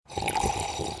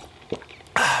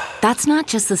That's not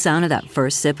just the sound of that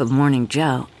first sip of Morning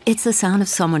Joe. It's the sound of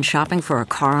someone shopping for a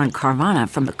car on Carvana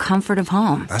from the comfort of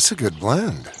home. That's a good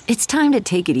blend. It's time to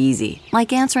take it easy,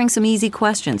 like answering some easy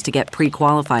questions to get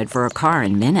pre-qualified for a car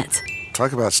in minutes.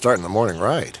 Talk about starting the morning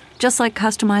right. Just like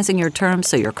customizing your terms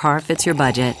so your car fits your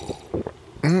budget.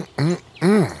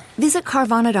 Visit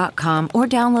Carvana.com or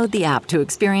download the app to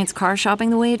experience car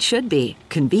shopping the way it should be.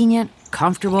 Convenient,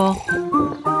 comfortable.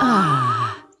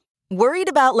 Worried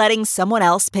about letting someone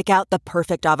else pick out the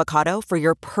perfect avocado for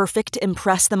your perfect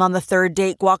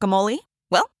impress-them-on-the-third-date guacamole?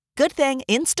 Well, good thing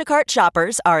Instacart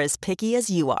shoppers are as picky as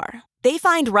you are. They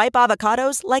find ripe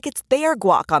avocados like it's their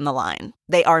guac on the line.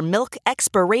 They are milk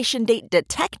expiration date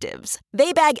detectives.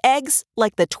 They bag eggs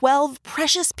like the 12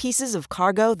 precious pieces of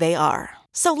cargo they are.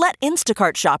 So let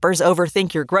Instacart shoppers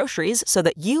overthink your groceries so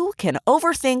that you can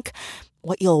overthink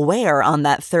what you'll wear on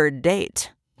that third date.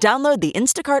 Download the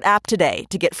Instacart app today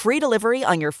to get free delivery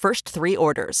on your first 3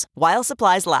 orders, while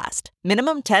supplies last.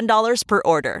 Minimum $10 per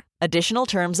order. Additional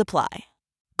terms apply.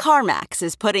 CarMax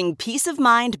is putting peace of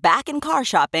mind back in car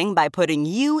shopping by putting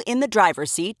you in the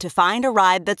driver's seat to find a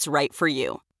ride that's right for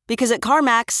you. Because at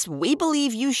CarMax, we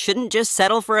believe you shouldn't just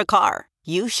settle for a car.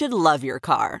 You should love your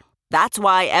car. That's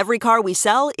why every car we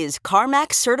sell is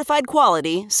CarMax certified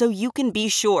quality, so you can be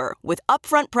sure with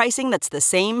upfront pricing that's the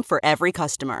same for every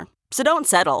customer. So don't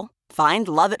settle. Find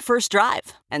love at first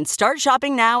drive and start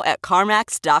shopping now at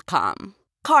CarMax.com.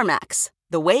 CarMax,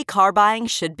 the way car buying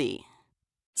should be.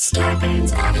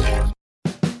 Scarpins Avenue.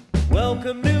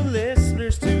 Welcome new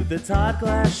listeners to the Todd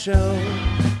Glass Show.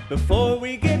 Before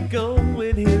we get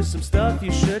going, here's some stuff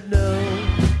you should know.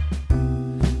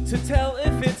 To tell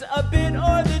if it's a bit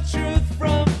or the truth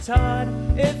from Todd.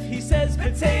 If he says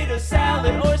potato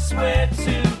salad or swear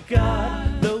to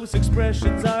God. Those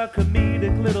expressions are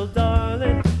comedic, little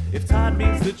darling. If Todd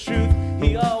means the truth,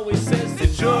 he always says to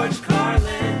George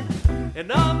Carlin.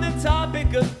 And on the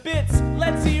topic of bits,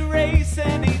 let's erase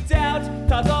any doubt.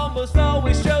 Todd's almost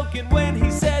always joking when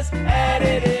he says,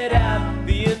 edit it out.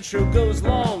 The intro goes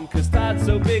long, cause Todd's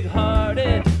so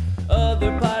big-hearted.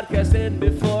 Other podcasts end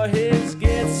before his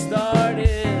gets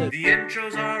started. The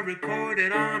intros are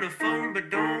recorded on a phone, but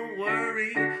don't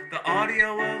worry. The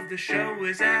audio of the show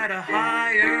is at a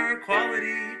higher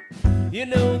quality. You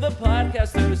know the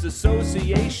Podcasters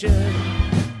Association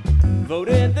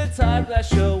voted the Todd Glass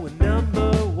Show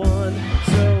number 1.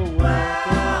 So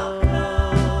welcome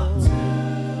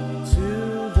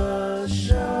to the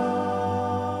show.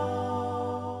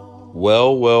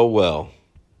 Well.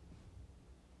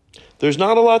 There's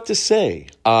not a lot to say.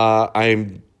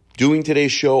 I'm doing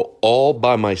today's show all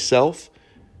by myself.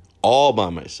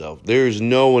 There's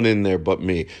no one in there but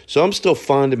me. So I'm still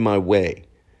finding my way.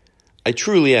 I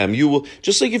truly am. You will,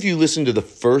 just like if you listen to the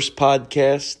first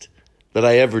podcast that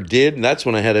I ever did, and that's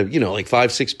when I had like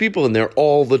 5-6 people in there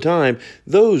all the time.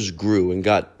 Those grew and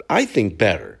got, I think,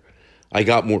 better. I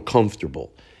got more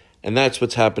comfortable. And that's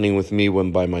what's happening with me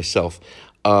when by myself.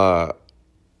 I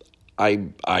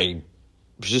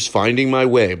just finding my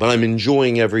way, but I'm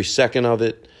enjoying every second of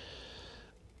it.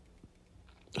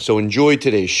 So enjoy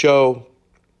today's show.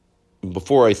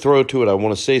 Before I throw to it, I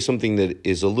want to say something that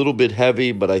is a little bit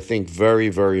heavy, but I think very,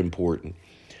 very important.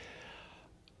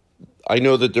 I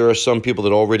know that there are some people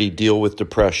that already deal with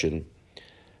depression,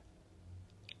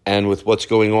 and with what's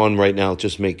going on right now, it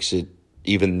just makes it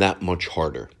even that much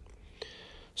harder.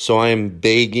 So I am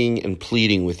begging and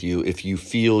pleading with you, if you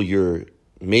feel you're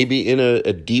maybe in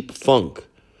a deep funk,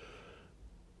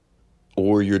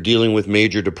 or you're dealing with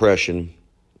major depression,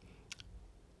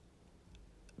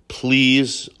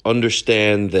 please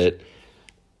understand that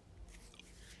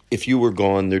if you were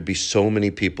gone, there'd be so many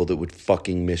people that would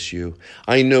fucking miss you.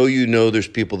 I know there's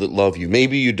people that love you.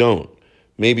 Maybe you don't.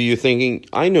 Maybe you're thinking,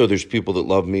 I know there's people that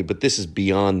love me, but this is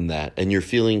beyond that. And you're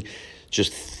feeling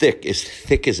just thick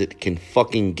as it can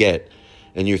fucking get.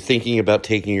 And you're thinking about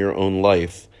taking your own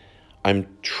life.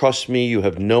 Trust me, you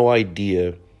have no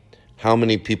idea how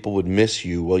many people would miss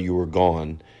you while you were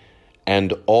gone.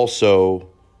 And also,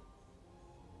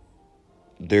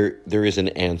 there is an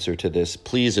answer to this.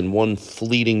 Please, in one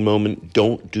fleeting moment,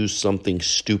 don't do something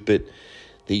stupid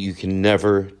that you can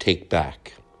never take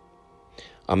back.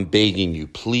 I'm begging you,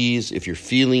 please, if you're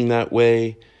feeling that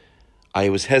way. I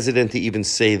was hesitant to even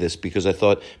say this because I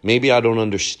thought maybe I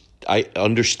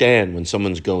understand when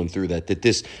someone's going through that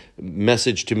this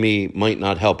message to me might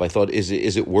not help. I thought, is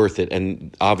it worth it?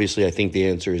 And obviously, I think the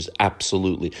answer is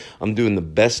absolutely. I'm doing the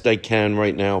best I can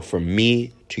right now from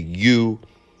me to you.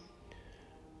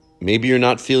 Maybe you're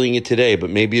not feeling it today, but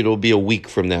maybe it'll be a week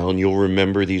from now and you'll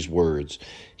remember these words.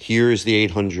 Here is the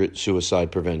 800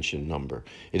 suicide prevention number.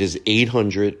 It is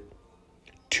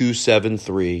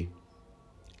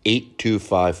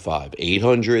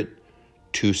 800-273-8255.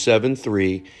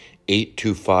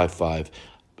 800-273-8255.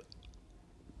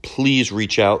 Please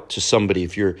reach out to somebody.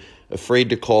 If you're afraid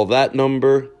to call that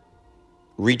number,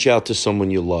 reach out to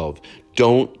someone you love.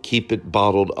 Don't keep it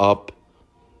bottled up.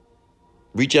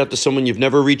 Reach out to someone you've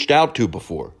never reached out to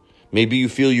before. Maybe you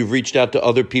feel you've reached out to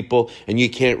other people and you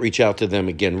can't reach out to them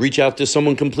again. Reach out to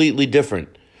someone completely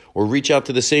different. Or reach out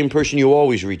to the same person you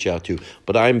always reach out to.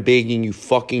 But I'm begging you,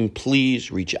 fucking please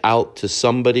reach out to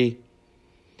somebody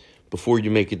before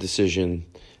you make a decision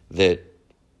that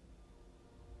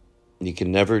you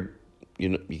can never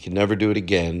do it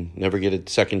again, never get a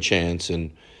second chance,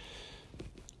 and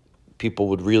people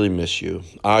would really miss you.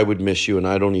 I would miss you, and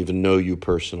I don't even know you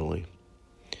personally.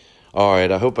 All right,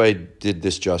 I hope I did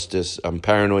this justice. I'm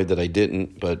paranoid that I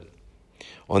didn't, but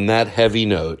on that heavy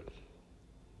note,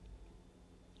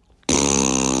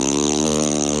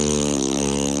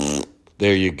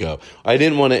 there you go. I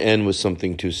didn't want to end with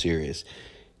something too serious.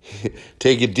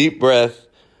 Take a deep breath,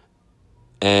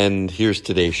 and here's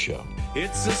today's show.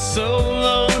 It's a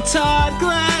solo Todd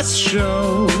Glass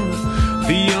show.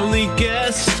 The only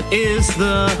guest is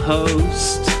the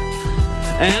host,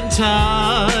 and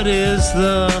Todd is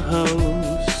the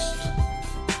host.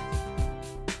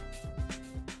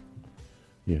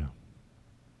 Yeah,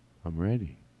 I'm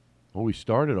ready. Oh, we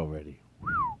started already.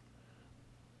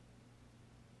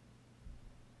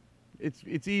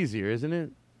 It's easier, isn't it?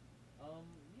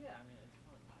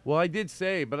 Well, I did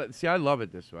say, but see, I love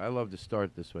it this way. I love to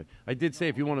start this way. I did say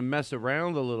if you want to mess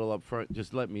around a little up front,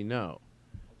 just let me know.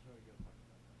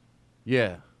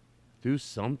 Yeah, do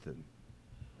something.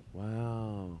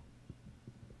 Wow.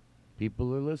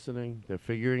 People are listening. They're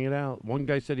figuring it out. One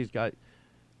guy said he's got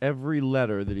every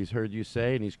letter that he's heard you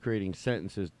say, and he's creating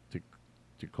sentences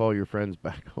to call your friends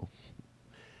back home.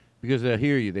 Because they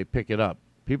hear you, they pick it up.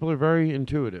 People are very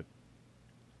intuitive.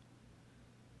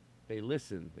 They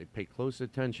listen. They pay close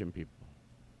attention, people.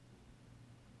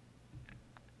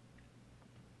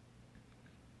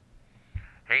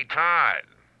 Hey, Todd.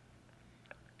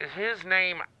 Is his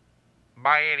name,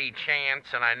 by any chance,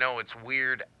 and I know it's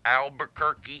weird,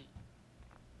 Albuquerque?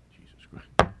 Jesus Christ.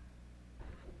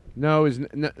 No,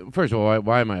 first of all,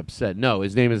 why am I upset? No,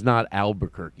 his name is not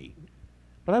Albuquerque.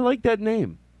 But I like that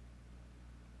name.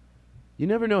 You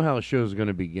never know how a show's going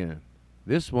to begin.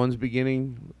 This one's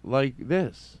beginning like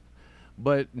this.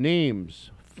 But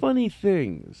names, funny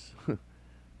things.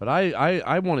 But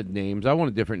I wanted names. I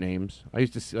wanted different names. I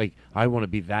used to say, I want to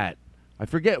be that. I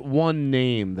forget one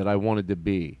name that I wanted to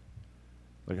be.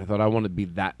 I thought I wanted to be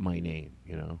that my name,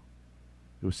 It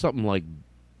was something like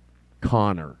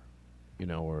Connor,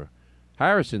 or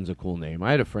Harrison's a cool name.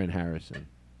 I had a friend, Harrison.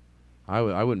 I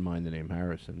wouldn't mind the name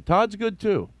Harrison. Todd's good,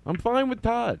 too. I'm fine with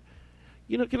Todd.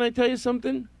 Can I tell you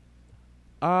something?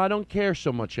 I don't care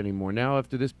so much anymore. Now,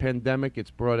 after this pandemic, it's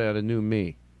brought out a new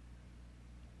me.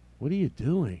 What are you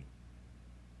doing?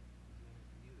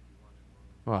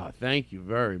 Oh, thank you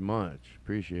very much.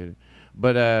 Appreciate it.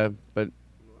 But I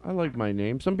like my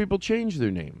name. Some people change their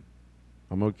name.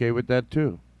 I'm okay with that,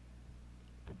 too.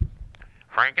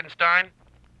 Frankenstein?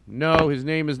 No, his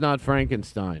name is not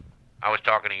Frankenstein. I was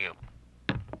talking to you.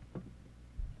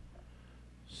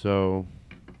 So,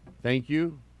 thank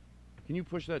you. Can you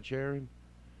push that chair in?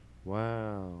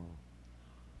 Wow.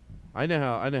 I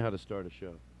know how to start a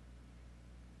show.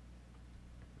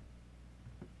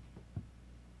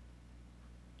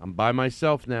 I'm by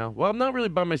myself now. Well, I'm not really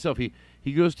by myself. He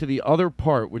goes to the other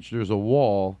part, which there's a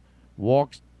wall,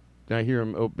 walks. I hear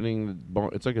him opening the bar.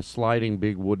 It's like a sliding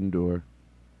big wooden door.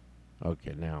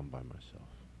 Okay, now I'm by myself.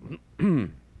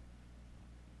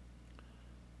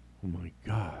 Oh my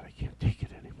God, I can't take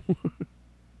it anymore.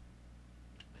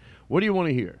 What do you want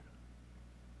to hear?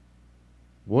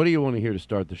 What do you want to hear to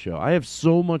start the show? I have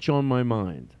so much on my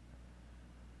mind.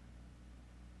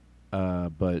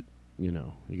 But,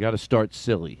 you got to start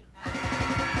silly.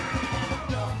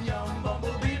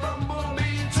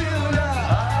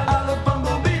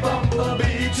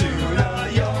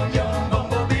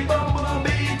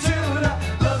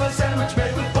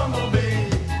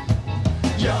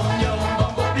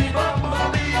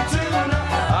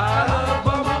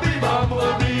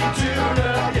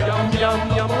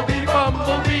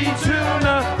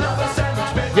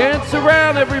 Dance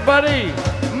around, everybody!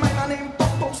 My name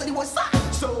Popo said he was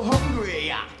so hungry.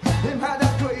 Him had a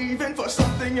craving for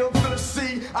something of the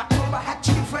sea. I told him I had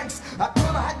chicken franks. I told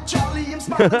him I had Charlie and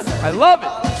Smiley. I love it!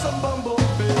 I love some bumblebee.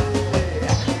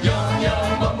 Yum,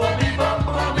 yum, bumblebee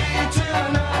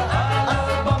tuna. I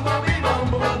love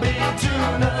bumblebee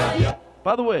tuna.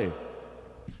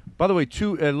 By the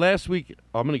way, last week,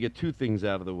 I'm going to get two things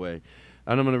out of the way.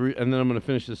 And then I'm gonna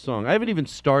finish this song. I haven't even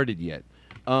started yet.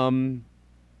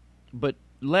 But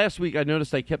last week I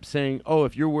noticed I kept saying, "Oh,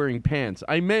 if you're wearing pants,"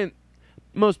 I meant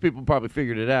most people probably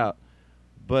figured it out.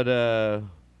 But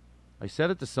I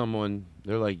said it to someone.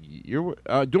 They're like, "You're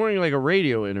during like a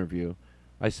radio interview."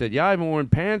 I said, "Yeah, I haven't worn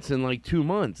pants in like 2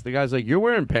 months." The guy's like, "You're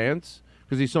wearing pants?"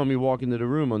 Because he saw me walk into the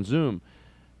room on Zoom.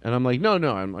 And I'm like, no.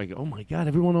 I'm like, oh, my God,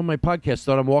 everyone on my podcast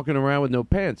thought I'm walking around with no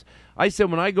pants. I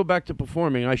said when I go back to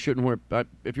performing, I shouldn't wear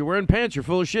if you're wearing pants, you're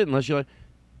full of shit unless you're like.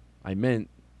 I meant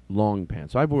long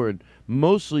pants. I've worn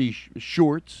mostly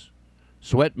shorts,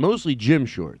 mostly gym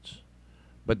shorts.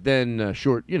 But then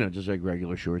short, just like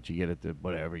regular shorts you get at the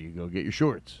whatever, you go get your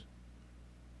shorts.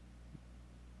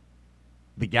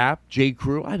 The Gap, J.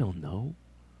 Crew, I don't know.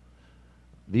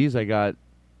 These I got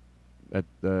at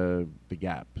the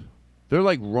Gap. They're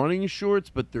like running shorts,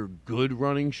 but they're good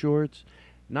running shorts.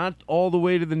 Not all the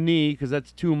way to the knee, because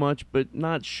that's too much, but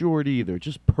not short either.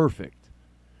 Just perfect.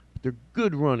 But they're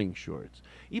good running shorts.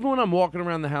 Even when I'm walking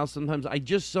around the house, sometimes I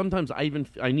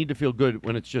need to feel good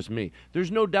when it's just me.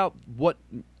 There's no doubt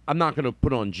I'm not going to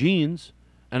put on jeans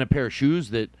and a pair of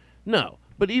shoes no.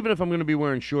 But even if I'm going to be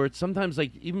wearing shorts, sometimes,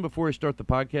 like, even before I start the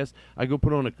podcast, I go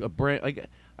put on a brand. Like,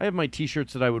 I have my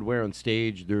T-shirts that I would wear on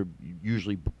stage. They're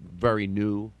usually very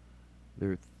new.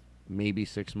 They're maybe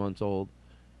 6 months old.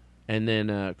 And then,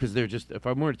 because if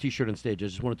I'm wearing a T-shirt on stage, I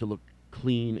just want it to look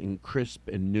clean and crisp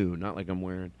and new, not like I'm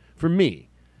wearing, for me.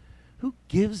 Who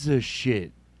gives a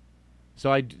shit?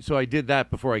 So I did that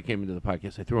before I came into the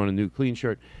podcast. I threw on a new clean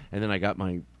shirt, and then I got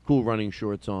my cool running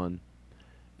shorts on,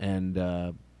 and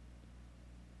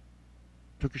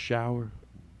took a shower,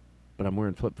 but I'm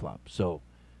wearing flip-flops, so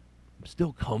I'm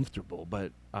still comfortable,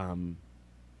 but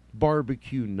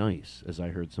barbecue nice, as I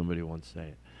heard somebody once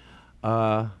say it.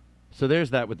 So there's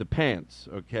that with the pants,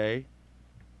 okay?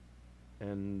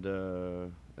 And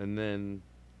then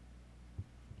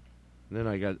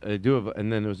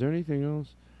was there anything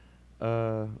else?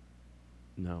 No,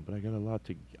 but I got a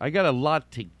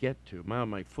lot to get to.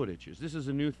 My foot itches. This is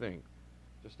a new thing.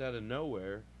 Just out of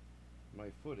nowhere, my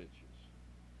foot itches.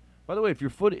 By the way, if your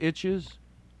foot itches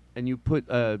and you put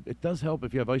it does help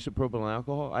if you have isopropyl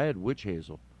alcohol. I had witch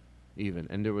hazel even,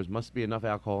 and there must be enough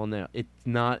alcohol in there. It's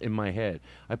not in my head.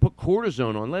 I put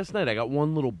cortisone on last night. I got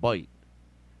one little bite,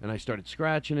 and I started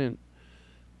scratching it.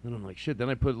 And I'm like, shit. Then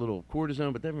I put a little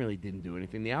cortisone, but that really didn't do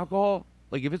anything. The alcohol,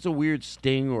 like if it's a weird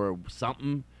sting or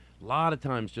something, a lot of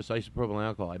times just isopropyl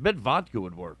alcohol. I bet vodka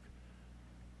would work.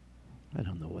 I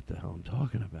don't know what the hell I'm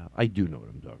talking about. I do know what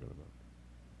I'm talking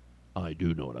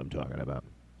about.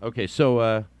 Okay,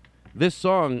 so this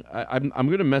song, I'm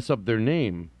going to mess up their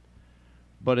name,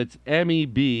 but it's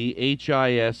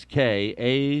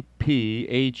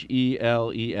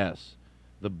MEBHISKAPHELES,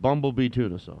 the Bumblebee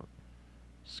Tuna song.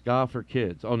 Ska for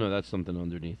Kids. Oh, no, that's something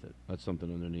underneath it.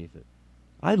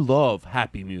 I love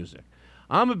happy music.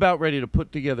 I'm about ready to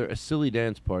put together a silly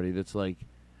dance party that's like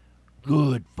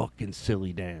good fucking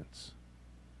silly dance.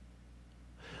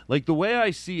 Like the way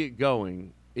I see it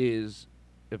going is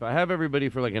if I have everybody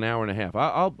for like an hour and a half,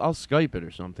 I'll Skype it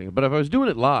or something. But if I was doing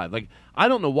it live, like I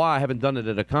don't know why I haven't done it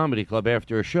at a comedy club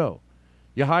after a show.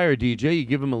 You hire a DJ, you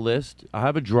give him a list. I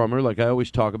have a drummer like I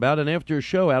always talk about. And after a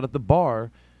show out at the bar,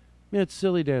 yeah, it's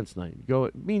silly dance night.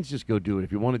 It means just go do it.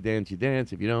 If you want to dance, you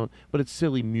dance. If you don't, but it's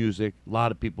silly music. A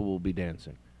lot of people will be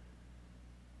dancing.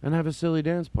 And have a silly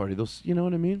dance party. You know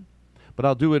what I mean? But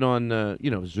I'll do it on,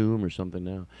 Zoom or something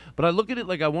now. But I look at it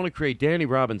like I want to create Danny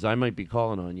Robbins. I might be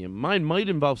calling on you. Mine might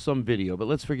involve some video, but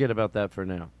let's forget about that for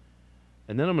now.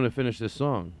 And then I'm going to finish this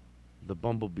song, the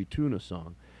Bumblebee Tuna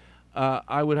song.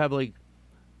 I would have like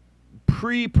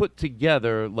pre-put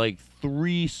together like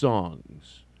 3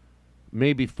 songs,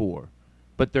 maybe 4.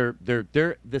 But they're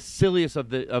the silliest of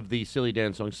the silly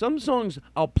dance songs. Some songs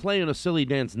I'll play on a silly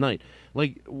dance night.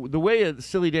 Like the way a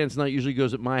silly dance night usually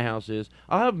goes at my house is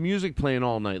I'll have music playing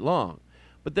all night long.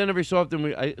 But then every so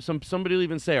often somebody will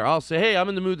even say, or I'll say, hey, I'm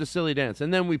in the mood to silly dance.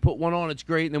 And then we put one on, it's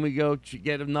great, and then we go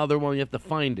get another one, you have to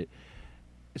find it.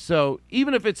 So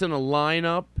even if it's in a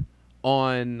lineup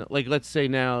on, like let's say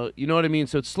now, you know what I mean?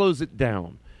 So it slows it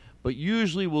down. But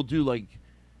usually we'll do like,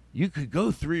 you could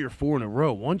go 3 or 4 in a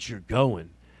row once you're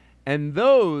going. And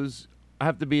those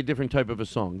have to be a different type of a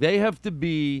song. They have to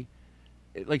be,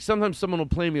 like sometimes someone will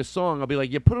play me a song. I'll be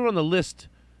like, yeah, put it on the list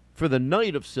for the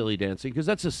night of silly dancing because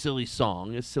that's a silly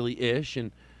song. It's silly-ish.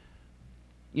 And,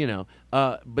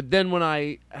 but then when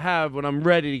I'm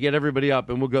ready to get everybody up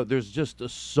and we'll go, there's just a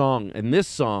song. And this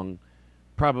song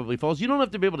probably falls. You don't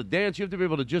have to be able to dance. You have to be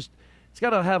able to just... It's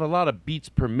got to have a lot of beats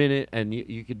per minute, and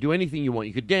you could do anything you want.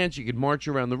 You could dance, you could march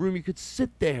around the room, you could sit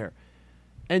there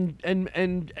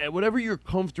and whatever you're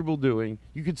comfortable doing,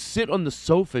 you could sit on the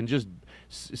sofa and just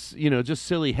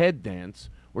silly head dance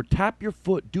or tap your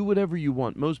foot, do whatever you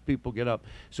want. Most people get up.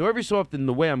 So every so often,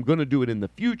 the way I'm going to do it in the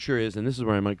future is, and this is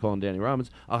where I might call on Danny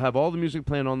Robbins, I'll have all the music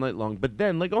playing all night long. But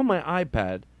then, like on my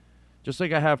iPad, just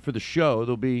like I have for the show,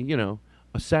 there'll be, a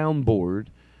soundboard.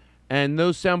 And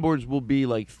those soundboards will be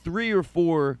like 3 or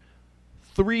 4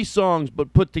 songs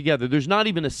but put together. There's not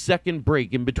even a second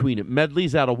break in between. It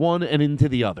medleys out of one and into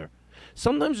the other.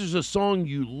 Sometimes there's a song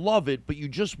you love it, but you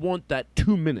just want that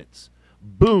 2 minutes.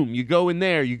 Boom, you go in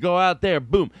there, you go out there,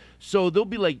 boom. So there'll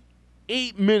be like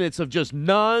 8 minutes of just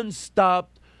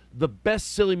non-stop, the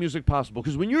best silly music possible.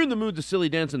 Because when you're in the mood to silly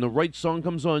dance and the right song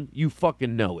comes on, you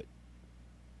fucking know it.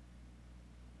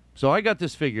 So I got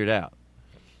this figured out.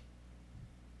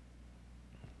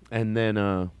 And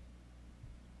then,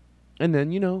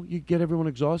 you get everyone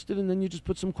exhausted, and then you just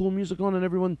put some cool music on, and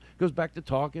everyone goes back to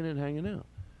talking and hanging out.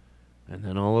 And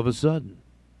then all of a sudden,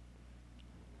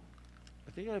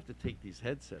 I think I have to take these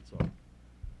headsets off.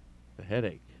 The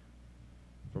headache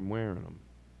from wearing them.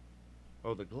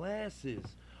 Oh, the glasses.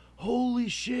 Holy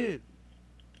shit.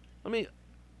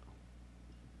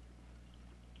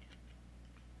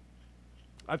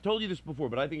 I've told you this before,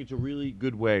 but I think it's a really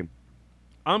good way.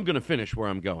 I'm going to finish where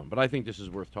I'm going, but I think this is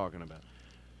worth talking about.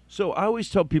 So I always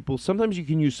tell people, sometimes you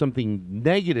can use something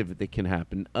negative that can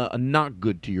happen, not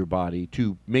good to your body,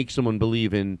 to make someone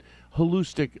believe in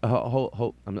holistic, I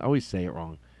always say it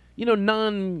wrong,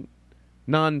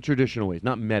 non-traditional ways,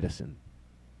 not medicine.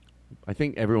 I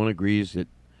think everyone agrees that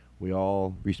we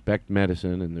all respect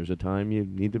medicine, and there's a time you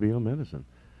need to be on medicine.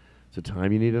 It's a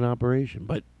time you need an operation,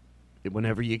 but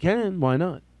whenever you can, why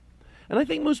not? And I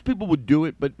think most people would do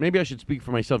it, but maybe I should speak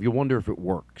for myself. You wonder if it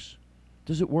works.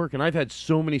 Does it work? And I've had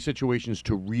so many situations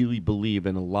to really believe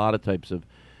in a lot of types of,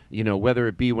 whether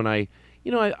it be when I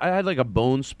had like a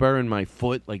bone spur in my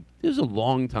foot, like this was a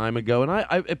long time ago. And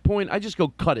at a point, I just go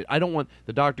cut it. I don't want,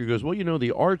 the doctor goes, well,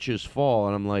 the arches fall.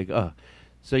 And I'm like, ugh.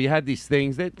 So you had these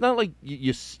things that, not like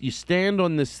you stand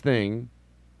on this thing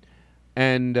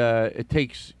and it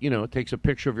takes a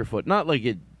picture of your foot. Not like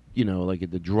it, like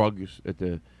at the drugs, at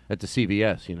the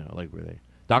CVS, like where they,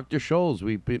 Dr. Scholl's,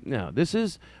 this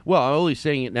is, well, I'm only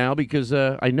saying it now because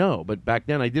I know, but back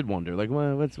then I did wonder, like,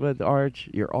 well, what's arch,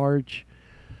 your arch?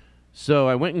 So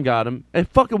I went and got him. It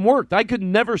fucking worked. I could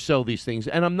never sell these things,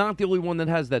 and I'm not the only one that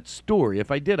has that story.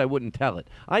 If I did, I wouldn't tell it.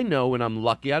 I know when I'm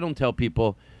lucky. I don't tell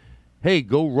people, hey,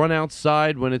 go run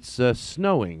outside when it's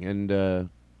snowing, and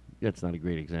that's not a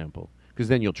great example. Because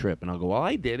then you'll trip, and I'll go, well,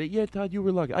 I did it. Yeah, Todd, you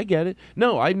were lucky. I get it.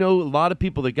 No, I know a lot of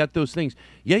people that got those things.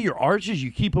 Yeah, your arches,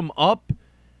 you keep them up,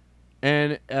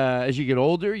 and as you get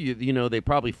older, they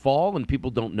probably fall, and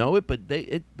people don't know it, but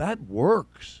that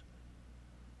works.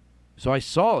 So I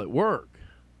saw it work.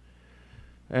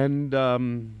 And,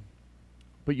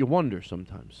 but you wonder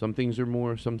sometimes. Some things are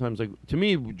more, sometimes, like, to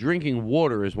me, drinking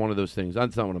water is one of those things.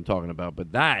 That's not what I'm talking about,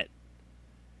 but that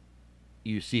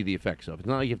you see the effects of. It's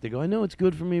not like you have to go, I know it's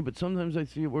good for me, but sometimes I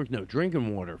see it works. No,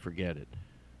 drinking water, forget it.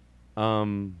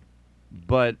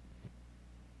 But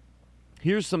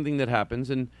here's something that happens,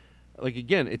 and like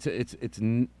again,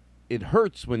 it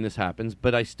hurts when this happens,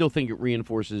 but I still think it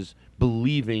reinforces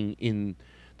believing in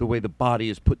the way the body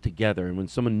is put together, and when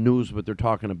someone knows what they're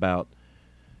talking about.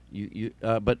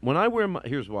 But when I wear my,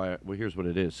 here's what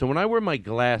it is. So when I wear my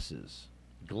glasses,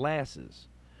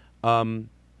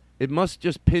 it must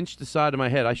just pinch the side of my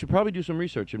head. I should probably do some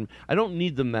research, and I don't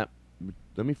need them that.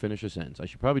 Let me finish a sentence. I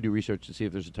should probably do research to see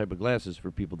if there's a type of glasses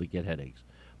for people that get headaches.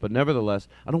 But nevertheless,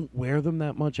 I don't wear them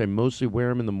that much. I mostly wear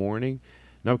them in the morning.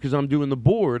 Now, because I'm doing the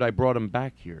board, I brought them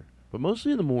back here. But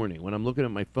mostly in the morning when I'm looking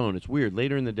at my phone. It's weird.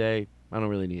 Later in the day, I don't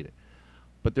really need it.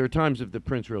 But there are times if the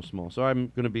print's real small. So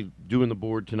I'm going to be doing the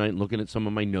board tonight and looking at some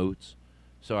of my notes.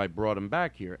 So I brought them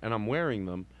back here, and I'm wearing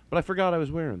them. But I forgot I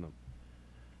was wearing them.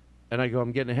 And I go,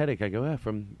 I'm getting a headache. I go,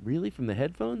 from the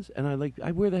headphones? And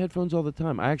I wear the headphones all the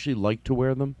time. I actually like to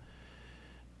wear them.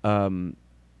 And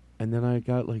then I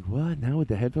got like, what? Now with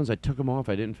the headphones? I took them off.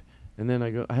 And then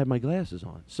I had my glasses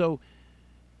on. So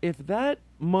if that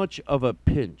much of a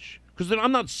pinch, because then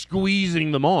I'm not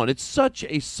squeezing them on. It's such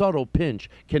a subtle pinch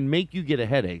can make you get a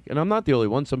headache. And I'm not the only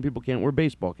one. Some people can't wear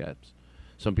baseball caps.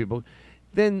 Some people.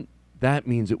 Then that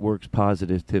means it works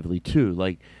positively too.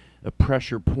 Like a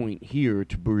pressure point here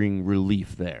to bring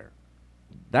relief there.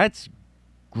 That's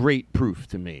great proof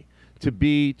to me.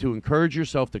 To encourage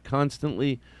yourself to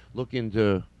constantly look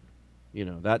into,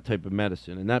 that type of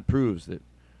medicine. And that proves that,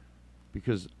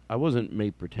 because I wasn't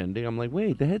made pretending. I'm like,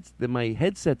 wait, my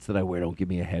headsets that I wear don't give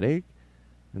me a headache.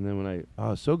 And then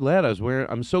I'm so glad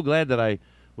that I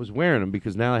was wearing them,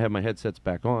 because now I have my headsets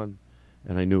back on.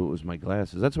 And I knew it was my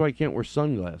glasses. That's why I can't wear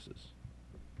sunglasses.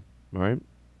 All right?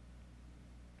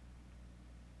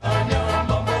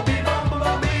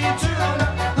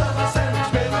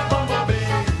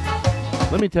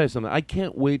 Let me tell you something. I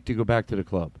can't wait to go back to the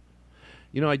club.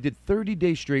 You know, I did 30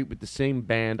 days straight with the same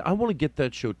band. I want to get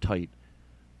that show tight.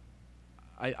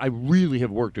 I really have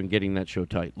worked on getting that show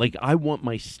tight. Like, I want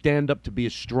my stand-up to be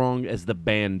as strong as the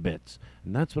band bits.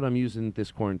 And that's what I'm using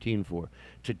this quarantine for.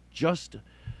 To just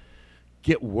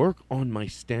get work on my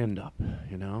stand-up,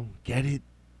 you know? Get it,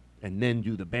 and then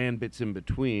do the band bits in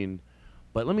between.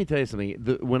 But let me tell you something.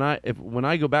 When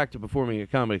I go back to performing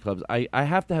at comedy clubs, I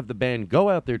have to have the band go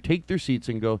out there, take their seats,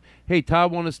 and go, hey,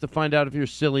 Todd wants us to find out if you're a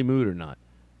silly mood or not.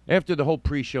 After the whole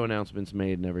pre-show announcement's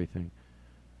made and everything.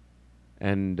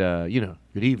 And,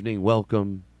 good evening,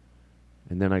 welcome.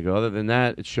 And then I go, other than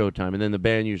that, it's showtime. And then the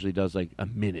band usually does like a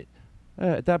minute.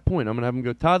 At that point, I'm going to have them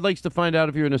go, Todd likes to find out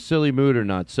if you're in a silly mood or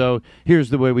not. So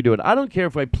here's the way we do it. I don't care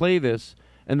if I play this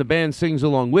and the band sings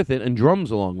along with it and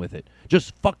drums along with it.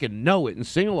 Just fucking know it and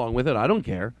sing along with it. I don't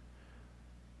care.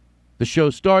 The show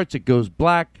starts. It goes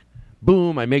black.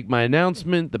 Boom. I make my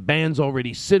announcement. The band's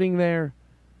already sitting there.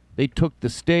 They took the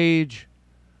stage.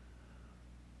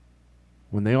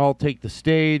 When they all take the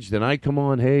stage, then I come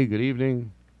on. Hey, good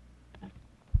evening.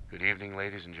 Good evening,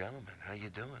 ladies and gentlemen. How you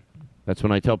doing? That's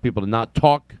when I tell people to not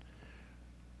talk.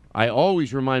 I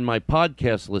always remind my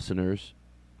podcast listeners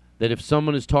that if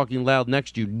someone is talking loud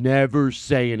next to you, never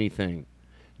say anything.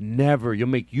 Never. You'll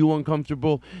make you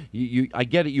uncomfortable. I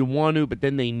get it, you want to, but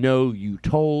then they know you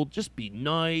told. Just be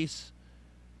nice.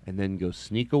 And then go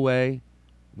sneak away.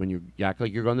 When you act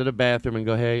like you're going to the bathroom and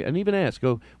go, hey, and even ask,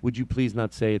 go, would you please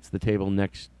not say it's the table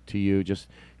next to you? Just,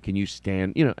 can you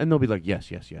stand? You know, and they'll be like, yes.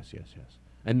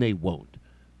 And they won't.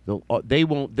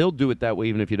 They'll do it that way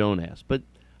even if you don't ask. But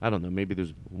I don't know, maybe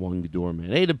there's one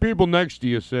doorman. Hey, the people next to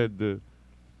you said,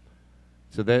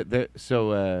 that's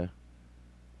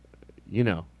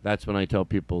when I tell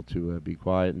people to be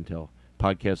quiet and tell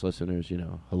podcast listeners,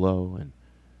 hello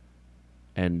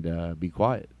and be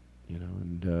quiet.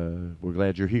 And we're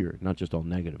glad you're here. Not just all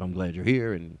negative. I'm glad you're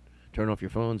here, and turn off your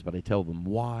phones, but I tell them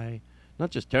why.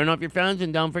 Not just turn off your phones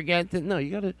and don't forget to. No,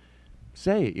 you got to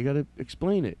say it. You got to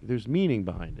explain it. There's meaning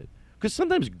behind it. Because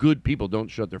sometimes good people don't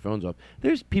shut their phones off.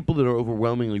 There's people that are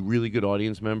overwhelmingly really good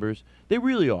audience members. They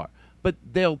really are. But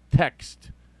they'll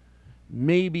text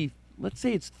maybe, let's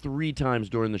say it's 3 times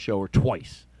during the show or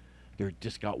twice. They're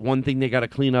just got one thing they got to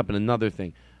clean up and another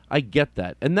thing. I get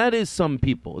that. And that is some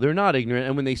people. They're not ignorant.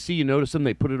 And when they see you notice them,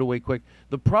 they put it away quick.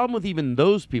 The problem with even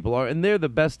those people are, and they're the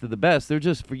best of the best, they're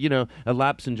just for, a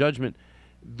lapse in judgment.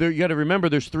 You got to remember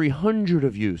there's 300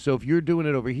 of you. So if you're doing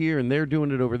it over here and they're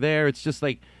doing it over there, it's just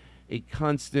like a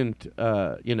constant,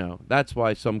 that's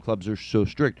why some clubs are so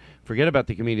strict. Forget about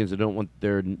the comedians that don't want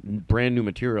their brand new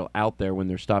material out there when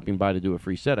they're stopping by to do a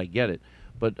free set. I get it.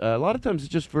 But a lot of times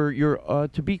it's just for your,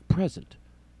 to be present.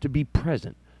 To be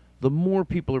present. The more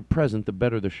people are present, the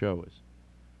better the show is.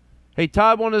 Hey,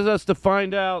 Todd wanted us to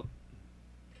find out.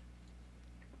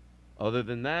 Other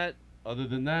than that,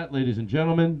 ladies and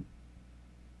gentlemen.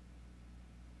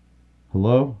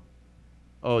 Hello?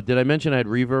 Oh, did I mention I had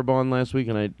reverb on last week?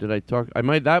 And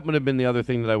that would have been the other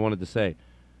thing that I wanted to say.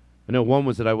 I know one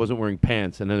was that I wasn't wearing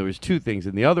pants, and then there was 2 things.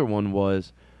 And the other one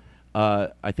was,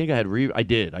 I think I had I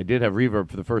did have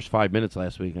reverb for the first 5 minutes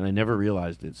last week, and I never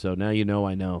realized it. So now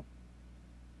I know.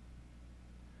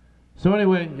 So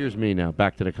anyway, here's me now,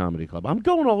 back to the comedy club. I'm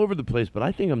going all over the place, but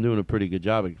I think I'm doing a pretty good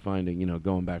job at finding,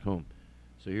 going back home.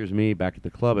 So here's me back at the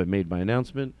club. I made my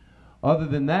announcement. Other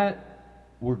than that,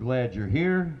 we're glad you're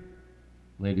here.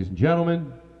 Ladies and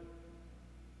gentlemen,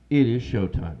 it is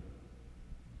showtime.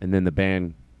 And then the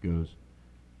band goes,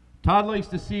 Todd likes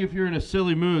to see if you're in a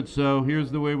silly mood, so here's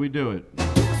the way we do it.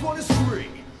 This one is free.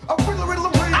 A riddle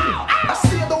of rain. I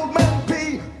see an old man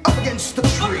be up against the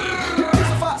tree.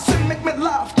 Make me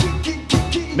laugh.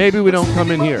 Maybe we don't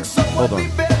come in here.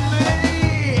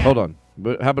 Hold on.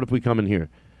 But how about if we come in here?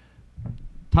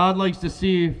 Todd likes to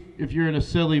see if you're in a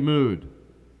silly mood.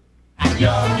 And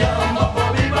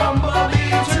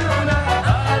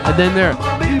then there.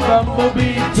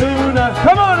 Bumblebee tuna.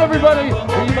 Come on, everybody.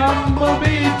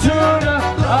 Bumblebee tuna.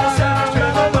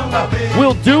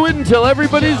 We'll do it until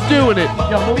everybody's doing it.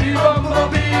 Bumblebee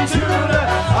tuna.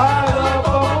 I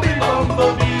love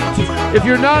bumblebee tuna. If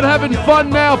you're not having fun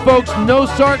now, folks, no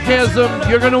sarcasm.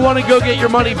 You're going to want to go get your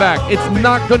money back. It's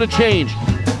not going to change.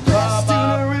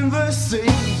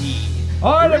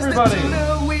 All right, everybody.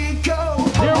 Here we go.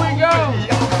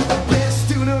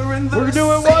 We're going to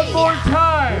do it one more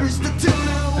time.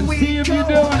 And see if you're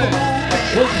doing it.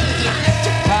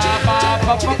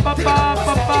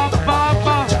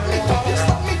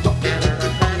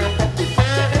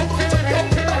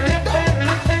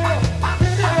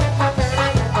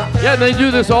 Yeah, they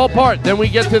do this all part. Then we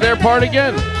get to their part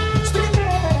again.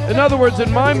 In other words,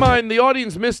 in my mind, the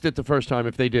audience missed it the first time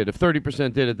if they did. If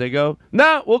 30% did it, they go,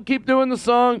 nah, we'll keep doing the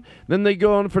song. Then they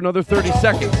go on for another 30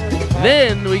 seconds.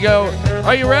 Then we go,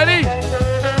 are you ready?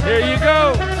 Here you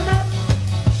go.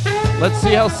 Let's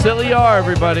see how silly you are,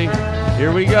 everybody.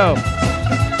 Here we go.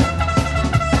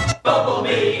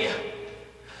 Bumblebee,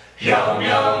 yum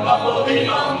yum, bumblebee,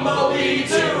 bumblebee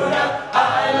tuna.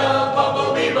 I love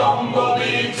bumblebee,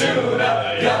 bumblebee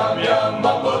tuna. Yum yum,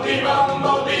 bumblebee,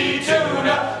 bumblebee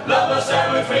tuna. Love a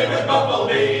sandwich made with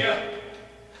bumblebee.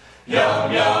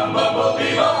 Yum yum,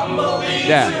 bumblebee, bumblebee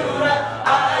tuna.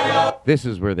 I love. This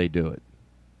is where they do it.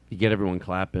 You get everyone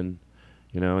clapping,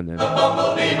 you know, and then.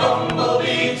 Bumblebee,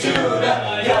 bumblebee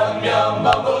tuna. Yum yum,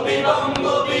 bumblebee,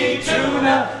 bumblebee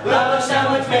tuna. Love a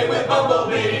sandwich made with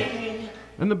bumblebee.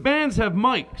 And the bands have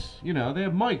mics, you know, they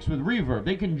have mics with reverb.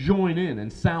 They can join in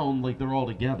and sound like they're all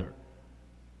together.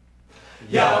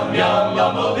 Yum yum,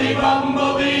 bumblebee,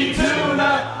 bumblebee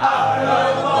tuna. I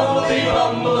love bumblebee,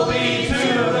 bumblebee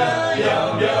tuna.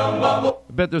 Yum yum, bumblebee.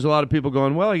 I bet there's a lot of people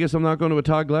going, well, I guess I'm not going to a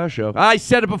Todd Glass show. I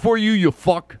said it before you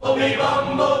fuck. Bumblebee,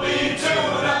 bumblebee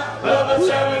tuna. Love a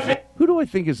sandwich. Who do I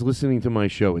think is listening to my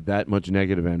show with that much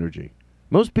negative energy?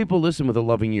 Most people listen with a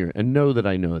loving ear and know that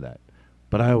I know that.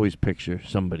 But I always picture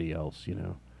somebody else, you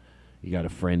know. You got a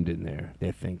friend in there.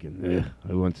 They're thinking,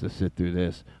 who wants to sit through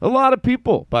this? A lot of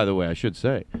people, by the way, I should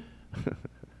say.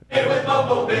 With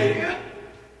bumblebee.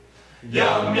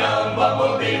 Yum yum,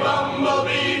 bumblebee,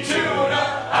 bumblebee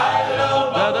tuna. I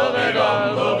love bumblebee,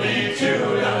 bumblebee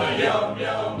tuna. Yum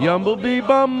yum. Yumblebee,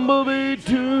 bumblebee,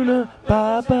 tuna.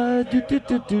 Ba ba do do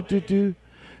do do do do.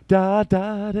 Da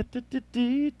da da da da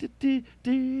dee dee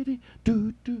dee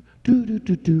do do do do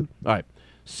do do. All right.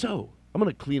 So, I'm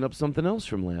going to clean up something else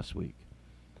from last week.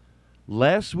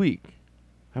 Last week,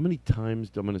 how many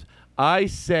times I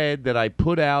said that I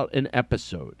put out an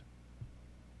episode.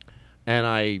 And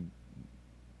I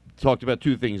talked about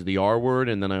two things, the R word,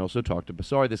 and then I also talked about,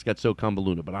 sorry, this got so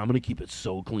convoluted, but I'm going to keep it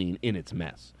so clean in its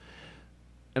mess.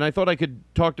 And I thought I could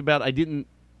talk about, I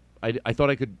thought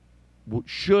I could,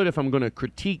 should, if I'm going to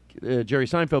critique Jerry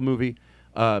Seinfeld movie,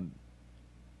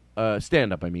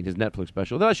 stand-up, I mean, his Netflix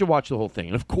special, then I should watch the whole thing.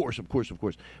 And of course.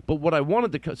 But what I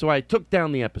wanted to, so I took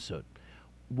down the episode.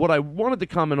 What I wanted to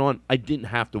comment on, I didn't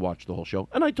have to watch the whole show.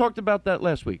 And I talked about that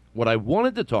last week. What I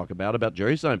wanted to talk about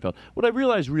Jerry Seinfeld, what I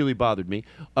realized really bothered me,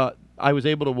 I was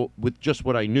able to, with just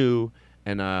what I knew,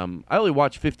 and I only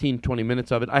watched 15, 20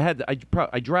 minutes of it.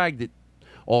 I dragged it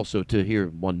also to hear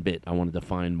one bit. I wanted to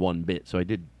find one bit. So I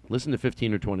did listen to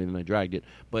 15 or 20, then I dragged it.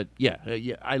 But yeah,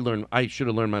 I should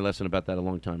have learned my lesson about that a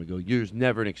long time ago. There's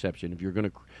never an exception. If you're going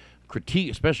to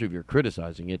critique, especially if you're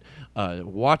criticizing it,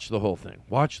 watch the whole thing.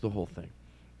 Watch the whole thing.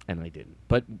 And I didn't.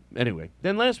 But anyway,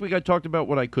 then last week I talked about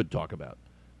what I could talk about.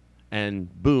 And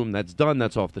boom, that's done.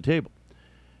 That's off the table.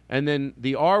 And then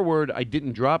the R word, I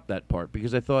didn't drop that part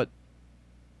because I thought,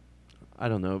 I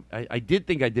don't know, I did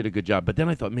think I did a good job. But then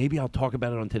I thought maybe I'll talk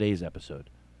about it on today's episode.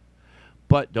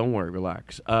 But don't worry,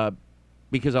 relax,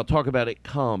 because I'll talk about it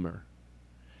calmer.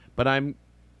 But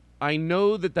I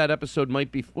know that episode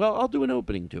might be, well, I'll do an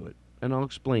opening to it, and I'll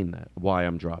explain that, why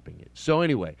I'm dropping it. So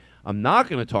anyway, I'm not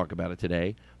going to talk about it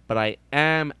today, but I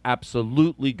am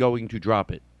absolutely going to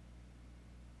drop it.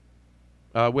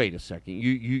 Wait a second,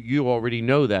 you already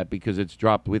know that because it's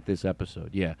dropped with this episode.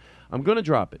 Yeah, I'm going to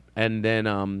drop it, and then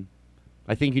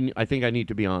I think I need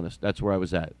to be honest. That's where I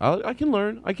was at. I can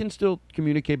learn. I can still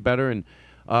communicate better, and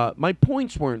my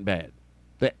points weren't bad.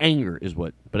 The anger is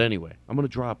what. But anyway, I'm going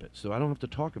to drop it, so I don't have to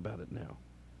talk about it now.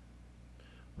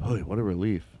 Oh, what a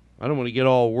relief. I don't want to get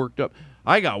all worked up.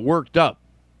 I got worked up.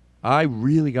 I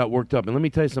really got worked up. And let me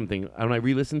tell you something. When I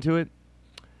re-listened to it,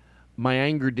 my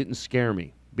anger didn't scare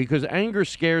me. Because anger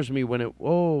scares me when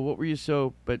what were you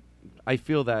so... But I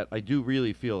feel that. I do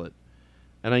really feel it.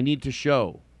 And I need to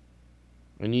show...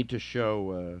 Okay,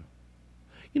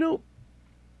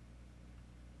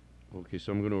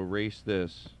 so I'm going to erase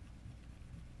this.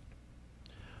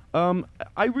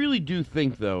 I really do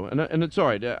think, though, and it's all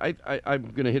right.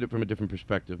 I'm going to hit it from a different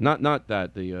perspective. Not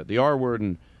that the R word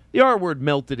and the R word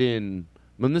melted in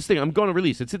when this thing I'm going to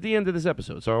release. It's at the end of this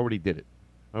episode, so I already did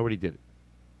it.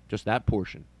 Just that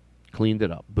portion, cleaned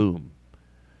it up. Boom.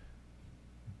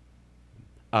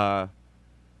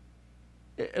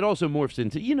 It also morphs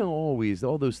into, always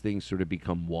all those things sort of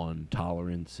become one.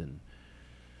 Tolerance and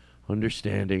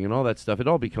understanding and all that stuff. It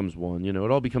all becomes one. It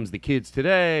all becomes the kids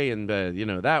today and,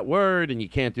 that word and you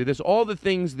can't do this. All the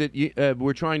things that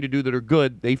we're trying to do that are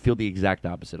good, they feel the exact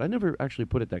opposite. I never actually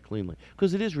put it that cleanly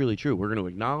because it is really true. We're going to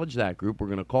acknowledge that group. We're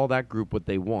going to call that group what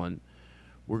they want.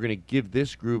 to give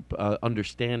this group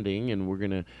understanding, and we're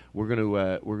gonna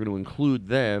include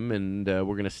them, and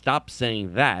we're gonna stop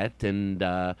saying that, and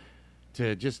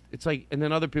to just it's like, and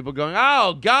then other people going,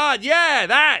 oh God, yeah,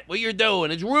 that what you're doing,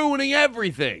 it's ruining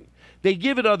everything. They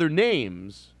give it other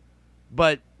names,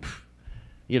 but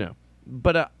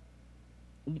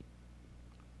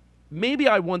maybe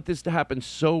I want this to happen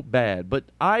so bad, but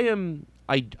I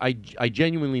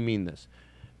genuinely mean this.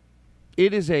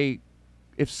 It is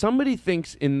if somebody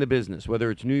thinks in the business,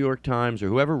 whether it's New York Times or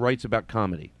whoever writes about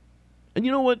comedy, and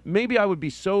you know what, maybe I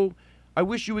wish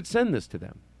you would send this to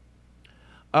them,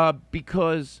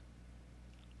 because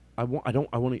I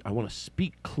want to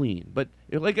speak clean, but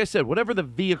like I said, whatever the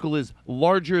vehicle is,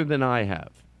 larger than I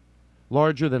have,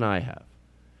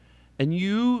 and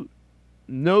you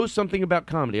know something about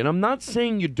comedy, and I'm not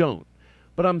saying you don't,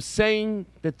 but I'm saying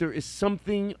that there is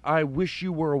something I wish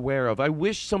you were aware of. I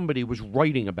wish somebody was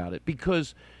writing about it,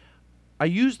 because I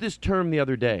used this term the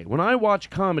other day. When I watch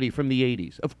comedy from the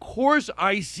 80s, of course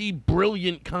I see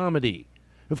brilliant comedy.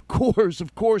 Of course,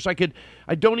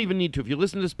 I don't even need to. If you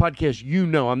listen to this podcast, you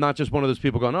know I'm not just one of those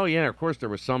people going, oh yeah, of course there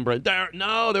was some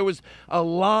there was a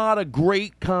lot of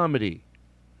great comedy.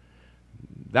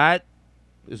 That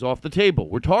is off the table.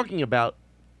 We're talking about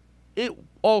it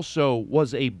also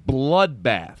was a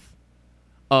bloodbath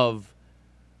of,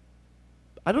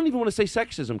 I don't even want to say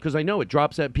sexism, because I know it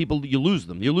drops at people, you lose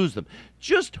them.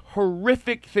 Just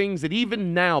horrific things that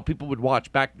even now people would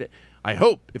watch back then. I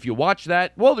hope if you watch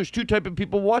that, well, there's two types of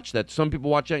people watch that. Some people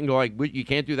watch that and go, like, you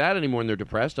can't do that anymore, and they're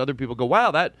depressed. Other people go,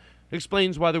 wow, that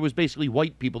explains why there was basically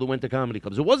white people that went to comedy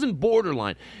clubs. It wasn't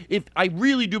borderline. I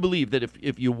really do believe that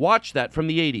if you watch that from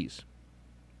the 80s,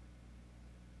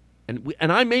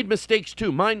 and I made mistakes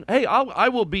too. Mine, hey, I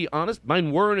will be honest,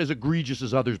 mine weren't as egregious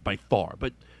as others by far,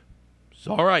 but it's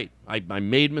all right. I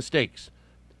made mistakes.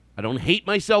 I don't hate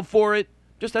myself for it.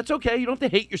 Just, that's okay. You don't have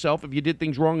to hate yourself if you did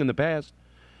things wrong in the past.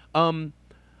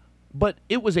 But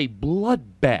it was a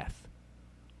bloodbath.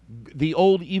 The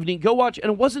old evening, go watch, and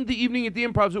it wasn't the evening at the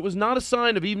Improv. It was not a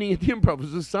sign of evening at the Improv. It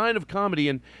was a sign of comedy,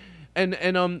 and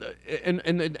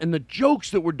the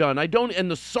jokes that were done.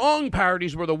 And the song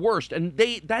parodies were the worst, and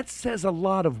that says a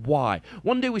lot of why.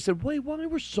 One day we said, wait, why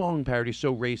were song parodies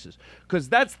so racist? Because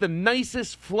that's the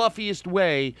nicest, fluffiest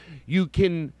way you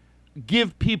can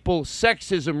give people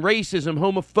sexism, racism,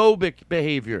 homophobic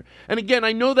behavior. And again,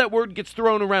 I know that word gets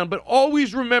thrown around, but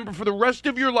always remember for the rest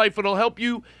of your life, it'll help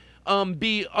you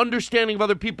be understanding of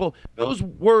other people. Those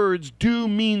words do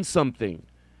mean something.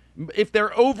 If they're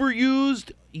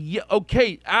overused, yeah,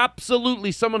 okay,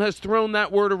 absolutely, someone has thrown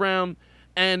that word around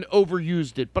and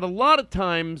overused it. But a lot of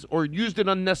times, or used it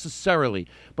unnecessarily,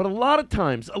 but a lot of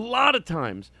times,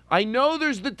 I know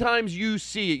there's the times you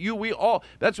see it.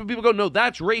 That's when people go, no,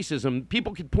 that's racism.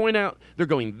 People can point out, they're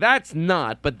going, that's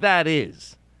not, but that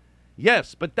is.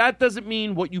 Yes, but that doesn't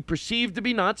mean what you perceive to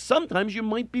be not. Sometimes you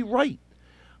might be right.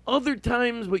 Other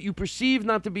times, what you perceive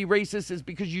not to be racist is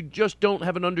because you just don't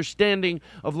have an understanding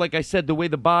of, like I said, the way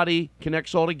the body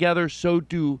connects all together, so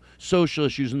do social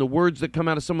issues and the words that come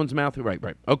out of someone's mouth. Right,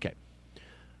 okay.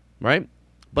 Right?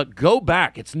 But go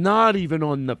back. It's not even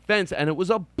on the fence, and it was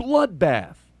a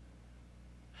bloodbath.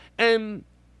 And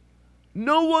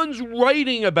no one's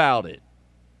writing about it.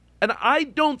 And I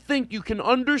don't think you can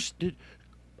understand.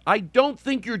 I don't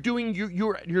think you're doing,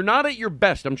 you're not at your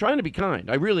best. I'm trying to be kind.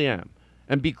 I really am.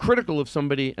 And be critical of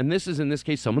somebody, and this is, in this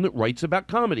case, someone that writes about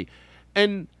comedy.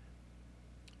 And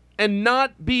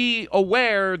not be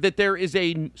aware that there is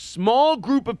a small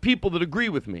group of people that agree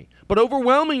with me, but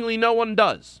overwhelmingly no one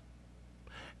does.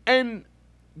 And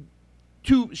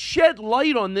to shed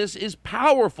light on this is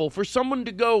powerful for someone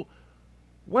to go,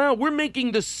 wow, we're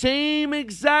making the same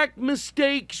exact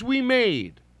mistakes we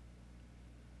made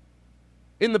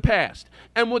in the past.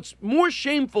 And what's more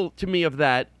shameful to me of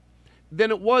that than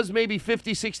it was maybe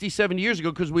 50, 60, 70 years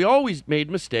ago, because we always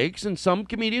made mistakes, and some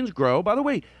comedians grow. By the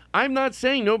way, I'm not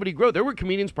saying nobody grow. There were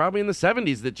comedians probably in the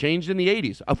 70s that changed in the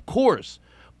 80s, of course.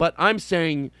 But I'm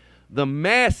saying the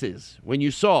masses, when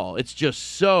you saw, it's just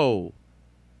so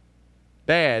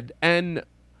bad. And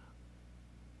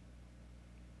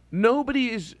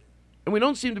nobody is, and we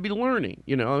don't seem to be learning.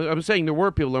 You know, I'm saying there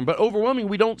were people learning, but overwhelmingly,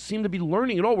 we don't seem to be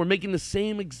learning at all. We're making the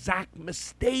same exact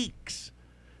mistakes.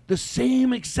 The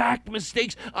same exact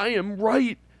mistakes. I am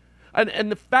right.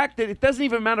 And the fact that it doesn't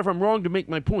even matter if I'm wrong to make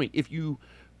my point. If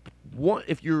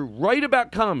you're right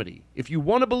about comedy, if you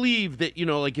want to believe that, you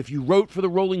know, like if you wrote for the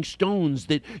Rolling Stones,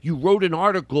 that you wrote an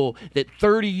article that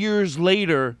 30 years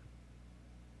later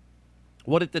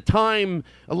what at the time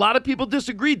a lot of people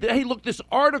disagreed. Hey, look, this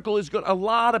article is good. A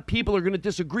lot of people are going to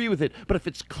disagree with it. But if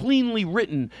it's cleanly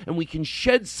written and we can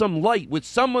shed some light with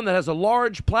someone that has a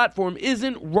large platform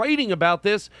isn't writing about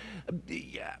this,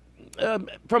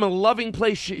 from a loving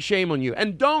place, shame on you.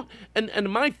 And don't, and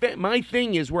my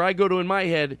thing is where I go to in my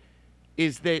head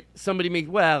is that somebody makes,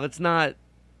 well, it's not,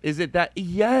 is it that?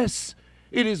 Yes.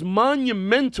 It is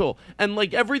monumental, and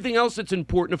like everything else that's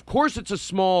important, of course it's a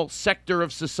small sector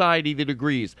of society that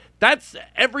agrees. That's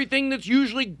everything that's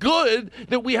usually good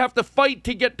that we have to fight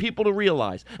to get people to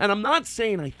realize. And I'm not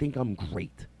saying I think I'm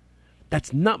great.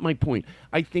 That's not my point.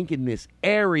 I think in this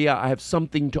area I have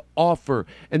something to offer,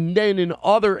 and then in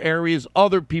other areas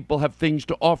other people have things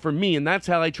to offer me, and that's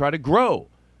how I try to grow.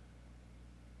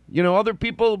 You know, other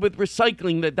people with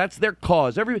recycling, that's their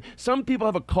cause. Some people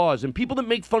have a cause, and people that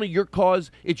make fun of your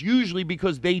cause, it's usually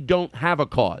because they don't have a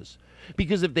cause.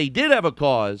 Because if they did have a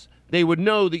cause, they would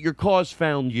know that your cause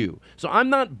found you. So I'm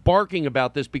not barking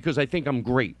about this because I think I'm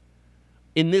great.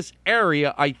 In this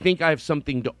area, I think I have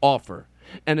something to offer.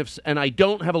 And I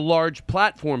don't have a large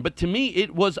platform. But to me,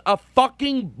 it was a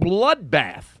fucking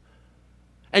bloodbath.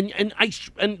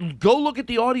 And go look at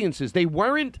the audiences. They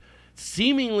weren't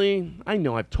seemingly, I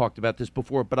know I've talked about this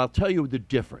before, but I'll tell you the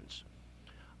difference.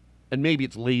 And maybe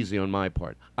it's lazy on my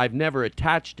part. I've never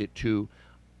attached it to,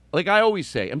 like I always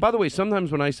say, and by the way,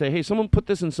 sometimes when I say, hey, someone put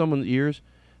this in someone's ears,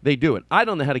 they do it. I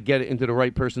don't know how to get it into the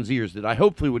right person's ears that I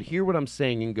hopefully would hear what I'm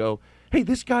saying and go, hey,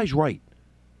 this guy's right.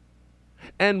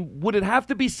 And would it have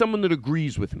to be someone that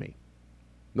agrees with me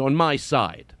on my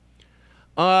side?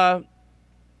 Not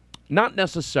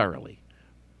necessarily,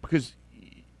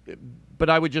 but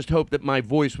I would just hope that my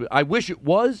voice would. I wish it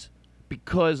was,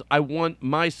 because I want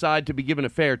my side to be given a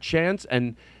fair chance.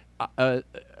 And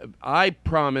I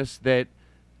promise that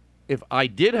if I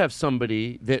did have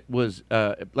somebody that was,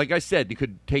 like I said, you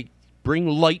could bring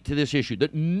light to this issue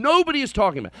that nobody is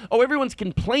talking about. Oh, everyone's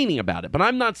complaining about it. But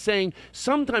I'm not saying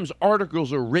sometimes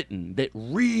articles are written that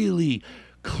really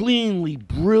cleanly,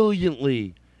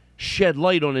 brilliantly shed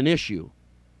light on an issue.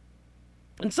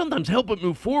 And sometimes help it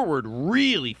move forward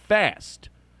really fast.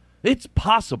 It's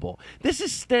possible. This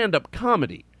is stand-up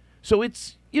comedy. So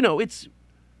it's, it's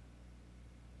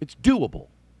doable.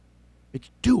 It's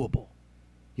doable.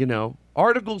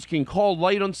 Articles can call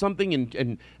light on something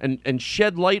and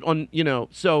shed light on,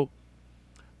 so,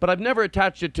 but I've never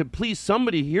attached it to please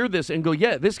somebody hear this and go,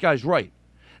 yeah, this guy's right.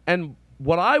 And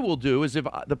what I will do is if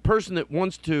the person that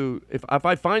wants to, if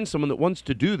I find someone that wants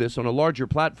to do this on a larger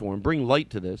platform, bring light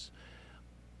to this,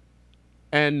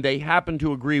 and they happen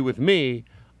to agree with me,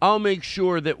 I'll make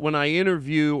sure that when I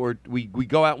interview or we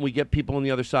go out and we get people on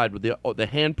the other side, with the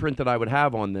handprint that I would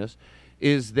have on this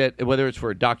is that whether it's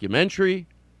for a documentary,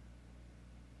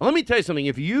 let me tell you something.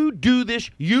 If you do this,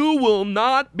 you will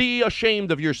not be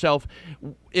ashamed of yourself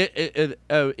in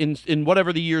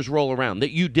whatever the years roll around,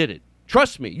 that you did it.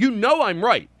 Trust me. You know I'm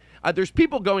right. There's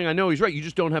people going, I know he's right. You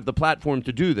just don't have the platform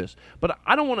to do this. But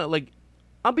I don't want to,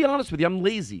 I'll be honest with you. I'm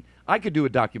lazy. I could do a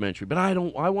documentary, but I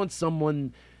want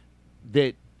someone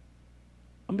that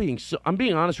I'm being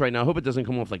honest right now. I hope it doesn't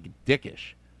come off like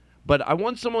dickish. But I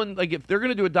want someone, if they're going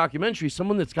to do a documentary,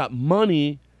 someone that's got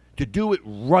money to do it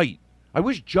right. I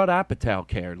wish Judd Apatow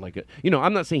cared.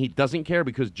 I'm not saying he doesn't care,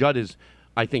 because Judd is,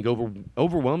 I think,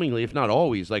 overwhelmingly, if not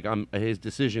always, his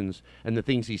decisions and the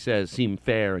things he says seem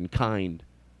fair and kind.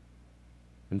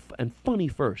 And funny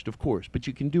first, of course, but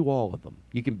you can do all of them.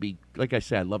 You can be, like I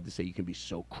said, I'd love to say you can be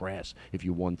so crass if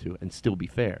you want to and still be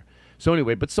fair. So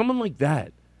anyway, but someone like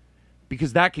that,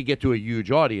 because that could get to a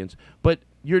huge audience. But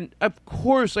of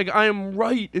course, I am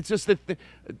right. It's just that.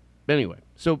 Anyway,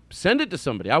 so send it to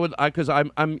somebody. Because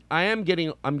I'm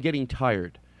getting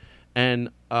tired, and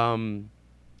I'm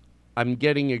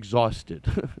getting exhausted.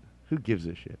 Who gives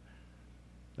a shit?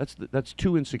 That's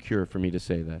too insecure for me to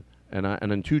say that. And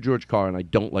I'm too George Carlin, and I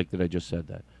don't like that I just said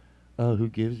that. Oh, who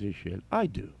gives a shit? I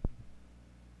do.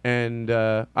 And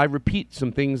I repeat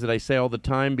some things that I say all the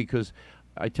time because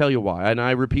I tell you why. And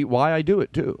I repeat why I do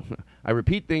it, too. I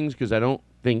repeat things because I don't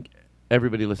think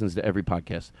everybody listens to every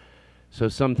podcast. So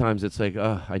sometimes it's like,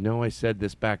 I know I said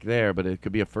this back there, but it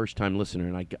could be a first-time listener,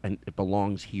 and it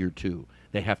belongs here, too.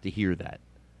 They have to hear that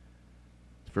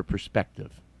for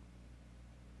perspective.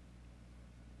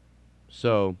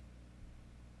 So,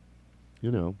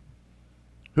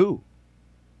 who?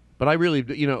 But I really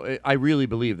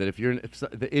believe that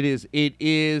it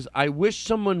is, I wish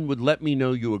someone would let me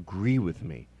know you agree with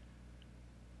me.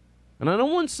 And I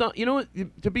don't want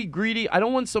to be greedy. I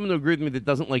don't want someone to agree with me that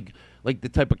doesn't like the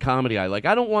type of comedy I like.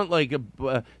 I don't want like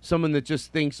someone that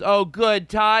just thinks, oh, good,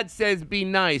 Todd says be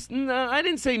nice. No, I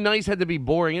didn't say nice had to be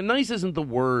boring, and nice isn't the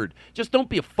word. Just don't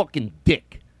be a fucking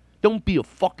dick. Don't be a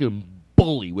fucking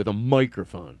bully with a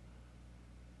microphone.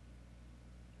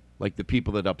 Like the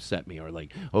people that upset me are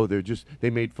like, oh, they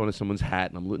made fun of someone's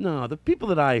hat, and no, the people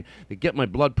that get my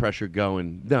blood pressure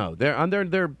going, no,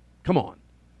 they're come on,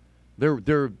 they're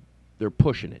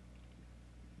pushing it.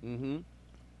 Mm-hmm.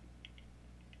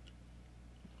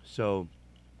 So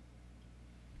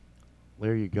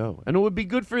there you go, and it would be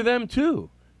good for them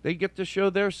too. They get to show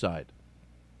their side,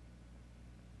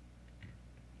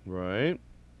 right?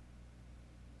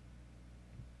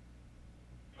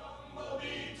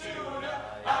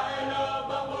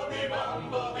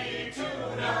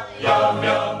 Yum,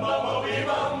 yum, bumblebee,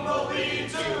 bumblebee,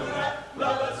 tuna.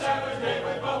 Love a sandwich made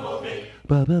with bumblebee.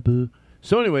 Ba-ba-boo.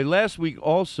 So anyway, last week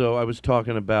also I was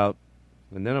talking about,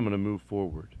 and then I'm going to move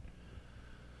forward.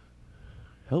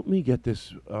 Help me get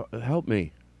this, help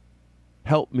me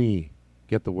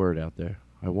get the word out there.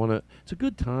 It's a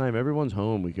good time. Everyone's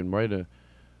home. We can write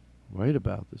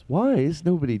about this. Why is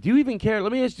nobody, do you even care?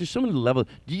 Let me ask you, some of the level,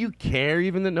 do you care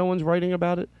even that no one's writing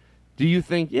about it? Do you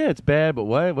think, yeah, it's bad, but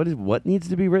what needs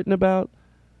to be written about?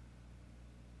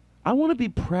 I want to be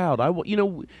proud.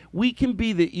 We can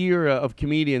be the era of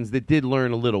comedians that did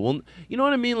learn a little. Well, you know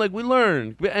what I mean? Like, we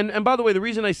learned. And by the way, the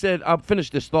reason I said, I'll finish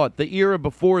this thought, the era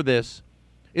before this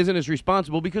isn't as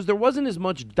responsible because there wasn't as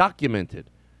much documented.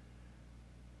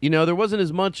 There wasn't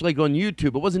as much like on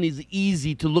YouTube. It wasn't as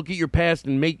easy to look at your past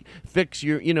and fix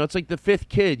your, it's like the fifth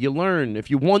kid. You learn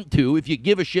if you want to, if you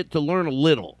give a shit to learn a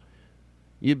little.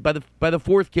 By the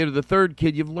fourth kid or the third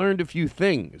kid, you've learned a few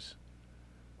things.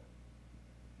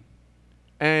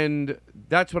 And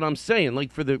that's what I'm saying.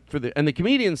 Like and the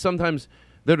comedians sometimes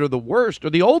that are the worst are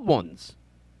the old ones.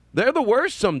 They're the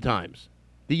worst sometimes.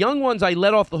 The young ones I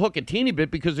let off the hook a teeny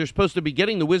bit because they're supposed to be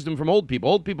getting the wisdom from old people.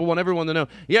 Old people want everyone to know,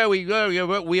 yeah, we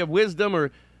have wisdom, or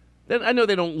I know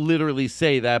they don't literally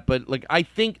say that, but like I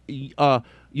think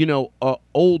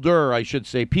older, I should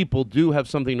say, people do have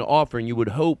something to offer, and you would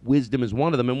hope wisdom is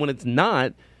one of them. And when it's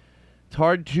not, it's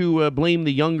hard to blame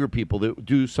the younger people that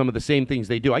do some of the same things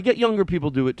they do. I get younger people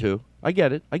do it too. I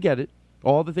get it.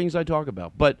 All the things I talk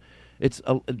about. But it's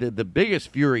the biggest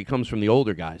fury comes from the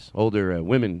older guys, older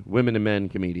women and men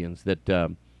comedians. That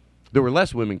there were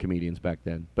less women comedians back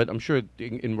then, but I'm sure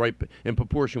in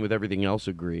proportion with everything else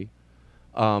agree.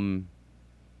 And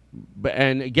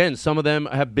again, some of them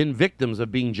have been victims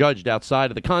of being judged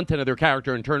outside of the content of their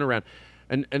character and turn around.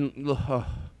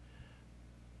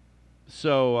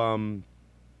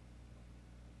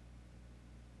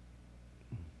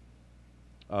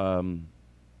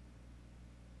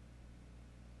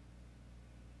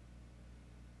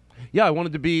 Yeah, I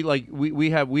wanted to be like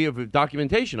we have a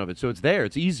documentation of it, so it's there.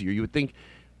 It's easier. You would think,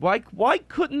 why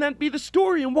couldn't that be the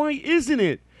story, and why isn't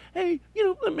it? Hey,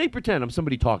 let me pretend I'm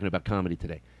somebody talking about comedy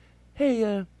today. Hey,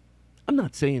 I'm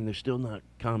not saying there's still not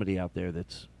comedy out there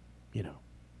that's,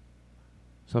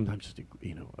 sometimes just,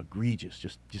 egregious,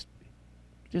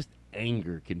 just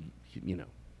anger can,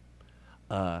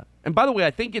 and by the way,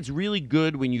 I think it's really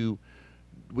good when you're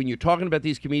talking about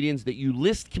these comedians that you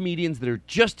list comedians that are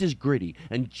just as gritty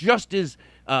and just as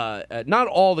not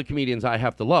all the comedians I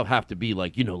have to love have to be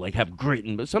like have grit,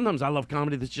 but sometimes I love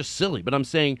comedy that's just silly. But I'm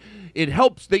saying it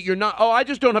helps that you're not, I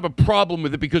just don't have a problem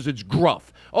with it because it's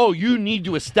gruff. Oh, you need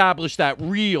to establish that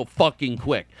real fucking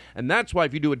quick. And that's why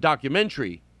if you do a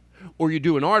documentary or you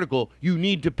do an article, you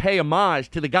need to pay homage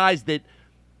to the guys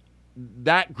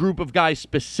that group of guys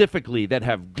specifically that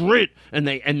have grit, and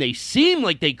they seem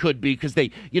like they could be because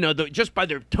they, just by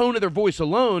their tone of their voice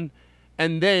alone,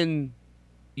 and then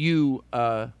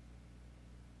and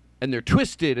they're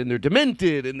twisted and they're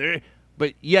demented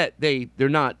but yet they're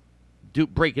not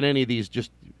breaking any of these,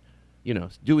 just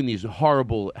doing these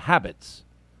horrible habits.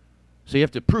 So you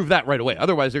have to prove that right away.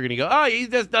 Otherwise, they're going to go, he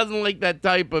just doesn't like that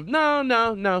type of...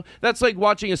 No. That's like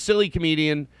watching a silly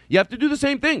comedian. You have to do the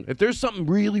same thing. If there's something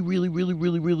really, really, really,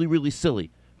 really, really, really silly,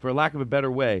 for lack of a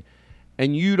better way,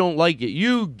 and you don't like it,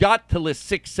 you got to list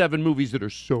 6-7 movies that are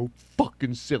so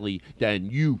fucking silly, then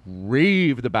you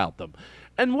raved about them.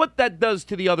 And what that does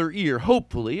to the other ear,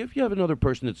 hopefully, if you have another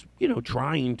person that's,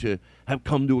 trying to have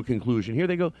come to a conclusion, here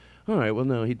they go, all right, well,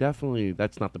 no,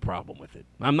 that's not the problem with it.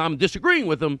 I'm disagreeing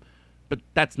with him, but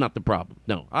that's not the problem.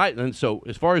 No, and so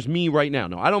as far as me right now,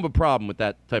 no, I don't have a problem with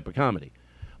that type of comedy.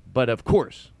 But of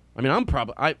course,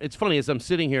 it's funny as I'm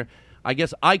sitting here, I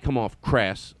guess I come off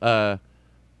crass, but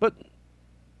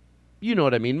you know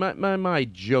what I mean. My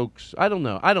jokes, I don't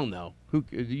know.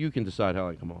 You can decide how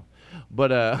I come off.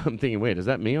 But I'm thinking, wait, is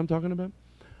that me I'm talking about?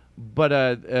 But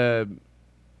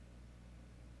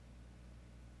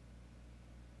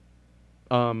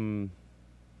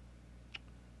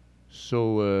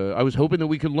So I was hoping that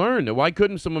we could learn. Why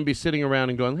couldn't someone be sitting around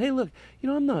and going, hey, look,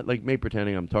 I'm not like me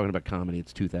pretending I'm talking about comedy.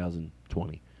 It's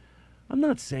 2020. I'm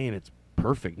not saying it's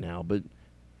perfect now, but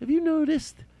have you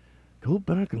noticed? Go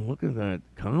back and look at that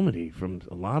comedy from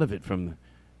a lot of it from,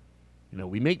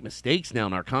 we make mistakes now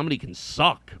and our comedy can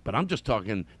suck. But I'm just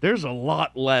talking, there's a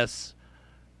lot less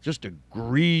just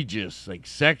egregious like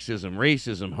sexism,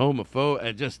 racism,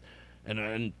 homophobia,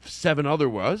 and 7 other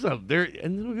words out there.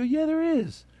 And then we'll go, yeah, there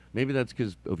is. Maybe that's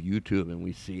because of YouTube and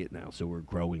we see it now, so we're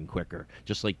growing quicker.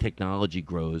 Just like technology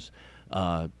grows,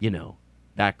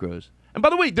 that grows. And by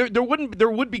the way,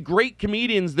 there would be great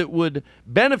comedians that would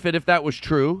benefit if that was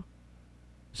true.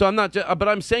 So I'm not, but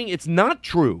I'm saying it's not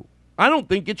true. I don't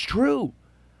think it's true.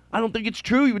 I don't think it's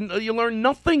true. You learn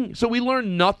nothing. So we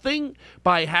learn nothing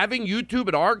by having YouTube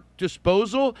at our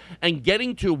disposal and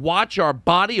getting to watch our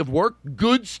body of work.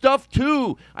 Good stuff,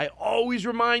 too. I always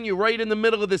remind you right in the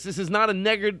middle of this is not a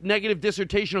negative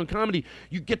dissertation on comedy.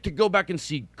 You get to go back and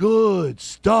see good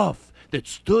stuff that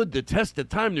stood the test of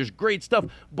time. There's great stuff.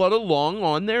 But along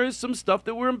on there is some stuff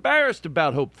that we're embarrassed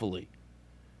about, hopefully.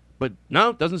 But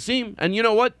no, it doesn't seem. And you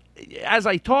know what? As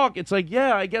I talk, it's like,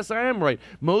 yeah, I guess I am right.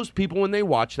 Most people, when they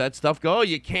watch that stuff, go, oh,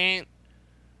 you can't.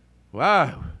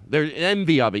 Wow, they're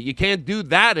envy of it. You can't do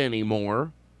that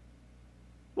anymore.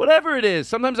 Whatever it is.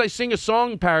 Sometimes I sing a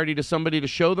song parody to somebody to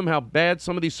show them how bad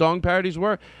some of these song parodies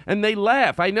were, and they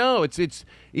laugh. I know, it's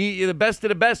the best of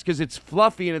the best because it's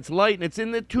fluffy and it's light and it's in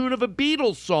the tune of a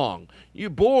Beatles song.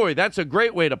 Boy, that's a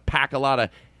great way to pack a lot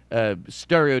of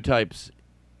stereotypes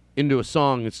into a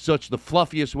song. It's such the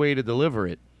fluffiest way to deliver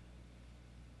it.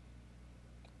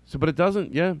 So, but it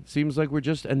doesn't, seems like we're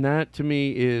just, and that to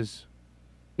me is,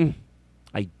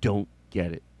 I don't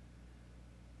get it.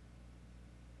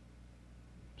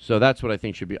 So that's what I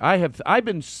think should be. I've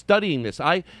been studying this.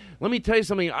 Let me tell you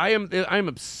something. I am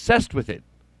obsessed with it.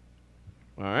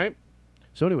 All right.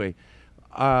 So anyway,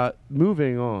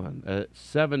 moving on.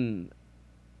 7.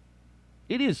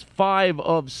 It is 5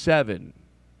 of 7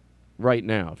 right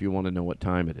now. If you want to know what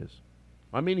time it is,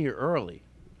 I'm in here early.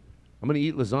 I'm going to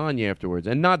eat lasagna afterwards,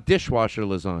 and not dishwasher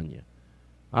lasagna.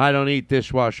 I don't eat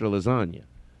dishwasher lasagna.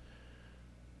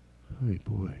 Oh,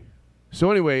 boy.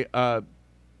 So anyway,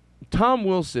 Tom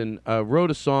Wilson wrote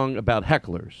a song about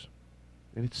hecklers,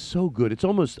 and it's so good. It's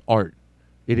almost art.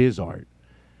 It is art.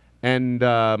 And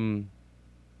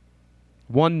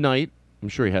one night, I'm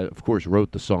sure he had, of course,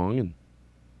 wrote the song. And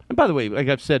by the way, like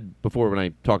I've said before when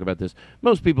I talk about this,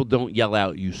 most people don't yell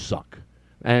out, you suck.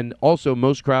 And also,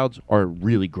 most crowds are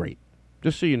really great.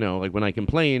 Just so you know, like when I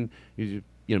complain, you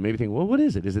maybe think, well, what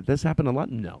is it? Is it this happened a lot?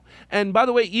 No. And by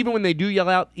the way, even when they do yell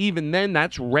out, even then,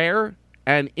 that's rare.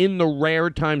 And in the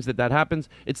rare times that happens,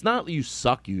 it's not you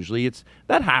suck usually.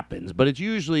 That happens, but it's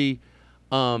usually,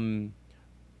 just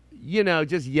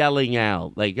yelling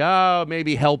out. Like, oh,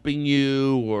 maybe helping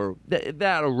you or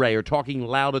that array or talking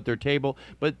loud at their table.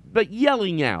 But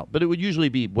yelling out. But it would usually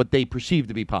be what they perceive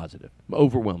to be positive,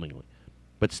 overwhelmingly.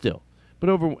 But still.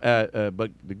 But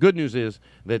the good news is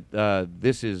that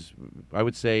this is, I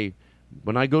would say,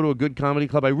 when I go to a good comedy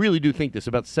club, I really do think this.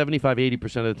 About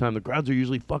 75-80% of the time, the crowds are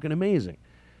usually fucking amazing.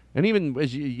 And even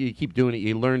as you keep doing it,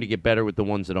 you learn to get better with the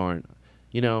ones that aren't.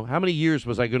 How many years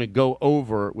was I going to go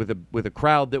over with a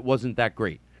crowd that wasn't that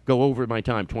great? Go over my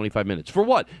time, 25 minutes. For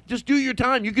what? Just do your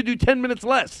time. You could do 10 minutes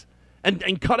less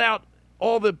and cut out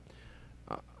all the...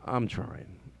 I'm trying.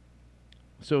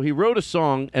 So he wrote a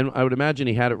song, and I would imagine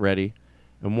he had it ready.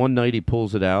 And one night he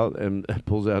pulls it out and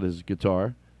pulls out his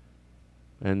guitar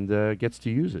and gets to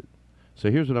use it.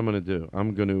 So here's what I'm going to do.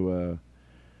 I'm going to,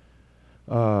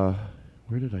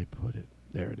 where did I put it?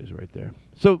 There it is right there.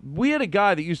 So we had a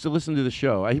guy that used to listen to the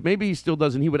show. Maybe he still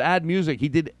doesn't. He would add music. He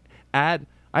did add.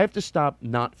 I have to stop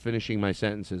not finishing my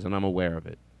sentences, and I'm aware of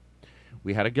it.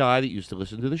 We had a guy that used to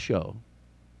listen to the show,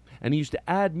 and he used to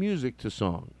add music to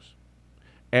songs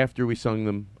after we sung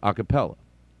them a cappella.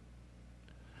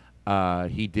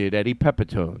 He did Eddie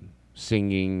Pepitone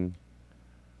singing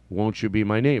Won't You Be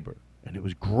My Neighbor, and it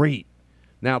was great.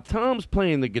 Now, Tom's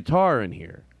playing the guitar in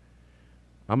here.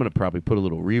 I'm going to probably put a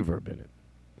little reverb in it.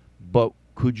 But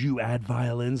could you add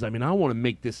violins? I mean, I want to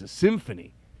make this a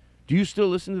symphony. Do you still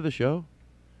listen to the show?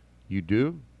 You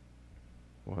do?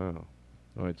 Wow.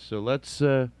 All right, so let's,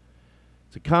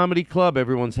 it's a comedy club.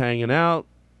 Everyone's hanging out.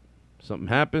 Something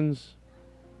happens.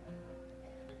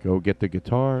 Go get the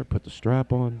guitar, put the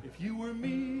strap on. If you were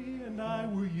me and I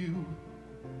were you,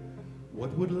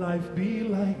 what would life be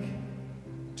like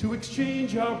to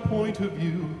exchange our point of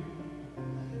view?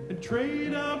 and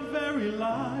trade our very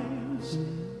lives.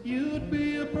 You'd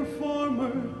be a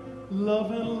performer,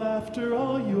 love and laughter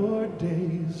all your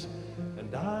days.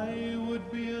 And I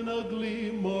would be an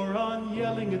ugly moron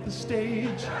yelling at the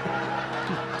stage.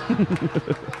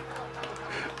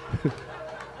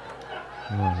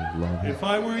 I love it. If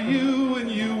I were you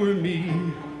and you were me,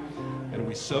 and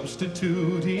we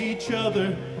substitute each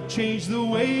other, change the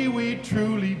way we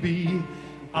truly be,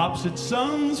 opposite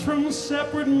sons from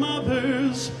separate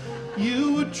mothers,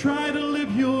 you would try to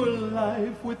live your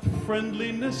life with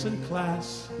friendliness and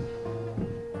class.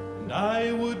 And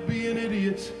I would be an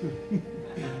idiot,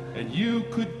 and you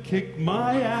could kick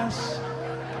my ass.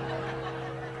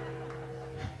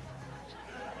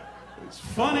 It's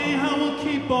funny how we'll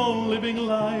keep on living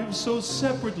lives so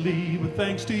separately, but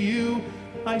thanks to you,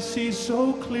 I see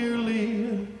so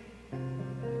clearly.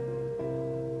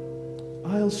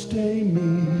 I'll stay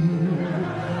me.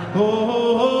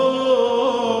 Oh,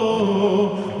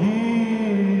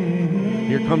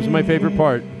 Here comes my favorite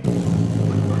part.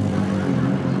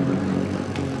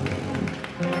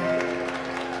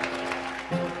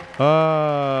 I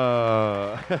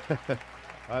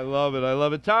love it. I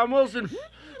love it. Tom Wilson.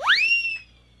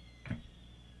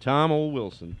 Tom old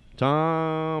Wilson.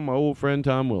 Tom, my old friend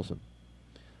Tom Wilson.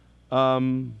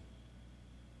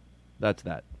 That's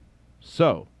that.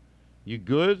 So, you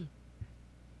good?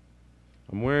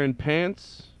 I'm wearing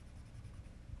pants.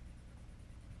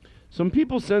 Some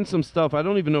people sent some stuff. I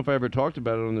don't even know if I ever talked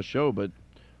about it on the show, but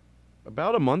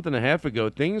about a month and a half ago,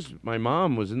 my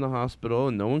mom was in the hospital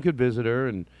and no one could visit her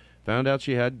and found out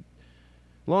she had,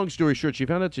 long story short, she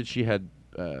found out that she had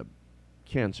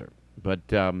cancer. But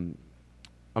I'm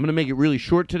going to make it really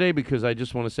short today because I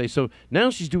just want to say, so now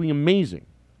she's doing amazing.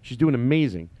 She's doing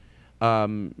amazing.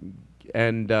 And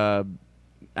out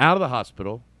of the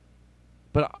hospital.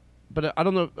 But I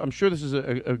don't know. I'm sure this is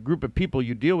a group of people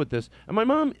you deal with this. And my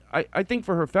mom, I think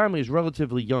for her family, is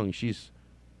relatively young. She's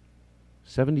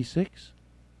 76.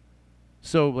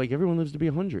 So, like, everyone lives to be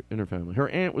 100 in her family. Her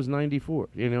aunt was 94,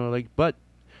 but,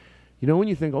 when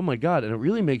you think, oh, my God, and it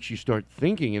really makes you start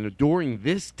thinking, and during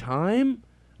this time,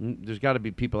 there's got to be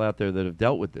people out there that have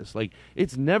dealt with this. Like,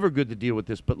 it's never good to deal with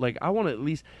this, but, like, I want to at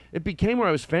least, it became where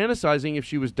I was fantasizing if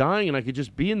she was dying and I could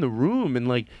just be in the room and,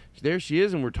 like, there she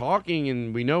is and we're talking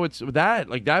and we know it's that.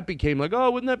 Like, that became like, oh,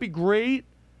 wouldn't that be great?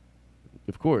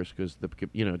 Of course, because,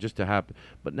 just to happen.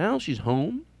 But now she's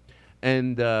home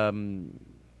and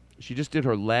she just did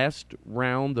her last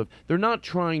round of, they're not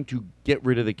trying to get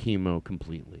rid of the chemo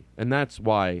completely. And that's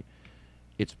why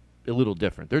it's a little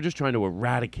different. They're just trying to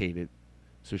eradicate it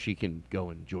so she can go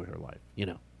and enjoy her life.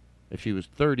 If she was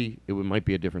 30, it might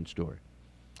be a different story.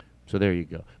 So there you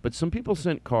go. But some people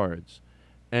sent cards,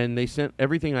 and they sent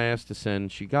everything I asked to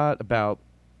send. She got about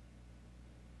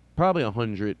probably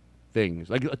 100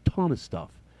 things, like a ton of stuff.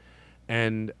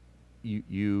 And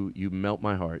you melt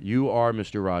my heart. You are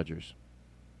Mr. Rogers.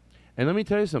 And let me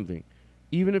tell you something.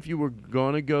 Even if you were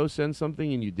going to go send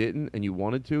something and you didn't, and you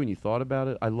wanted to, and you thought about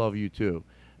it, I love you too.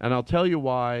 And I'll tell you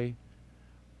why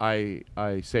I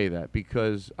say that,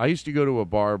 because I used to go to a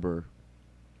barber,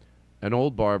 an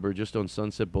old barber just on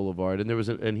Sunset Boulevard, and there was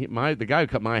the guy who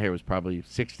cut my hair was probably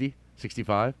 60,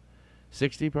 65,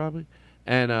 60 probably,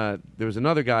 and there was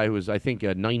another guy who was, I think,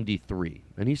 93,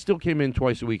 and he still came in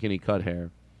twice a week and he cut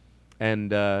hair,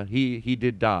 and he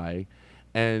did die,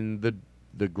 and the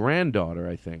granddaughter,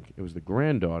 I think it was the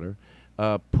granddaughter,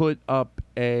 put up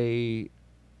a.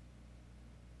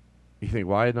 You think,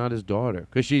 why not his daughter?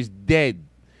 Because she's dead.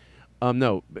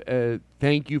 No,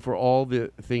 thank you for all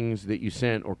the things that you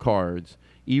sent or cards.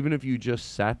 Even if you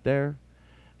just sat there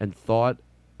and thought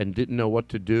and didn't know what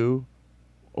to do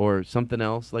or something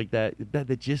else like that,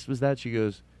 the gist was that. She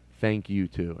goes, thank you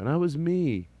too. And I was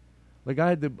me. Like, I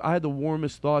had the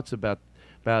warmest thoughts about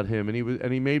him, and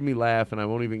he made me laugh, and I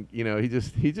won't even,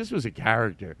 he just was a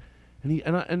character.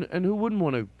 And who wouldn't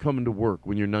want to come into work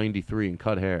when you're 93 and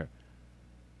cut hair?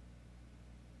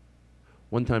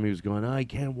 One time he was going, I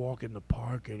can't walk in the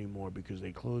park anymore because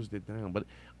they closed it down. But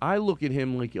I look at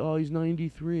him like, oh, he's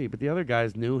 93. But the other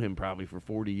guys knew him probably for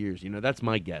 40 years. That's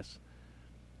my guess.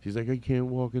 She's like, I can't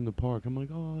walk in the park. I'm like,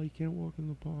 oh, you can't walk in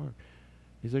the park.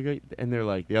 He's like, and they're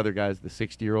like, the other guys, the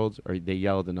 60-year-olds, or they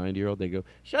yell at the 90-year-old. They go,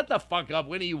 shut the fuck up.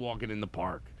 When are you walking in the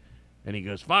park? And he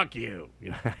goes, fuck you.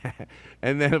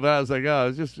 And then but I was like, oh,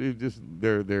 it's just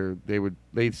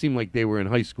they seemed like they were in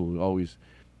high school, always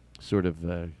sort of.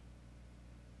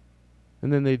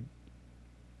 And then they'd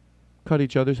cut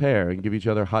each other's hair and give each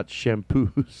other hot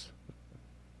shampoos.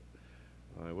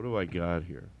 All right, what do I got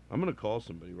here? I'm going to call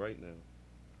somebody right now.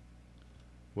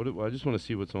 I just want to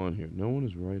see what's on here. No one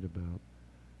is right about.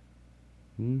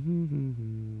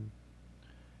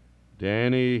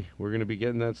 Danny, we're going to be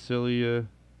getting that silly... Let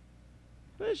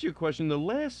me ask you a question. The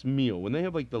last meal, when they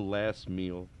have like the last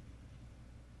meal,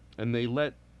 and they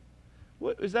let...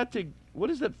 What is that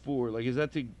for? Like, is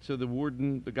that so the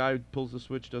warden, the guy who pulls the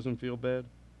switch, doesn't feel bad?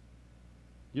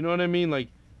 You know what I mean? Like,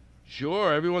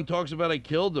 sure, everyone talks about I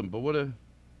killed him, but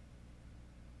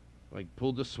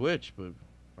pulled the switch, but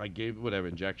I gave, whatever,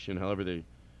 injection, however they...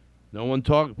 No one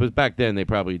talked, but back then they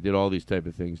probably did all these type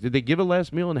of things. Did they give a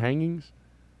last meal in hangings?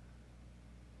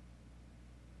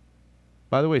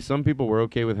 By the way, some people were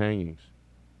okay with hangings.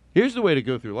 Here's the way to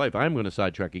go through life. I'm going to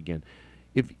sidetrack again.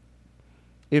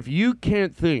 If you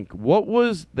can't think, what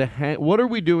are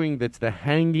we doing that's the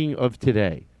hanging of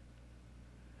today?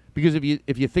 Because if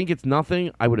you think it's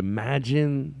nothing, I would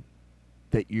imagine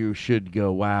that you should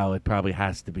go, wow, it probably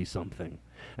has to be something.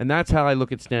 And that's how I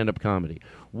look at stand-up comedy.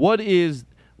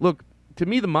 Look, to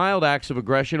me, the mild acts of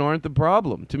aggression aren't the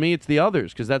problem. To me, it's the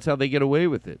others, because that's how they get away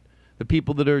with it. The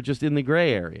people that are just in the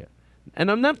gray area. And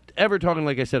I'm not ever talking,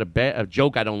 like I said, a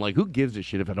joke I don't like. Who gives a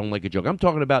shit if I don't like a joke? I'm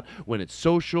talking about when it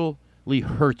socially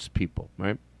hurts people,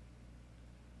 right?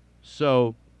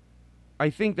 So I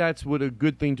think that's what a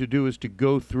good thing to do is to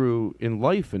go through in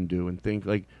life and do and think,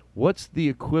 like, what's the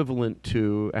equivalent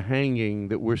to a hanging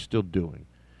that we're still doing?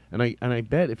 And I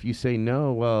bet if you say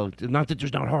no, well, not that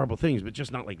there's not horrible things, but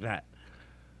just not like that.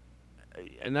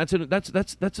 And that's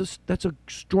a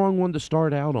strong one to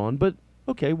start out on. But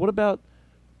okay, what about?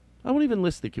 I won't even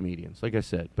list the comedians, like I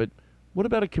said. But what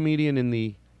about a comedian in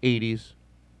the 80s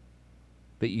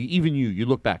that you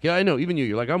look back? Yeah, I know, even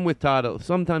you're like, I'm with Todd.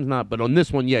 Sometimes not, but on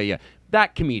this one, yeah.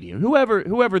 That comedian,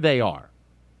 whoever they are.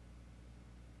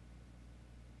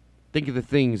 Think of the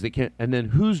things they can't, and then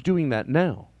who's doing that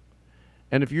now?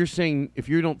 And if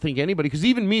you don't think anybody, because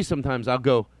even me sometimes I'll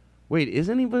go, wait, is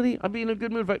anybody? I'll be in a good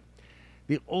mood.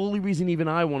 The only reason even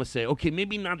I want to say, okay,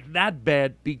 maybe not that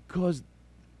bad because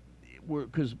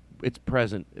it's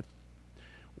present.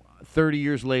 30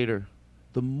 years later,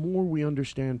 the more we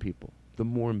understand people, the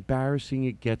more embarrassing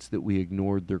it gets that we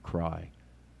ignored their cry.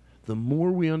 The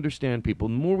more we understand people,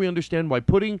 the more we understand why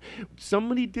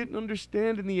somebody didn't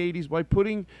understand in the 80s, why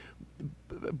putting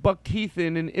buck teeth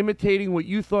in and imitating what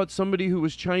you thought somebody who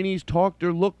was Chinese talked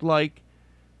or looked like,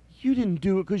 you didn't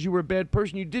do it because you were a bad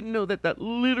person. You didn't know that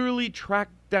literally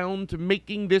tracked down to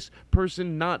making this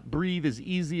person not breathe as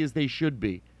easy as they should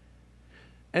be.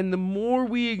 And the more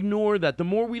we ignore that, the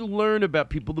more we learn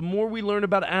about people, the more we learn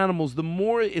about animals, the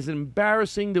more it is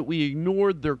embarrassing that we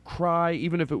ignored their cry,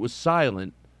 even if it was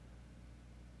silent.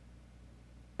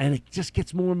 And it just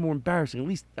gets more and more embarrassing. At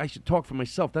least I should talk for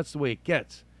myself. That's the way it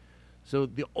gets. So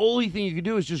the only thing you can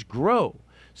do is just grow.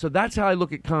 So that's how I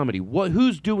look at comedy.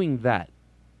 Who's doing that?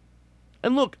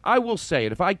 And look, I will say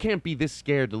it. If I can't be this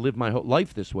scared to live my whole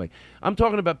life this way, I'm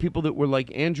talking about people that were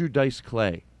like Andrew Dice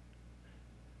Clay.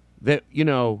 That, there's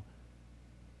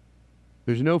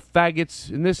no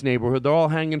faggots in this neighborhood. They're all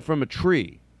hanging from a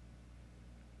tree.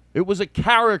 It was a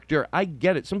character. I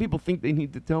get it. Some people think they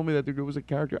need to tell me that it was a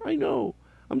character. I know.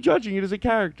 I'm judging it as a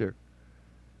character.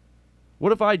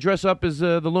 What if I dress up as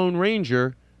the Lone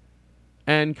Ranger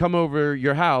and come over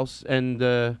your house and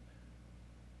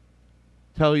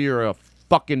tell you you're a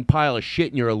fucking pile of shit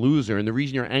and you're a loser, and the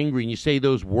reason you're angry and you say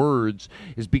those words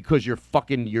is because you're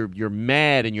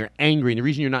mad and you're angry, and the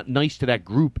reason you're not nice to that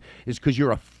group is because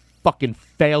you're a fucking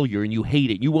failure and you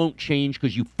hate it. You won't change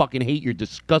because you fucking hate your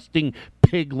disgusting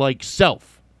pig-like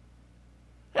self.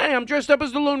 Hey, I'm dressed up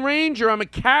as the Lone Ranger. I'm a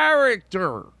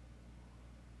character.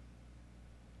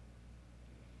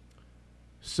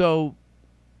 So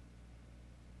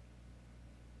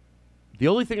the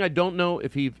only thing I don't know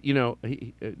if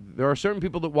there are certain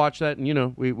people that watch that,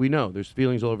 and we know there's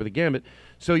feelings all over the gamut.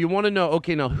 So you want to know,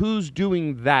 okay, now who's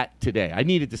doing that today? I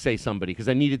needed to say somebody because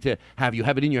I needed to have you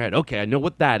have it in your head. Okay, I know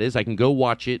what that is. I can go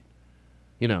watch it.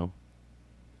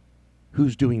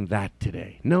 Who's doing that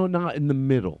today? No, not in the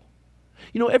middle.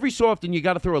 Every so often you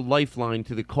got to throw a lifeline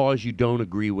to the cause you don't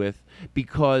agree with,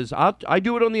 because I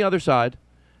do it on the other side.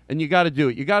 And you got to do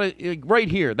it. You got to, right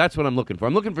here, that's what I'm looking for.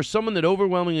 I'm looking for someone that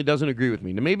overwhelmingly doesn't agree with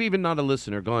me. Now, maybe even not a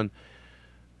listener going,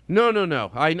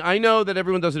 no. I know that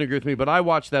everyone doesn't agree with me, but I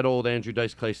watched that old Andrew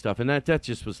Dice Clay stuff, and that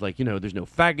just was like, there's no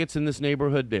faggots in this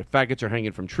neighborhood. The faggots are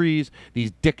hanging from trees.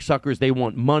 These dick suckers, they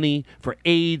want money for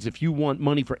AIDS. If you want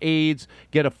money for AIDS,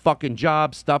 get a fucking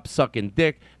job, stop sucking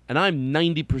dick. And I'm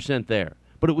 90% there.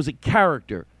 But it was a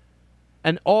character.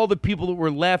 And all the people that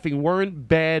were laughing weren't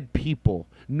bad people.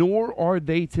 Nor are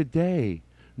they today.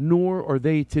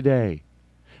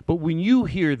 But when you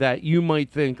hear that, you might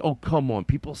think, oh, come on.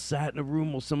 People sat in a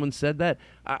room while someone said that.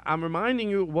 I'm reminding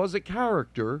you it was a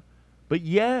character. But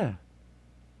yeah,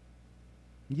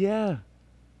 Yeah.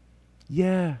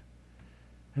 Yeah.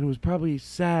 And it was probably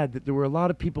sad that there were a lot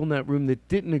of people in that room that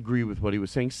didn't agree with what he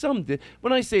was saying. Some did.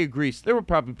 When I say agree, there were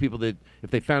probably people that,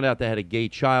 if they found out they had a gay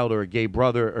child or a gay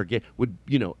brother or gay, would,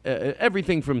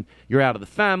 everything from you're out of the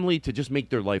family to just make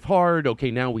their life hard. Okay,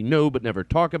 now we know, but never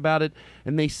talk about it.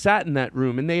 And they sat in that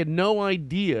room and they had no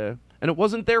idea, and it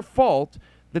wasn't their fault,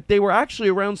 that they were actually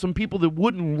around some people that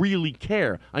wouldn't really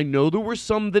care. I know there were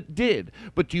some that did,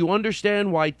 but do you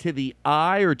understand why to the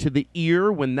eye or to the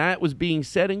ear when that was being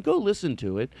said, and go listen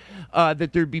to it,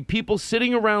 that there'd be people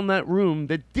sitting around that room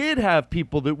that did have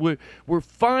people that were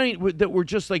fine, that were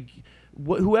just like,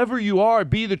 whoever you are,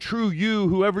 be the true you,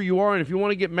 whoever you are, and if you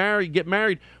want to get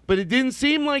married. But it didn't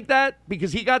seem like that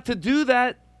because he got to do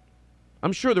that.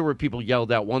 I'm sure there were people yelled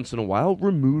at once in a while,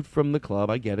 removed from the club.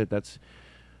 I get it.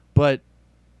 But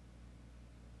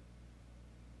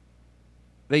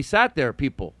they sat there,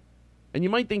 people. And you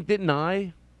might think, didn't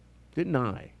I?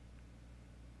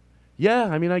 Yeah,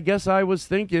 I mean, I guess I was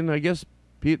thinking,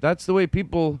 that's the way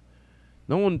people,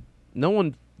 no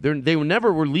one, they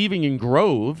never were leaving in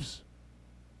groves.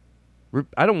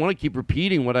 I don't want to keep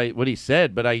repeating what he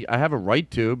said, but I have a right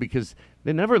to, because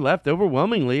they never left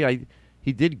overwhelmingly.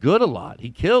 He did good a lot. He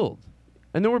killed.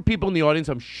 And there were people in the audience,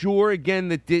 I'm sure, again,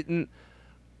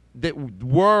 that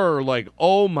were like,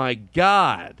 oh my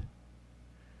God.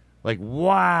 Like,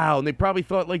 wow. And they probably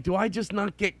thought, like, do I just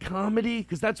not get comedy?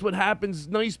 Because that's what happens.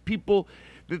 Nice people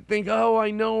that think, oh, I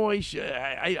know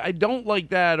I don't like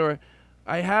that. Or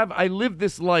I live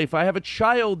this life. I have a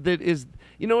child that is,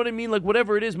 you know what I mean? Like,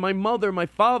 whatever it is, my mother, my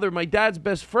father, my dad's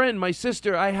best friend, my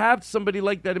sister. I have somebody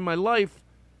like that in my life.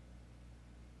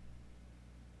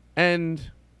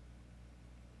 And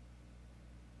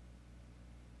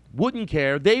wouldn't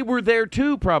care. They were there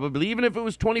too, probably, even if it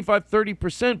was 25,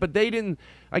 30%, but they didn't.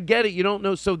 I get it. You don't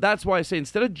know. So that's why I say,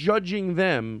 instead of judging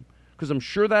them, because I'm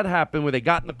sure that happened where they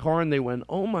got in the car and they went,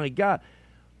 oh my God,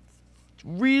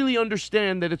 really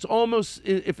understand that it's almost,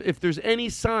 if there's any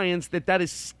science, that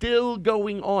is still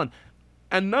going on.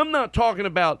 And I'm not talking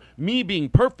about me being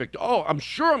perfect. Oh, I'm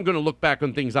sure I'm going to look back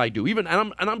on things I do, and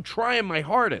I'm trying my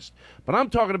hardest. But I'm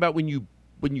talking about when you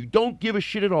don't give a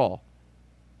shit at all.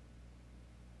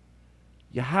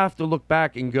 You have to look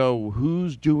back and go,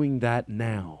 who's doing that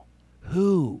now?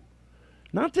 Who?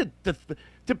 Not to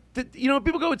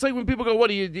people go, it's like when people go, what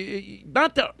do you,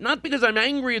 not because I'm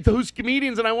angry at those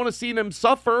comedians and I want to see them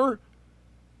suffer.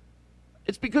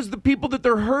 It's because the people that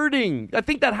they're hurting. I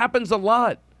think that happens a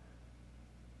lot.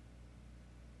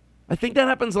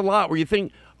 Where you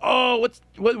think, oh,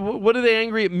 what are they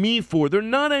angry at me for? They're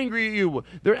not angry at you.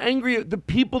 They're angry at the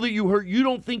people that you hurt. You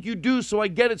don't think you do, so I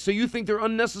get it. So you think they're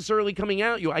unnecessarily coming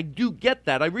at you. I do get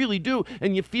that. I really do.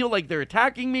 And you feel like they're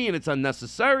attacking me and it's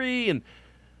unnecessary. And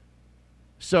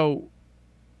so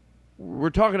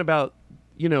we're talking about,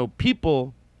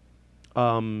 people,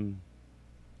 you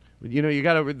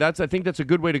got to, I think that's a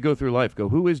good way to go through life. Go,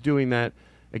 who is doing that?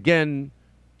 Again,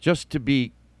 just to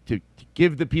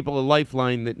give the people a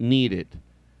lifeline that need it.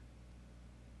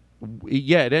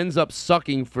 Yeah, it ends up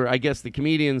sucking for, I guess, the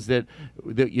comedians that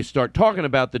you start talking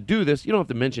about that do this. You don't have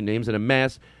to mention names in a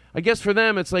mass. I guess for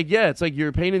them, it's like you're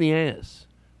a pain in the ass.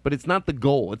 But it's not the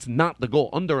goal. It's not the goal.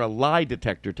 Under a lie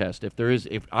detector test,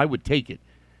 if I would take it.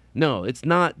 No, it's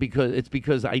not,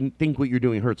 because I think what you're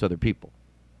doing hurts other people.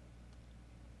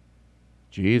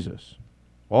 Jesus.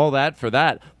 All that for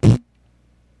that.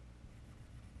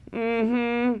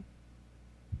 Mm-hmm.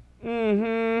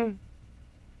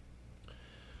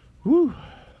 Whew.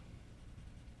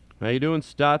 How you doing,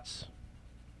 Stotts?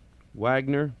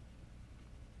 Wagner?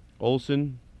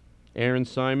 Olson? Aaron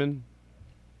Simon?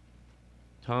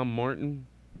 Tom Martin?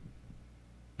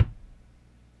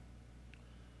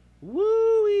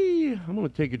 Woo-wee! I'm going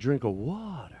to take a drink of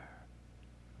water.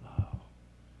 Oh.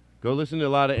 Go listen to a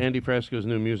lot of Andy Fresco's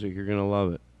new music. You're going to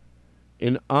love it.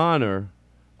 In honor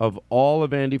of all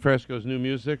of Andy Fresco's new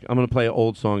music, I'm going to play an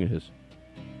old song of his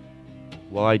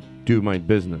while I do my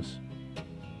business.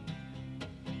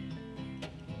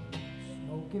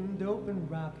 Smoking dope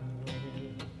and rock and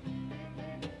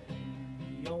roll,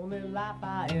 the only life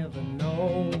I ever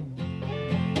known.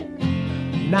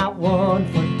 Not one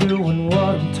for doing what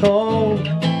I'm told.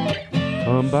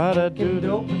 Smoking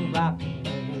dope and rock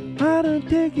and roll. I don't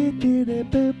take it to the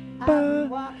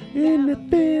pepper in the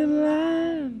thin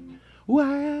line.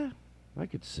 Why? I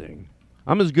could sing.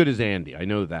 I'm as good as Andy. I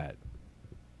know that.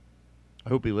 I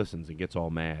hope he listens and gets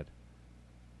all mad.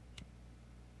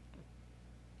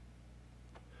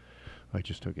 I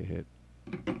just took a hit.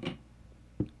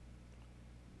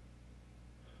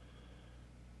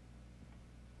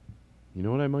 You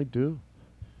know what I might do?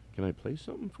 Can I play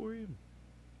something for you?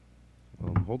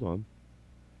 Hold on.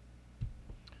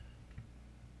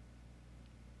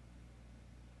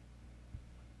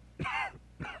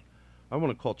 I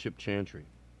want to call Chip Chantry.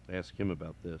 Ask him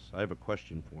about this. I have a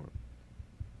question for him.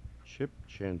 Chip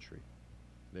Chantry.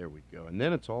 There we go. And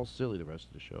then it's all silly the rest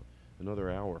of the show.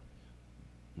 Another hour.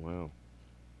 Wow.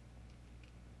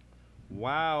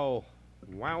 Wow.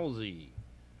 Wowsy.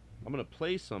 I'm going to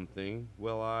play something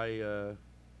while I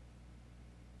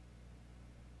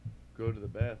go to the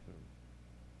bathroom.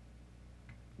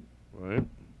 Right?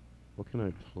 What can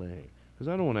I play? Because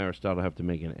I don't want Aristotle to have to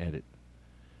make an edit.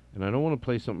 And I don't want to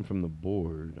play something from the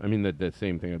board. I mean, that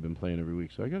same thing I've been playing every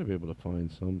week. So I got to be able to find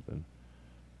something.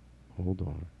 Hold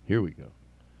on. Here we go.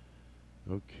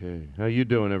 Okay. How you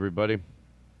doing, everybody?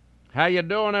 How you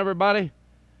doing, everybody? I'm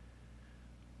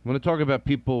going to talk about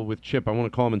people with Chip. I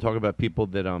want to call them and talk about people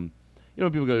that,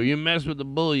 people go, you mess with the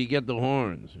bull, you get the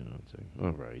horns. It's like,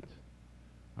 all right.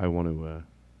 I want to,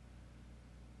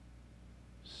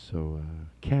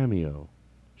 Cameo.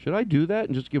 Should I do that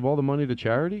and just give all the money to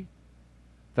charity?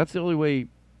 That's the only way.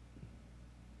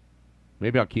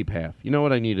 Maybe I'll keep half. You know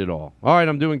what? I need it all. All right,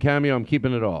 I'm doing Cameo. I'm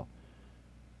keeping it all.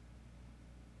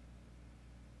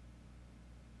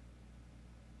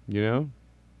 You know?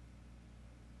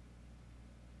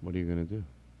 What are you going to do?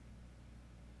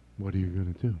 What are you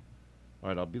going to do?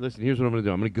 All right, listen, here's what I'm going to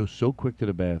do. I'm going to go so quick to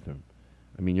the bathroom.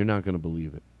 I mean, you're not going to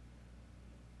believe it.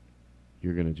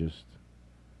 You're going to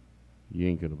you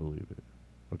ain't going to believe it.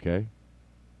 Okay?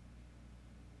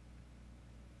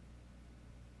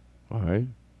 All right.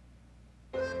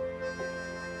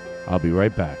 I'll be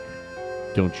right back.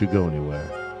 Don't you go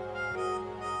anywhere.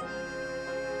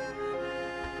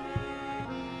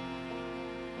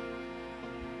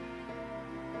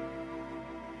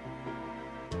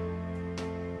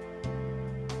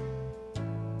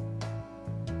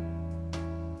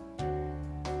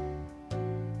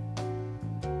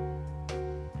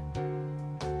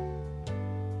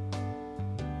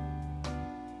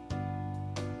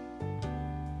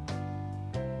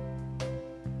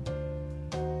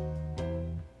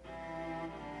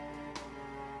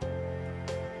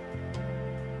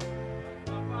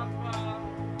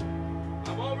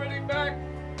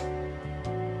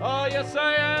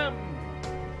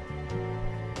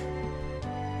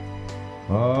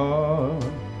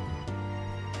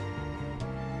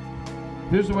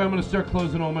 Here's the way I'm going to start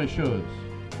closing all my shows.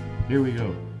 Here we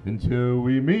go. Until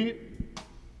we meet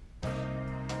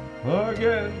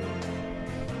again.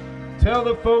 Tell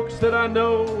the folks that I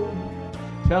know,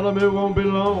 tell them it won't be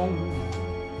long.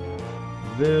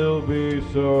 They'll be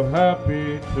so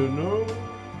happy to know.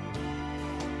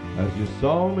 As you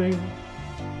saw me,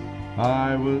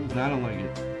 I don't like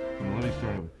it. Let me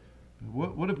start over.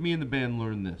 What if me and the band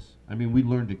learned this? I mean, we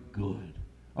learned it good.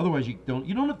 Otherwise, you don't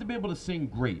have to be able to sing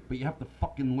great, but you have to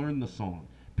fucking learn the song.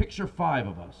 Picture 5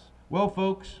 of us. Well,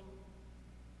 folks,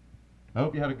 I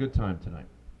hope you had a good time tonight.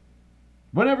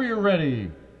 Whenever you're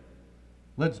ready,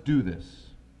 let's do this.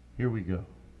 Here we go.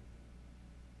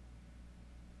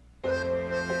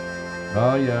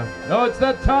 Oh, yeah. Oh, it's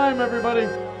that time, everybody.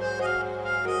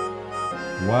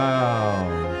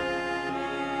 Wow.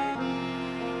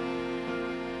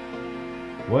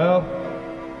 Well,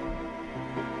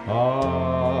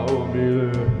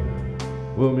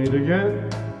 we'll meet again.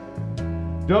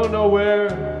 Don't know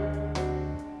where,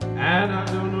 and I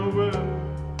don't know where,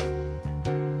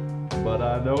 but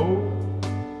I know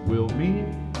we'll meet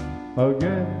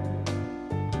again.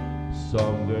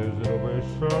 Some days it'll be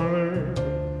sunny,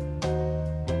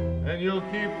 and you'll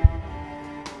keep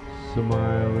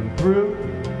smiling through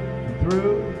and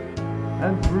through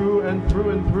and through and through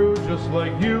and through, just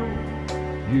like you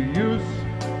used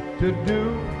to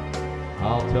do.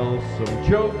 I'll tell some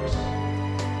jokes,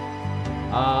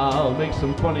 I'll make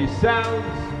some funny sounds,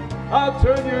 I'll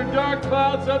turn your dark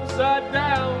clouds upside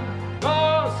down.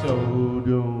 Oh, so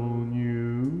don't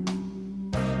you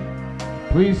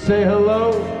please say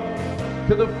hello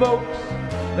to the folks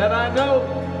that I know,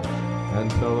 and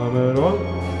tell them it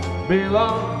won't be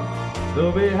long.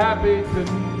 They'll be happy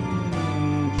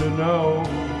to know.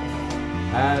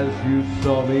 As you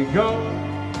saw me go,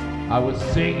 I was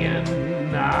singing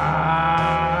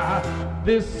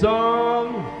this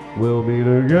song. We'll meet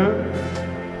again.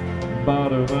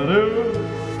 Ba-da-ba-doo.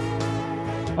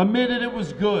 Admit it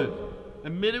was good.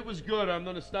 Admit it was good. I'm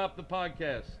going to stop the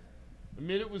podcast.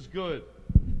 Admit it was good.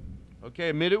 Okay,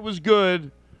 admit it was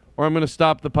good, or I'm going to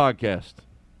stop the podcast.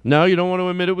 No, you don't want to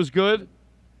admit it was good?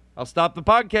 I'll stop the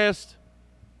podcast.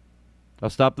 I'll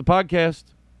stop the podcast.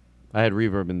 I had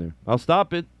reverb in there. I'll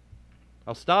stop it.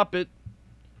 I'll stop it.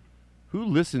 Who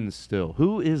listens still?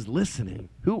 Who is listening?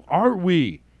 Who are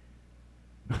we?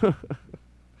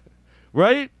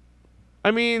 Right?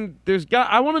 I mean,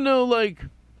 I want to know, like,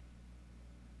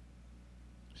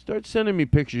 start sending me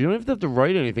pictures. You don't even have to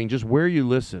write anything, just where you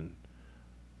listen.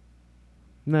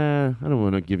 Nah, I don't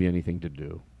want to give you anything to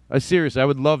do. Seriously, I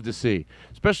would love to see,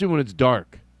 especially when it's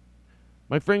dark.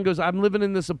 My friend goes, I'm living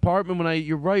in this apartment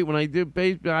you're right, when I do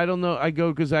basement, I don't know, I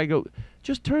go,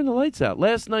 just turn the lights out.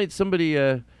 Last night, somebody,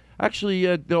 the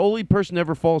only person to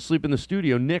ever fall asleep in the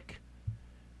studio, Nick,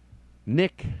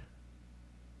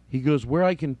 he goes, where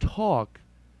I can talk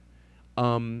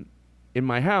in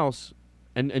my house,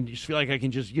 and just feel like I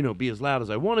can just, be as loud as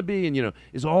I want to be, and,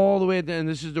 is all the way at the end.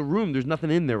 This is the room. There's nothing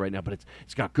in there right now, but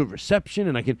it's got good reception,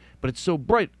 but it's so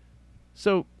bright.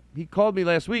 So he called me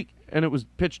last week, and it was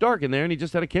pitch dark in there, and he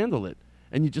just had a candle lit.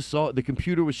 And you just saw the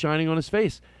computer was shining on his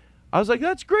face. I was like,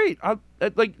 that's great.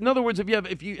 In other words,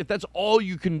 if that's all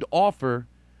you can offer,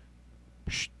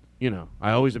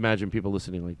 I always imagine people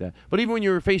listening like that. But even when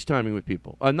you're FaceTiming with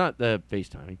people, not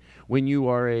FaceTiming, when you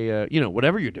are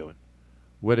whatever you're doing,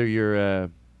 whether you're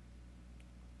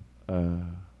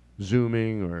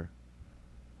Zooming or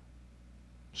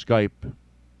Skype,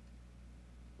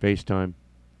 FaceTime.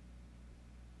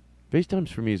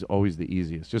 FaceTime's for me is always the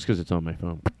easiest, just because it's on my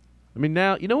phone. I mean,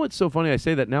 now, you know what's so funny? I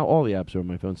say that now all the apps are on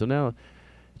my phone, so now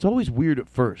it's always weird at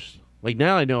first. Like,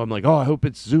 now I know, I'm like, oh, I hope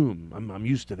it's Zoom. I'm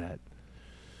used to that.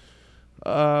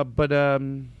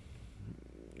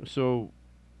 So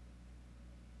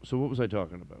what was I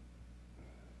talking about?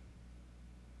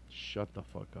 Shut the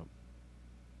fuck up.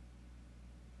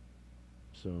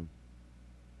 So,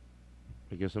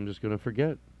 I guess I'm just going to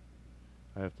forget.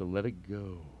 I have to let it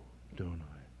go, don't I?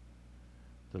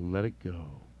 To let it go.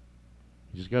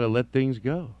 You just got to let things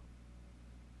go.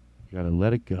 You got to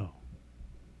let it go.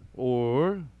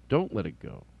 Or don't let it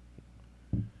go.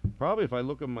 Probably if I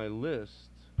look at my list,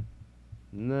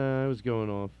 nah, I was going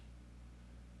off.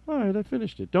 All right, I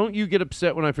finished it. Don't you get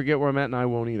upset when I forget where I'm at, and I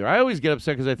won't either. I always get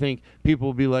upset because I think people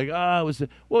will be like,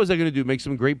 what was I going to do, make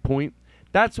some great point?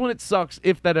 That's when it sucks,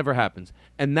 if that ever happens.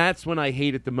 And that's when I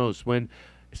hate it the most,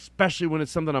 especially when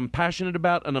it's something I'm passionate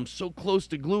about and I'm so close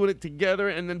to gluing it together,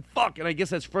 and then and I guess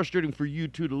that's frustrating for you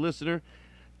too, the listener.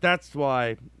 That's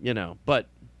why, but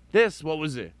this, what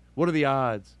was it? What are the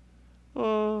odds?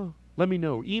 Oh, let me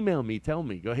know. Email me, tell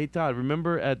me. Go, hey Todd,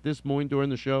 remember at this point during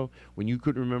the show when you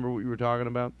couldn't remember what you were talking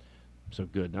about? So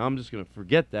good. Now I'm just going to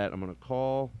forget that. I'm going to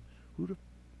call,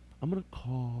 I'm going to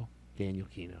call Daniel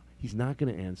Kino. He's not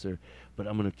going to answer, but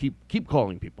I'm going to keep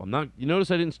calling people. You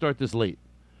notice I didn't start this late.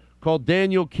 Call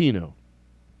Daniel Kino.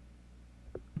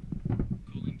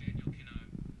 Calling Daniel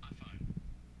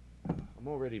Kino. I'm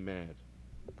already mad.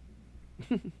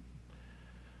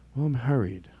 Well, I'm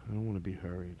hurried. I don't want to be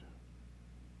hurried.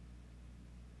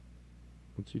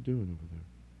 What's he doing over there?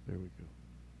 There we go.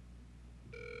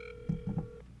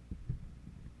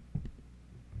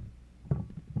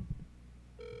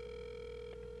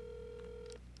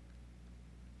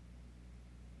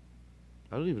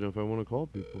 I don't even know if I want to call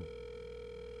people.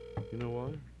 You know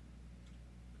why?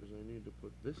 Because I need to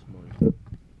put this mic.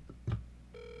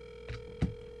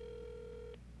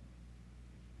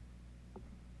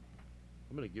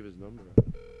 I'm going to give his number out.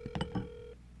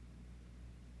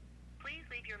 Please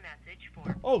leave your message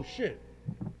for... Oh, shit.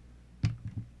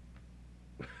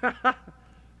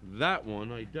 That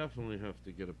one I definitely have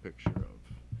to get a picture of.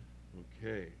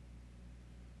 Okay.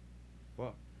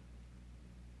 Fuck.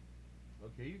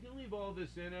 Okay, you can leave all this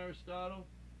in, Aristotle,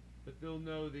 but they'll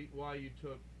know why you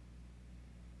took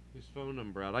his phone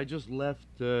number out. I just left,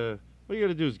 all you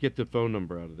gotta do is get the phone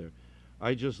number out of there.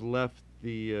 I just left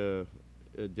the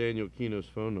Daniel Kino's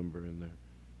phone number in there.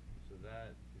 So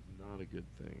that is not a good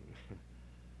thing.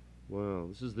 Well,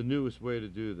 this is the newest way to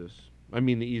do this. I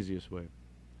mean the easiest way.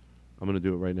 I'm going to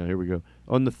do it right now. Here we go.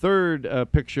 On the third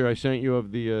picture I sent you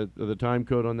of the time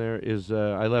code on there is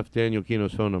I left Daniel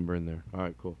Kino's phone number in there. All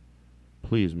right, cool.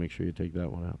 Please make sure you take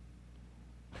that one out.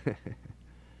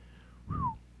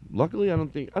 Luckily, I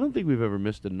don't think we've ever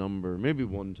missed a number. Maybe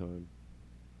one time.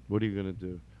 What are you going to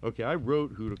do? Okay, I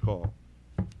wrote who to call.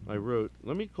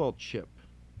 Let me call Chip.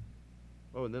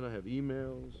 Oh, and then I have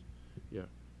emails. Yeah,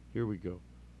 here we go.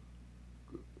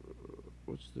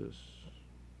 What's this?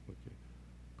 Okay.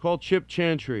 Call Chip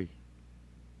Chantry.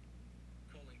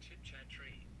 Calling Chip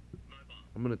Chantry. Mobile.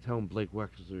 I'm going to tell him Blake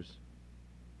Wexler's.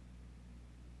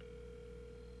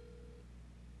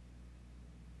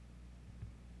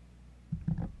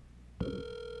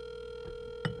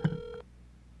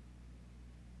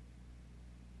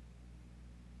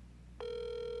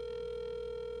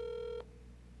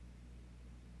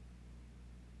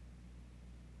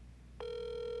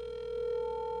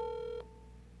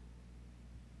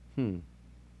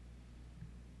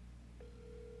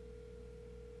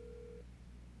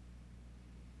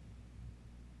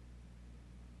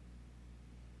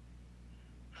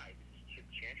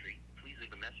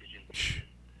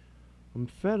 I'm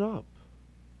fed up.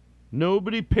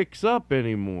 Nobody picks up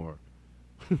anymore.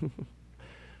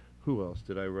 Who else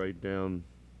did I write down?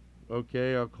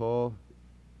 Okay, I'll call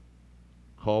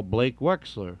Blake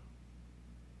Wexler.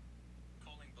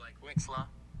 Calling Blake Wexler.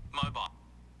 Mobile.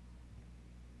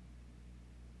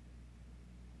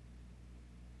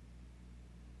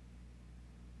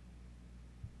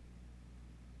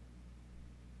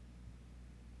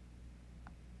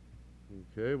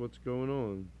 Okay, what's going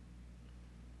on?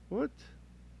 What?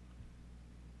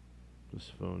 This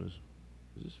phone is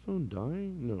this phone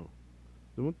dying? No.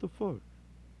 Then what the fuck?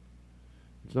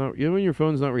 It's not. You know when your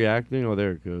phone's not reacting? Oh,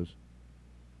 there it goes.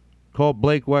 Call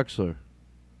Blake Wexler.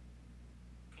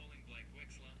 Calling Blake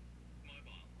Wexler.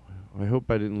 Mobile. I hope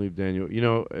I didn't leave Daniel. You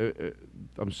know,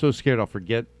 I'm so scared I'll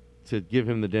forget to give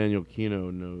him the Daniel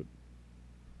Kino note.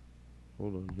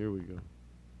 Hold on, here we go.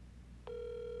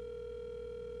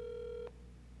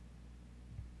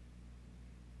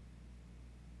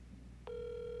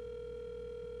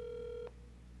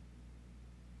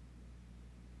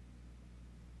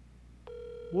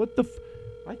 What the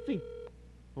I think...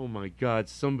 Oh my God,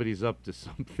 somebody's up to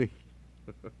something.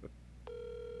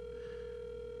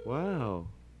 Wow.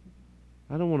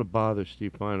 I don't want to bother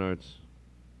Steve Fine Arts.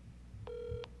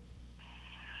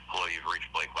 Hello, you've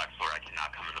reached Blake Wexler. I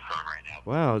cannot come to the phone right now.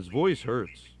 Wow, his voice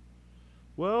hurts.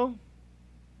 Well,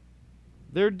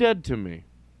 they're dead to me.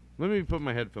 Let me put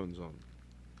my headphones on.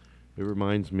 It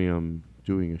reminds me I'm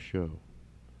doing a show.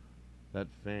 That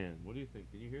fan. What do you think?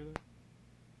 Can you hear that?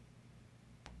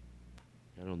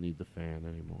 I don't need the fan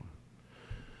anymore.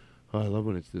 Oh, I love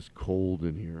when it's this cold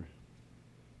in here.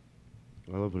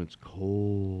 I love when it's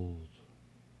cold.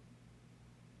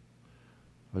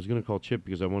 I was going to call Chip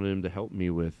because I wanted him to help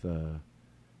me with, you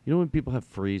know when people have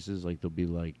phrases, like they'll be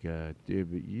like,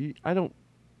 dude, I don't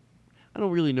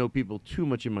really know people too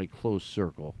much in my close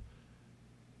circle.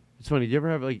 It's funny, do you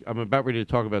ever have, like, I'm about ready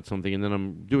to talk about something, and then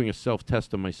I'm doing a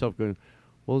self-test on myself going,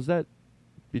 well,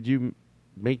 did you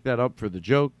make that up for the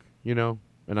joke, you know?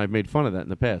 And I've made fun of that in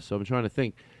the past, so I'm trying to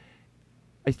think.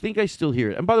 I think I still hear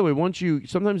it. And by the way,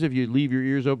 sometimes if you leave your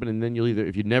ears open and then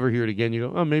if you never hear it again, you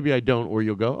go, oh, maybe I don't, or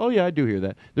you'll go, oh, yeah, I do hear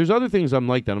that. There's other things I'm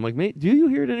like that. I'm like, mate, do you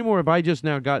hear it anymore? Have I just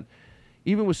now got,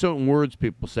 even with certain words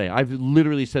people say, I've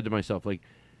literally said to myself, like,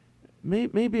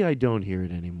 maybe I don't hear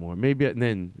it anymore. And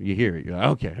then you hear it. You go,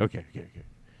 okay.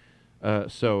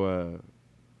 So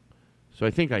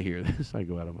I think I hear this. I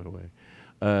go out of my way.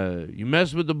 You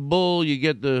mess with the bull, you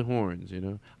get the horns, you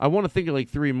know. I want to think of like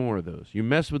 3 more of those. You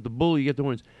mess with the bull, you get the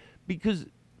horns. Because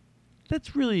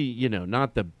that's really, you know,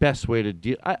 not the best way to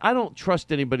deal. I don't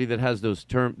trust anybody that has those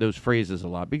phrases a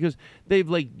lot because they've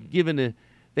like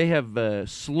they have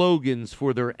slogans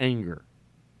for their anger.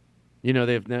 You know,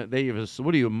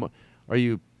 what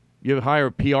you hire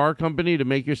a PR company to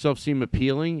make yourself seem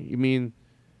appealing?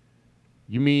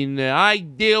 You mean I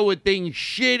deal with things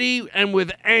shitty and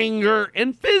with anger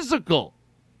and physical.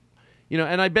 You know,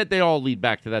 and I bet they all lead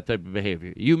back to that type of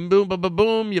behavior. You boom, ba, ba,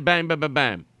 boom, you bang, ba, ba,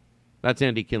 bam. That's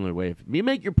Andy Kindler way. You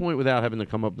make your point without having to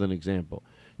come up with an example.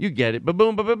 You get it. Ba,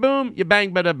 boom, ba, ba, boom, you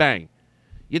bang, ba, da, bang.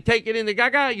 You take it in the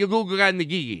gaga, you goo, gaga in the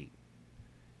gigi.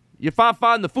 You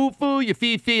fa-fa in the foo-foo, you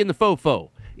fee-fee in the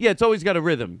fo-fo. Yeah, it's always got a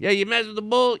rhythm. Yeah, you mess with the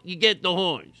bull, you get the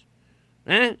horns.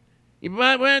 Huh? You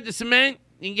wear the cement,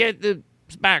 you get the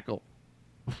spackle.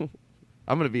 I'm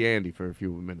going to be Andy for a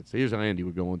few minutes. Here's how Andy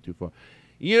would go on too far.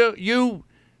 You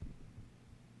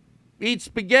eat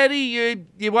spaghetti,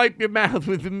 you wipe your mouth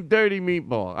with a dirty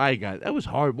meatball. That was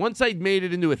hard. Once I made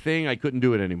it into a thing, I couldn't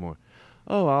do it anymore.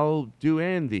 Oh, I'll do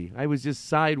Andy. I was just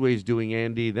sideways doing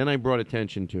Andy. Then I brought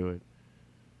attention to it.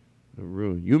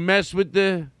 Ruined. You mess with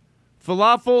the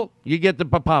falafel, you get the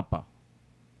papapa.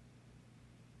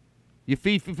 You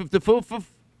the foof,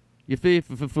 you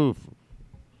foof.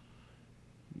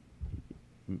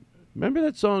 Remember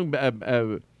that song,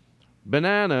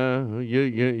 Banana,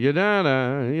 you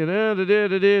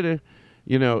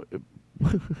know,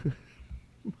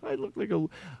 I look like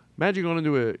imagine going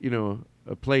into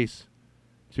a place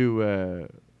to,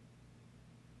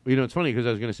 it's funny because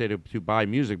I was going to say to buy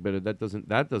music, but that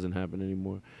doesn't happen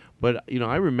anymore. But,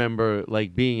 I remember,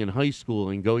 like, being in high school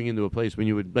and going into a place when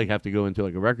you would, like, have to go into,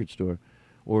 like, a record store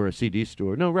or a CD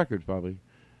store. No, records probably.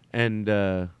 And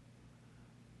go,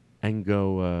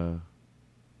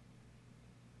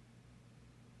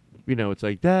 it's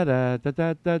like,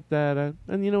 da-da-da-da-da-da.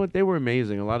 And you know what? They were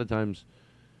amazing. A lot of times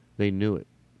they knew it.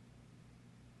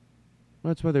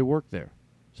 Well, that's why they work there.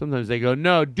 Sometimes they go,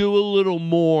 no, do a little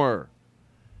more.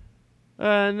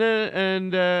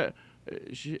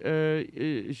 She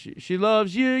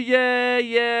loves you,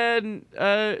 yeah,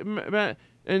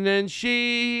 and then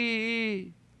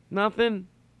she, nothing.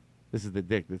 This is the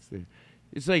dick.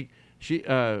 It's like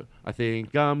I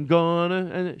think I'm gonna,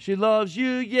 and she loves you,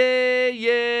 yeah,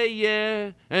 yeah,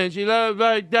 yeah, and she loves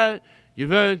like that.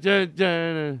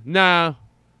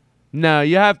 No,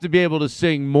 you have to be able to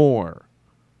sing more.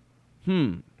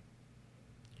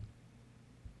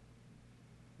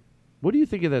 What do you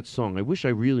think of that song? I wish I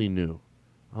really knew.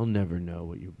 I'll never know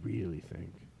what you really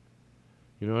think.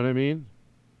 You know what I mean?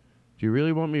 Do you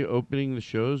really want me opening the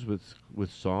shows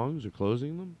with songs or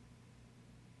closing them?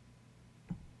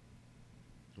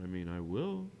 I mean, I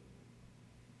will.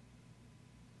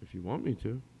 If you want me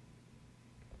to.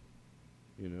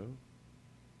 You know?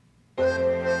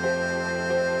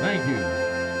 Thank you.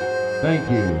 Thank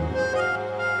you.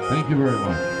 Thank you very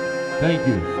much. Thank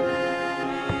you.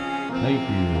 Thank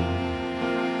you.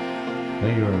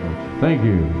 Thank you very much. Thank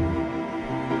you.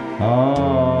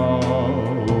 I'll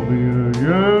be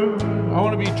again. I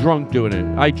want to be drunk doing it.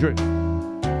 I drink.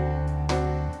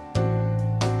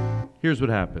 Here's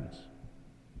what happens.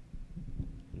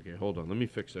 Okay, hold on. Let me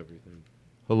fix everything.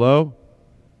 Hello?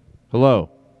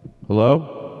 Hello?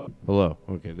 Hello? Hello.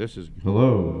 Okay, this is...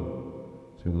 Hello.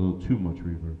 It's got a little too much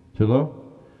reverb. Hello?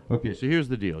 Okay, so here's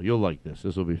the deal. You'll like this.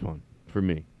 This will be fun for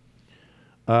me.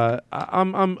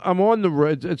 I'm on the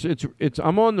road.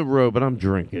 I'm on the road, but I'm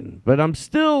drinking. But I'm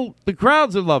still. The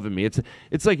crowds are loving me.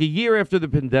 It's like a year after the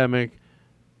pandemic,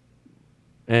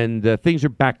 and things are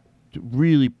back to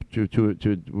really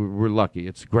to. We're lucky.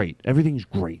 It's great. Everything's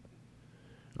great.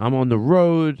 I'm on the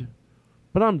road,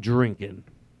 but I'm drinking.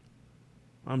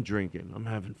 I'm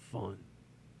having fun.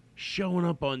 Showing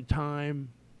up on time,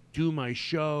 do my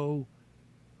show.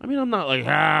 I mean, I'm not like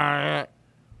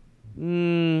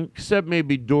except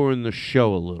maybe during the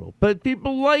show a little. But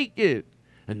people like it.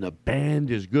 And the band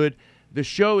is good. The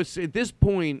show is, at this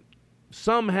point,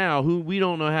 somehow, we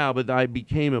don't know how, but I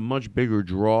became a much bigger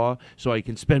draw so I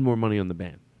can spend more money on the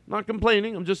band. Not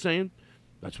complaining. I'm just saying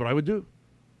that's what I would do.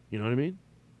 You know what I mean?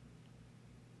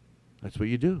 That's what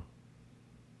you do.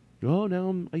 Oh,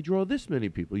 now I draw this many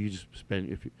people. You just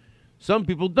spend. Some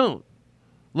people don't.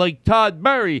 Like Todd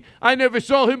Berry. I never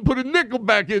saw him put a nickel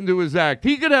back into his act.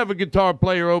 He could have a guitar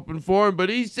player open for him, but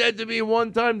he said to me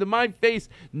one time to my face,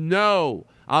 no,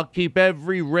 I'll keep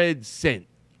every red cent.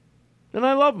 And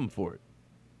I love him for it.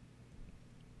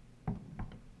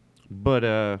 But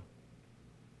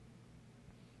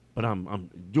I'm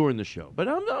during the show. But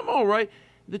I'm all right.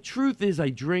 The truth is I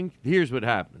drink. Here's what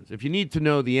happens. If you need to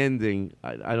know the ending,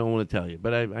 I don't want to tell you,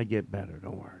 but I get better.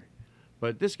 Don't worry.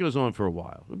 But this goes on for a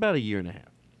while, about a year and a half.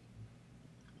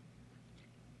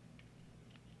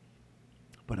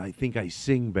 But I think I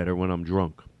sing better when I'm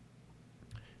drunk.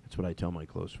 That's what I tell my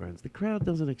close friends. The crowd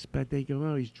doesn't expect. They go,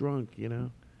 oh, he's drunk, you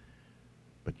know.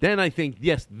 But then I think,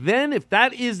 yes, then if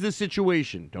that is the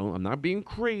situation, I'm not being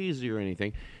crazy or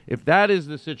anything. If that is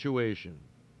the situation,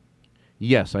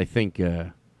 yes, I think,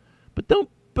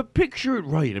 but picture it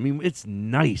right. I mean, it's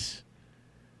nice.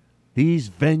 These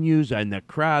venues and the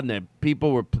crowd and the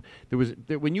people were,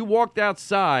 when you walked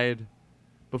outside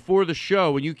before the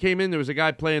show, when you came in, there was a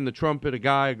guy playing the trumpet,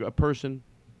 a person,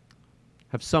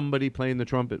 have somebody playing the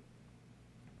trumpet.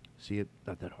 See, it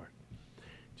not that hard.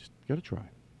 Just got to try.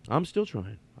 I'm still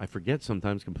trying. I forget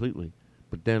sometimes completely,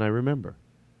 but then I remember.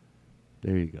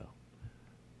 There you go.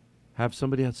 Have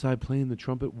somebody outside playing the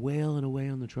trumpet, wailing away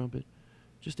on the trumpet.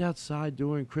 Just outside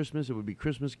during Christmas, it would be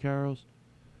Christmas carols.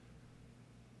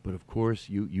 But of course,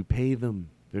 you pay them.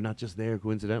 They're not just there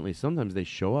coincidentally. Sometimes they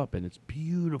show up, and it's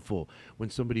beautiful when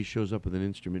somebody shows up with an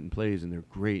instrument and plays, and they're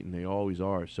great, and they always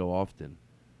are so often.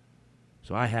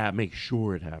 So make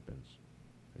sure it happens.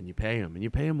 And you pay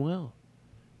them well.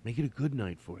 Make it a good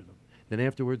night for them. Then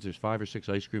afterwards, there's 5 or 6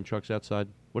 ice cream trucks outside,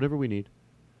 whatever we need.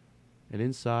 And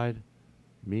inside,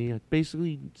 me,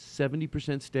 basically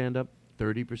 70% stand-up,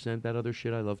 30% that other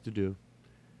shit I love to do.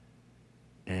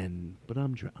 But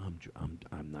I'm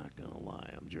not gonna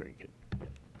lie, I'm drinking.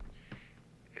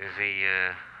 Is he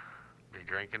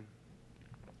drinking?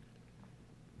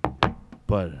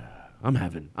 But I'm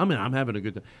having a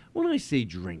good time. When I say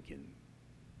drinking,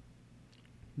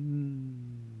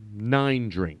 9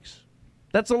 drinks.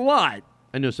 That's a lot.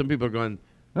 I know some people are going,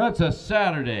 that's a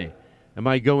Saturday. Am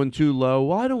I going too low?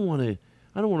 Well, I don't want to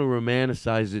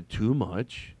romanticize it too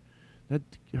much. That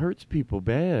hurts people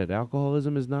bad.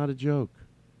 Alcoholism is not a joke.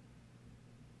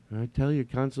 I tell you,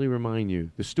 constantly remind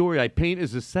you. The story I paint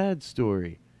is a sad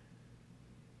story.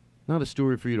 Not a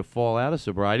story for you to fall out of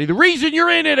sobriety. The reason you're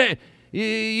in it,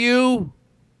 you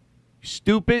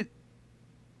stupid.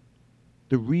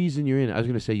 The reason you're in it. I was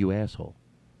going to say you asshole.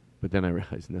 But then I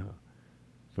realized, no.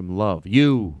 From love.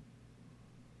 You.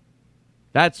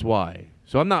 That's why.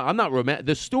 So I'm not romantic.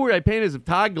 The story I paint is of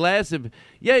Todd Glass.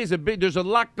 There's a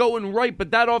lot going right, but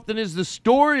that often is the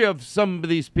story of some of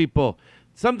these people.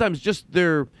 Sometimes just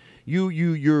your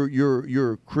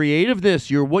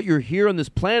creativeness, what you're here on this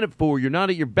planet for. You're not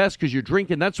at your best because you're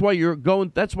drinking. That's why you're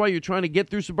trying to get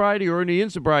through sobriety or in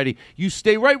sobriety. You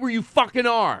stay right where you fucking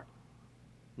are.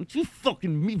 Don't you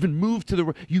fucking even move to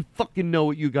the... You fucking know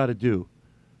what you got to do.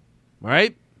 All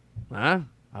right? Huh?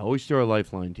 I always throw a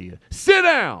lifeline to you. Sit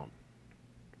down!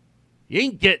 You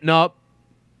ain't getting up.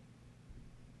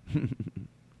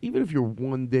 Even if you're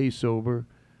 1 day sober,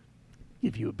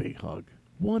 give you a big hug.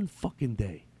 1 fucking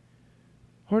day.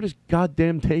 Hardest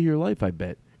goddamn day of your life, I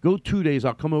bet. Go 2 days.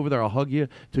 I'll come over there. I'll hug you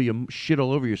till you shit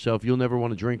all over yourself. You'll never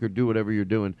want to drink or do whatever you're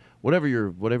doing. Whatever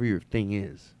your thing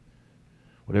is.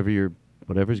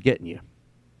 Whatever's getting you.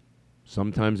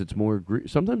 Sometimes it's more...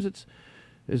 Sometimes it's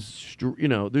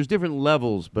there's different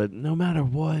levels, but no matter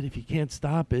what, if you can't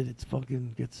stop it, it's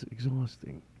fucking gets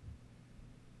exhausting.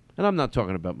 And I'm not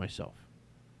talking about myself.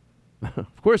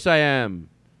 Of course I am.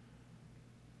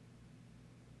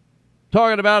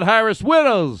 Talking about Harris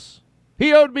Widows.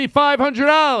 He owed me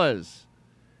 $500.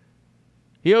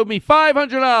 He owed me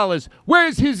 $500.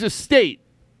 Where's his estate?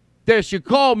 There should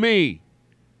call me.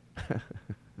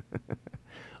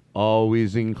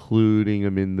 Always including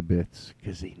him in the bits,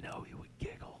 because they know he would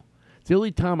giggle. It's the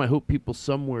only time I hope people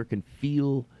somewhere can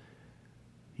feel,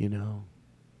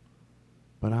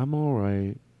 but I'm all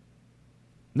right.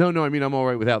 No, I mean I'm all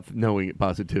right without knowing it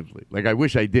positively. Like, I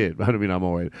wish I did, but I don't mean I'm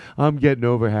all right. I'm getting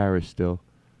over Harris still.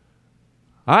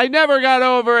 I never got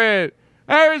over it.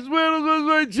 Harris Widows was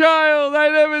my child. I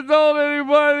never told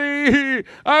anybody.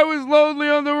 I was lonely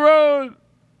on the road.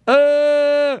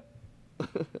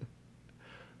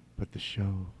 But the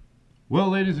show. Well,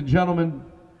 ladies and gentlemen,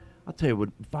 I'll tell you what.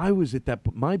 If I was at that,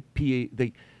 my PA,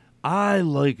 I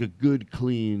like a good,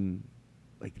 clean,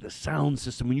 like the sound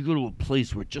system. When you go to a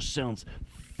place where it just sounds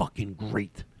fucking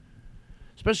great,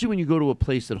 especially when you go to a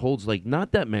place that holds like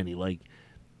not that many, like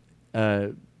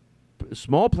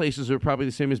small places are probably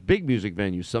the same as big music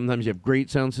venues. Sometimes you have great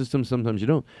sound systems, sometimes you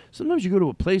don't. Sometimes you go to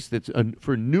a place that's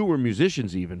for newer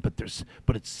musicians even, but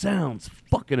it sounds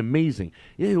fucking amazing.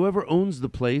 Yeah, whoever owns the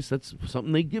place, that's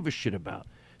something they give a shit about.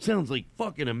 Sounds like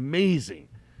fucking amazing.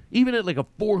 Even at like a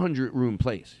 400-room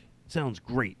place, sounds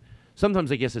great.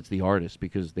 Sometimes I guess it's the artist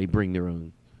because they bring their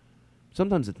own.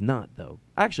 Sometimes it's not, though.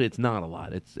 Actually, it's not a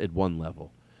lot. It's at one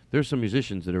level. There's some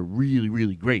musicians that are really,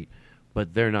 really great,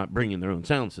 but they're not bringing their own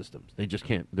sound systems. They just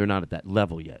can't. They're not at that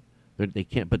level yet. They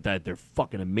can't, but they're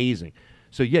fucking amazing.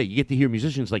 So, yeah, you get to hear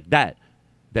musicians like that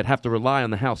have to rely on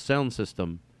the house sound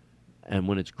system, and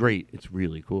when it's great, it's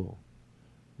really cool.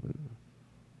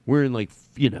 We're in,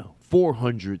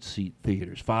 400-seat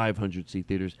theaters, 500-seat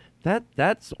theaters.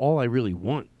 That's all I really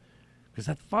want. Because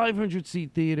that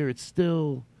 500-seat theater, it's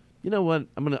still, you know what,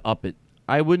 I'm going to up it.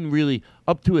 I wouldn't really,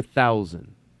 up to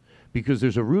 1,000. Because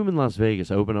there's a room in Las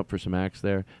Vegas, I open up for some acts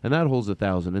there, and that holds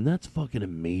 1,000, and that's fucking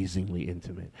amazingly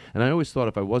intimate. And I always thought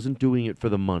if I wasn't doing it for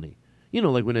the money,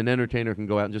 like when an entertainer can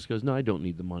go out and just goes, no, I don't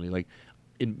need the money. Like,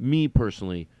 in me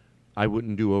personally, I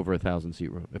wouldn't do over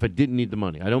 1,000-seat room if I didn't need the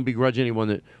money. I don't begrudge anyone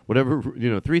that, whatever,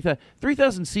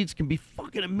 3,000 seats can be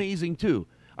fucking amazing too.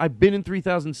 I've been in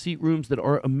 3,000-seat rooms that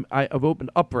are, I've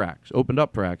opened up for acts,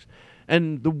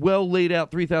 and the well laid out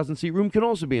 3,000-seat room can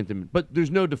also be intimate, but there's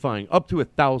no defying. Up to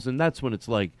 1,000, that's when it's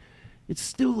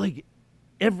still like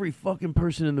every fucking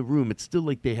person in the room, it's still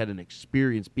like they had an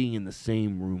experience being in the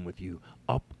same room with you,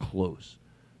 up close.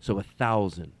 So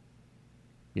 1,000,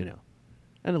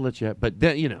 and it lets you have, but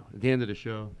then, at the end of the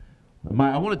show,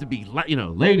 I want it to be,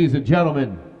 ladies and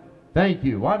gentlemen, thank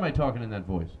you. Why am I talking in that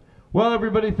voice? Well,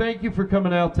 everybody, thank you for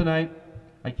coming out tonight.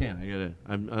 I'm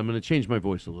going to change my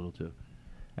voice a little too.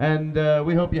 And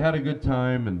we hope you had a good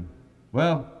time. And,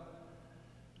 well,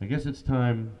 I guess it's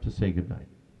time to say goodnight.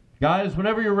 Guys,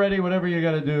 whenever you're ready, whatever you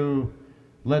got to do,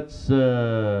 let's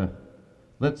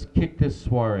kick this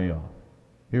soiree off.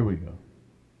 Here we go.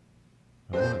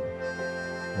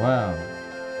 Wow.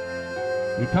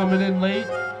 You coming in late?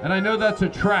 And I know that's a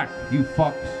track, you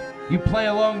fucks. You play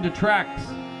along to tracks.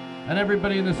 And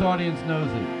everybody in this audience knows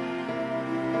it.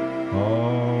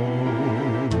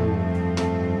 Oh,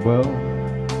 well,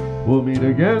 we'll meet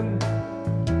again.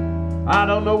 I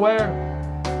don't know where,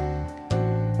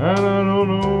 and I don't know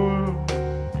where,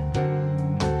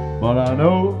 but I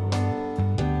know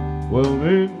we'll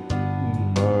meet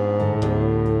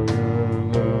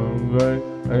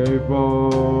in April.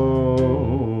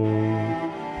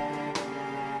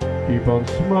 Keep on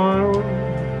smiling.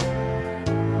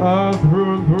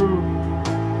 Through and through,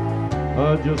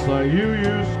 just like you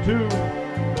used to.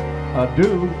 I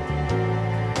do.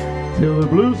 till the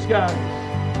blue skies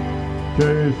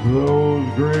chase those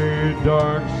gray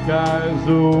dark skies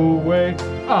away.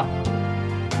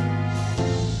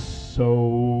 So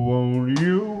won't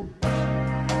you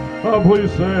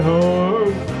please say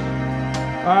hello?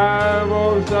 I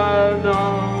won't say no,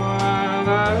 and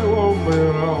I won't be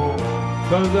long,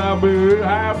 'cause I'll be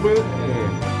happy to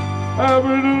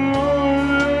know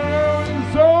that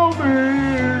so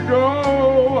many ago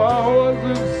I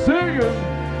wasn't singing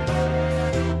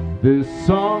this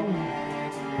song.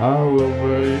 I will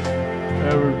make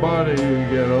everybody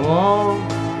get along.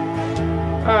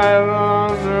 I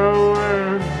don't know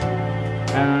where,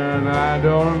 and I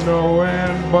don't know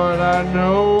when, but I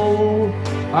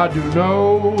do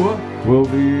know we'll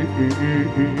be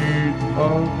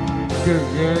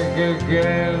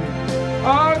again.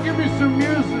 Oh, give me some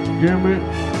music.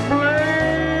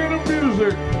 Play the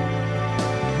music.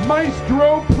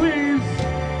 Maestro, please.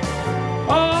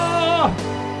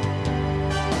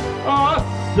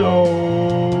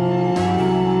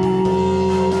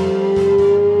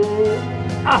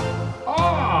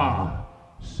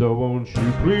 So won't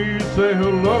you please say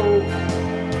hello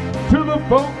to the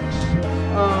folks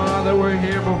that were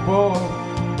here before.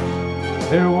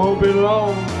 It won't be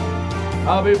long.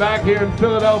 I'll be back here in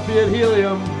Philadelphia at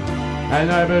Helium,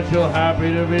 and I bet you're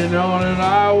happy to be known that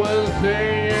I was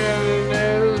singing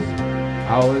this.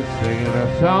 I was singing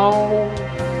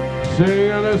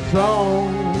a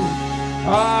song.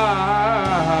 I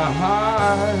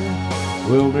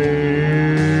will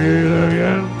meet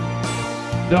again.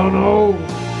 Don't know.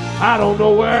 I don't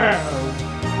know where,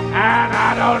 and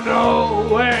I don't know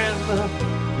when,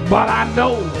 but I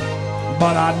know,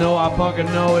 I fucking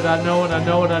know it, I know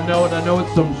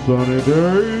it's some sunny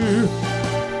day.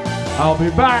 I'll be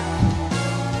back,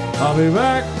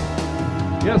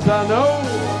 yes I know,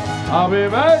 I'll be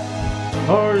back,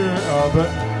 oh yeah,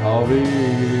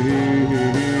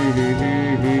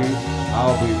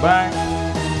 I'll be back,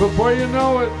 before you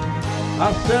know it.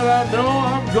 I said I know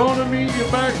I'm gonna meet you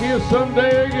back here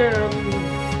someday again.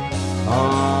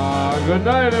 Good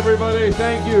night, everybody.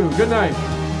 Thank you. Good night.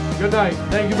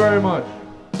 Thank you very much.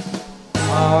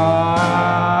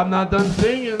 I'm not done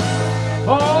singing.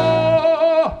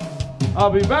 I'll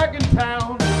be back in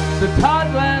town. The Todd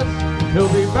Glass, he'll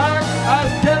be back. I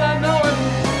said I know it.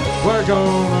 We're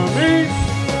gonna meet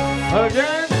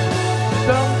again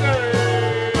someday.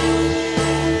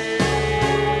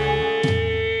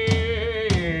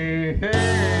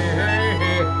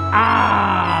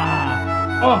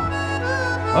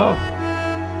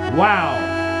 Wow.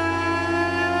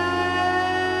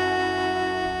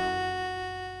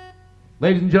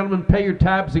 Ladies and gentlemen, pay your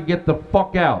tabs and get the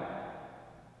fuck out.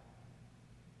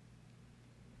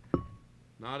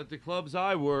 Not at the clubs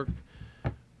I work.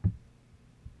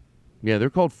 Yeah, they're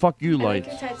called fuck you lights.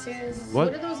 I like your tattoos.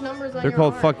 What What are those numbers on They're your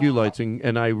called arm? fuck you lights,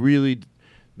 and I really,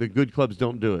 the good clubs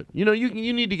don't do it. You know, you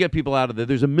need to get people out of there.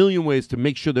 There's a million ways to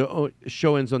make sure the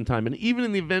show ends on time. And even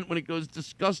in the event when it goes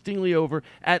disgustingly over,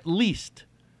 at least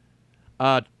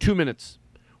 2 minutes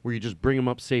where you just bring them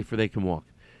up safe where they can walk.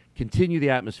 Continue the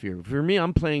atmosphere. For me,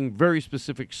 I'm playing very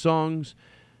specific songs.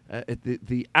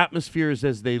 The atmospheres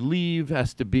as they leave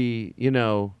has to be, you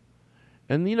know,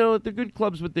 and you know, at the good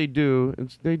clubs, what they do,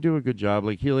 they do a good job.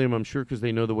 Like Helium, I'm sure, because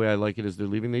they know the way I like it as they're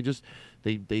leaving. They just,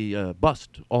 they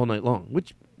bust all night long,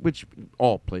 which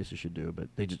all places should do. But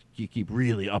you keep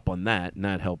really up on that, and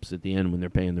that helps at the end when they're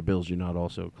paying their bills. You're not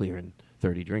also clearing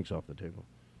 30 drinks off the table.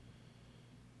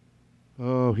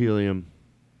 Oh, Helium.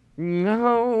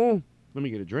 No. Let me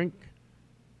get a drink.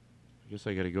 I guess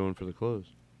I got to go in for the close.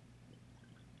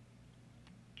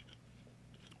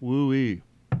 Woo-wee.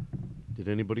 Did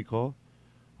anybody call?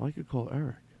 Oh, I could call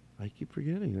Eric. I keep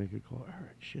forgetting I could call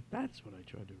Eric. Shit, that's what I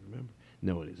tried to remember.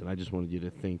 No, it isn't. I just wanted you to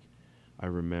think I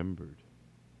remembered.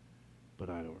 But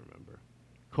I don't remember.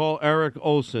 Call Eric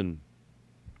Olson.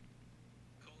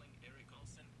 Calling Eric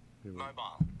Olson.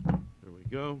 Mobile. There we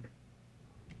go.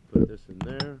 Put this in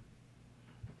there.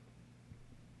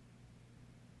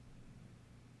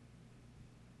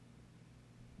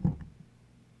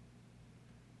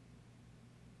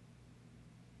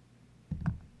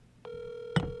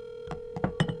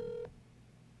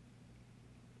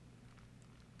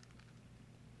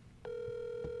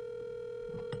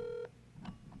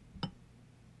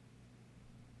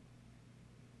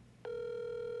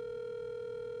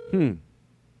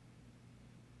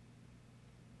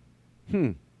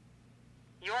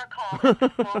 Your call has been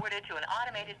forwarded to an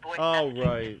automated voice Oh, messaging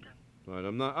right.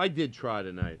 system. Right, I did try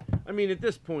tonight. I mean, at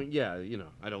this point, yeah, you know,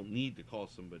 I don't need to call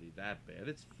somebody that bad.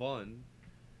 It's fun.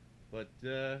 But,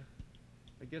 I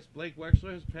guess Blake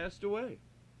Wexler has passed away.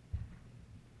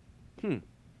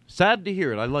 Sad to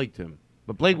hear it. I liked him.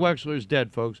 But Blake Wexler is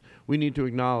dead, folks. We need to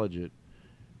acknowledge it.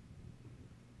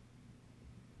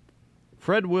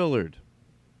 Fred Willard,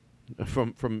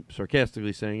 from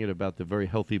sarcastically saying it about the very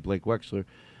healthy Blake Wexler,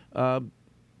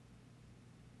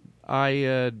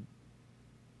 I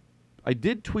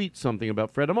did tweet something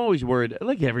about Fred. I'm always worried,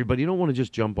 like everybody, you don't want to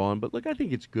just jump on, but I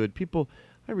think it's good.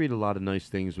 I read a lot of nice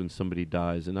things when somebody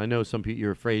dies, and I know some people,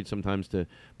 you're afraid sometimes to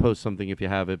post something if you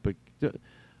have it, but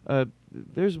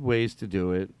there's ways to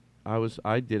do it.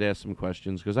 I did ask some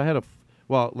questions, because I had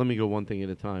let me go one thing at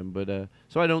a time, but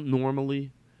so I don't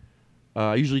normally,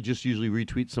 I usually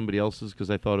retweet somebody else's, because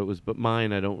I thought it was, but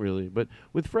mine I don't really. But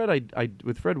with Fred,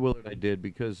 with Fred Willard I did,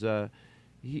 because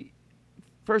he,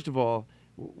 first of all,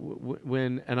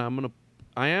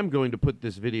 I am going to put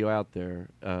this video out there.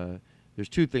 There's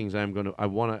two things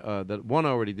that one I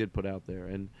already did put out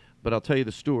there, but I'll tell you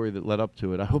the story that led up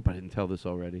to it. I hope I didn't tell this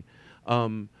already.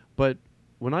 But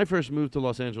when I first moved to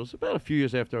Los Angeles, about a few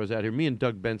years after I was out here, me and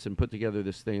Doug Benson put together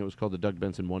this thing. It was called the Doug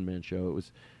Benson One Man Show.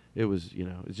 It was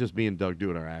it's just me and Doug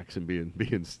doing our acts and being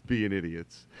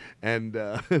idiots, and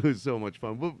it was so much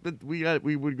fun. But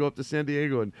we would go up to San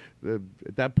Diego, and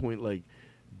at that point, like,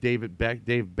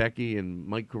 Dave Becky and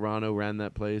Mike Carano ran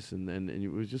that place, and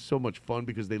it was just so much fun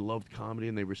because they loved comedy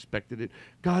and they respected it.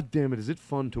 God damn it, is it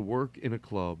fun to work in a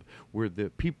club where the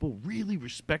people really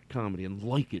respect comedy and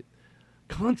like it,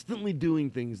 constantly doing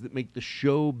things that make the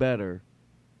show better,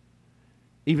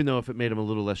 even though if it made them a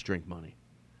little less drink money.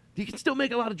 You can still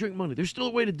make a lot of drink money. There's still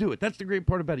a way to do it. That's the great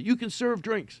part about it. You can serve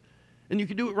drinks, and you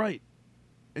can do it right,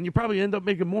 and you probably end up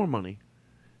making more money.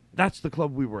 That's the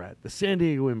club we were at, the San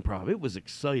Diego Improv. It was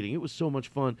exciting. It was so much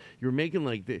fun. You were making,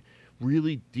 like, the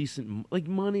really decent, like,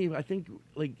 money. I think,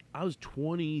 like, I was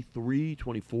 23,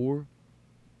 24.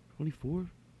 24?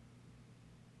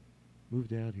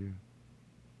 Moved out here.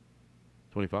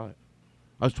 25.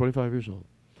 I was 25 years old.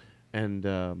 And,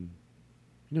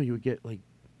 you would get, like,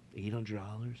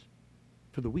 $800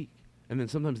 for the week. And then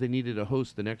sometimes they needed a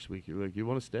host the next week. You're like, you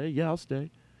want to stay? Yeah, I'll stay.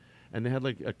 And they had,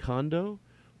 like, a condo,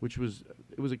 which was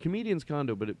a comedian's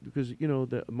condo, but because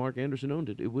the Mark Anderson owned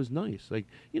it, it was nice. Like,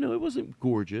 it wasn't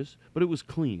gorgeous, but it was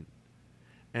clean,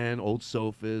 and old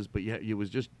sofas. But yeah, it was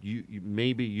just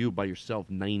you by yourself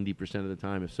 90% of the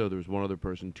time. If so, there was one other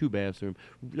person, 2 bathrooms,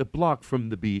 a block from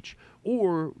the beach,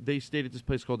 or they stayed at this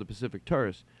place called the Pacific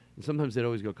Terrace. And sometimes they'd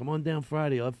always go, "Come on down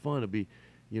Friday, I'll have fun. It'll be,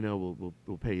 we'll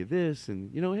pay you this,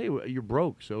 and hey, you're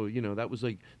broke, so that was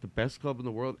like the best club in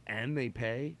the world, and they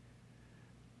pay."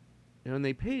 And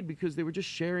they paid because they were just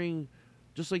sharing,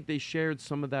 just like they shared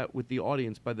some of that with the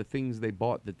audience by the things they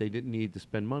bought that they didn't need to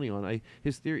spend money on.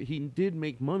 His theory, he did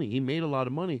make money. He made a lot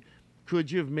of money.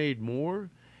 Could you have made more?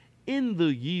 In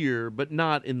the year, but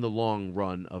not in the long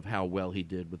run of how well he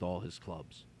did with all his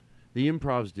clubs. The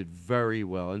Improvs did very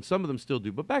well, and some of them still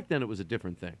do. But back then it was a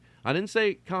different thing. I didn't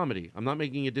say comedy. I'm not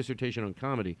making a dissertation on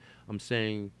comedy. I'm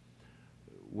saying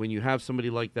when you have somebody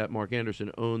like that, Mark Anderson,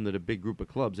 own that a big group of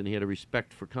clubs, and he had a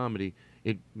respect for comedy,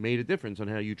 it made a difference on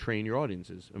how you train your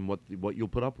audiences and what you'll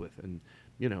put up with, and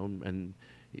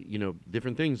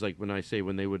different things, like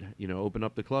when they would open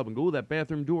up the club and go, "Oh, that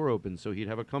bathroom door opens," so he'd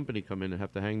have a company come in and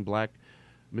have to hang black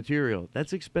material.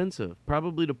 That's expensive,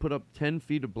 probably, to put up 10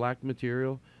 feet of black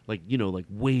material, like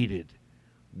weighted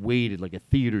like a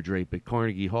theater drape at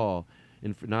Carnegie Hall.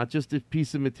 And for not just a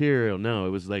piece of material. No, it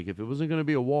was like, if it wasn't going to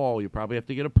be a wall, you probably have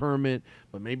to get a permit.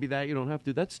 But maybe that you don't have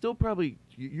to. That's still probably,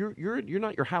 you're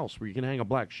not your house where you can hang a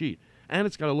black sheet. And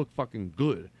it's got to look fucking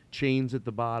good. Chains at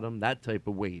the bottom, that type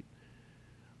of weight.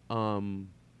 Probably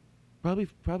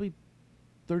 $3,500,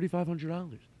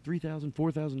 $3,000,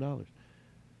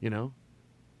 $4,000.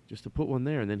 Just to put one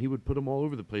there, and then he would put them all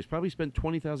over the place. Probably spent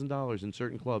 $20,000 in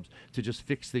certain clubs to just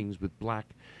fix things with black.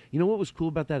 You know what was cool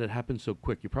about that? It happened so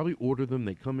quick. You probably order them,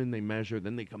 they come in, they measure,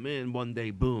 then they come in one day,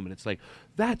 boom, and it's like,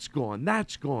 that's gone,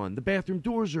 the bathroom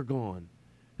doors are gone.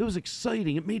 It was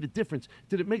exciting. It made a difference.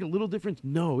 Did it make a little difference?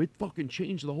 No, it fucking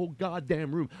changed the whole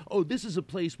goddamn room. Oh, this is a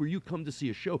place where you come to see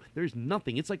a show. There's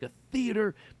nothing. It's like a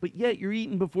theater, but yet you're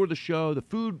eating before the show. The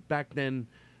food back then,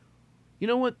 you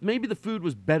know what? Maybe the food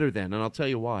was better then, and I'll tell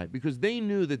you why. Because they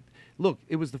knew that, look,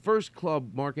 it was the first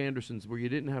club, Mark Anderson's, where you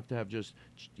didn't have to have just,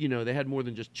 they had more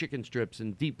than just chicken strips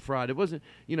and deep fried. It wasn't,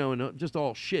 and just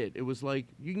all shit. It was like,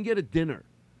 you can get a dinner.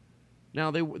 Now,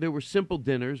 they were simple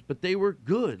dinners, but they were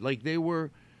good. Like,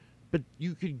 but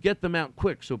you could get them out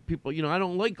quick. So people, I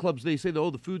don't like clubs. They say,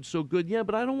 the food's so good. Yeah,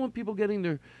 but I don't want people getting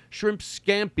their shrimp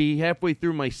scampi halfway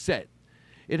through my set.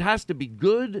 It has to be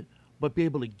good, but be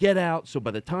able to get out. So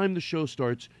by the time the show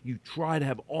starts, you try to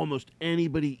have almost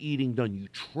anybody eating done. You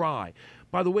try.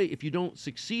 By the way, if you don't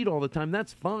succeed all the time,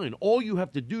 that's fine. All you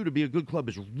have to do to be a good club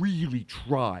is really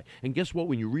try. And guess what?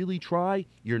 When you really try,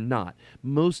 you're not.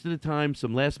 Most of the time,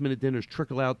 some last-minute dinners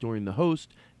trickle out during the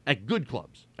host at good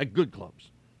clubs. At good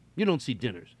clubs. You don't see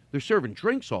dinners. They're serving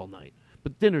drinks all night.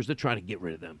 But dinners, they're trying to get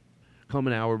rid of them. Come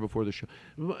an hour before the show.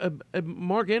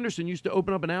 Mark Anderson used to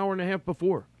open up an hour and a half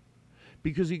before.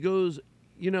 Because he goes,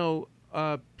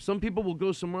 some people will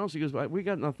go somewhere else. He goes, we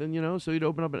got nothing, So he'd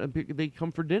open up and they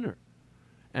come for dinner.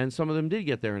 And some of them did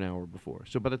get there an hour before.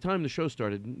 So by the time the show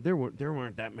started, there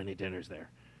weren't that many dinners there.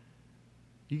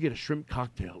 You get a shrimp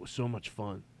cocktail. It was so much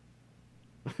fun.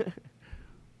 I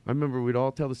remember we'd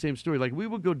all tell the same story. Like, we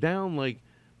would go down,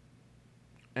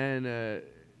 and,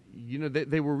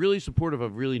 they were really supportive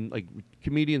of really,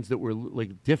 comedians that were,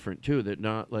 different, too, that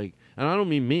not, and I don't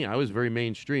mean me. I was very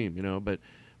mainstream, but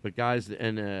guys,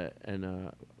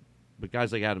 but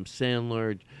guys like Adam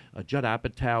Sandler, Judd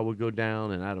Apatow would go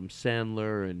down, and Adam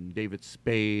Sandler, and David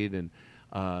Spade, and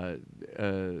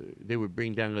they would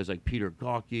bring down guys like Peter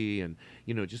Gawke, and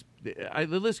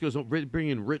the list goes on. Bring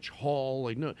in Rich Hall,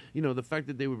 the fact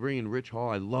that they would bring in Rich Hall,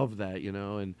 I love that,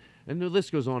 and the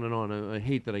list goes on and on. I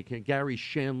hate that I can't. Gary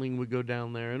Shandling would go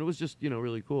down there, and it was just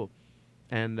really cool,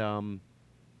 and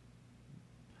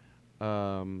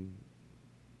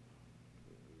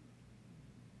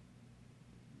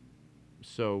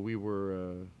so we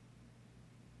were.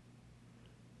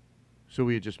 So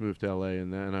we had just moved to L.A.,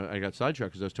 and then I got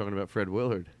sidetracked because I was talking about Fred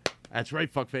Willard. That's right,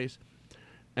 fuckface.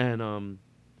 And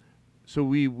so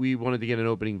we wanted to get an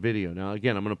opening video. Now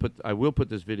again, I will put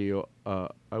this video.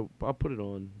 I'll put it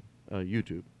on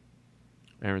YouTube.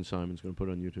 Aaron Simon's going to put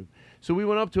it on YouTube. So we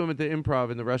went up to him at the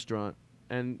Improv in the restaurant,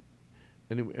 and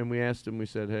we asked him. We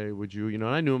said, "Hey, would you?" And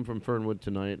I knew him from Fernwood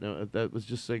Tonight. Now that was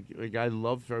just like I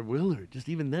love Fred Willard. Just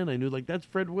even then, I knew that's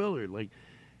Fred Willard.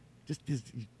 Just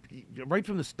right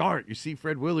from the start, you see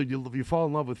Fred Willard, you fall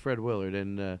in love with Fred Willard,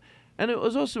 and it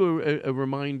was also a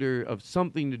reminder of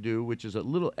something to do, which is a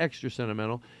little extra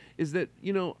sentimental, is that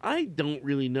I don't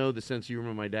really know the sense of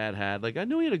humor my dad had. I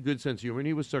knew he had a good sense of humor, and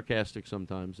he was sarcastic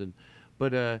sometimes,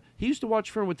 but he used to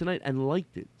watch Fernwood Tonight and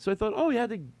liked it. So I thought, he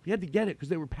had to get it because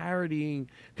they were parodying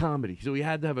comedy, so he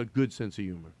had to have a good sense of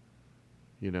humor,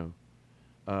 to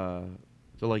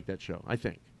like that show. I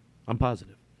think I'm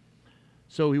positive.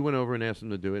 So he went over and asked him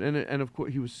to do it, and of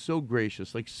course he was so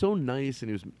gracious, so nice,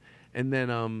 and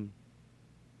then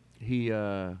he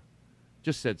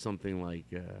just said something like,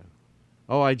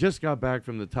 I just got back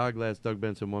from the Todd Glass, Doug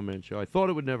Benson one-man show. I thought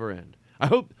it would never end. I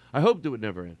hoped it would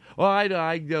never end. Well, I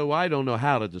don't know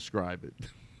how to describe it.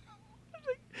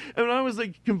 And I was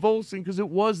convulsing because it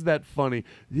was that funny.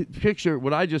 Picture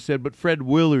what I just said, but Fred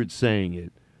Willard saying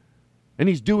it, and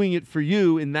he's doing it for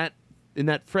you in that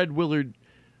Fred Willard.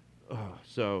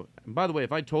 So, and by the way,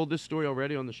 if I told this story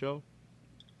already on the show,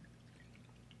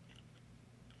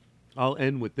 I'll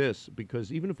end with this,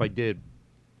 because even if I did,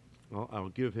 I'll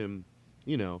give him,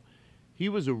 he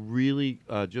was a really,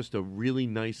 just a really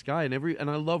nice guy. And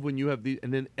I love when you have these,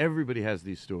 and then everybody has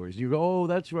these stories. You go, oh,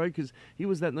 that's right, because he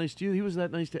was that nice to you. He was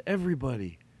that nice to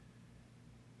everybody.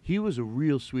 He was a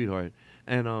real sweetheart.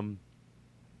 And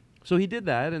so he did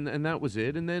that, and that was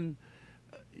it. And then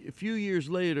a few years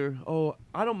later,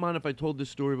 I don't mind if I told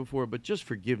this story before, but just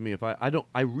forgive me if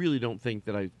I really don't think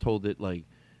that I told it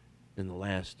in the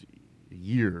last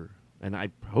year, and I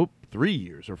hope 3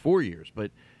 years or 4 years, but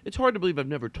it's hard to believe I've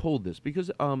never told this because,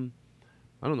 I don't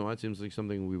know, it seems like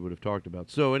something we would have talked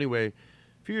about. So anyway,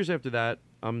 a few years after that,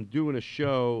 I'm doing a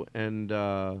show, and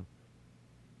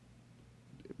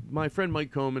my friend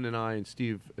Mike Coleman and I and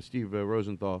Steve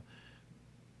Rosenthal,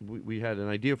 we had an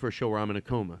idea for a show where I'm in a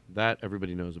coma. That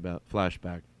everybody knows about.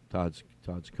 Flashback, Todd's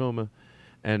coma.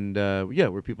 And,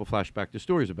 where people flash back to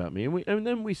stories about me. And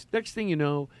then next thing you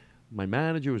know, my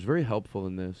manager was very helpful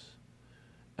in this.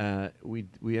 We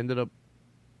ended up,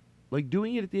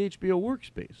 doing it at the HBO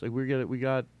workspace.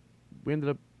 We ended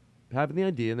up having the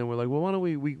idea, and then we're like, well, why don't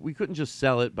we couldn't just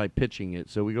sell it by pitching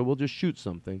it. So we go, we'll just shoot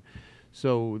something.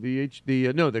 So the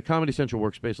Comedy Central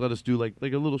workspace let us do like a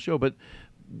little show, but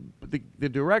the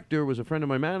director was a friend of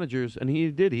my manager's, and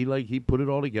he put it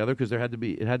all together because it had to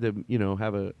be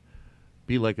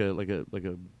like a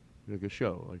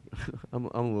show. I'm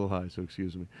a little high, so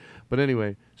excuse me. But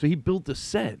anyway, so he built the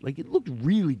set. It looked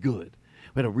really good.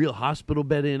 We had a real hospital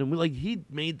bed in, and he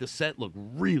made the set look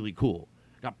really cool.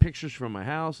 Got pictures from my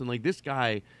house, and this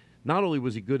guy. Not only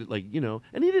was he good at,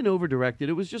 and he didn't over-direct it.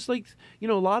 It was just a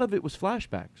lot of it was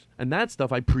flashbacks. And that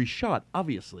stuff I pre-shot,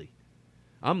 obviously.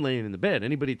 I'm laying in the bed.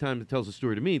 Anybody time that tells a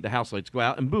story to me, the house lights go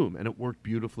out and boom, and it worked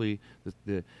beautifully. But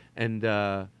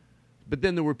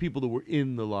then there were people that were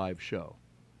in the live show.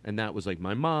 And that was like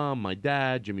my mom, my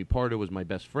dad, Jimmy Pardo was my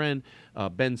best friend,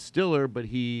 Ben Stiller, but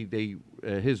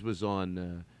his was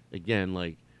on, again,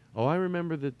 like, oh, I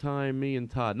remember the time me and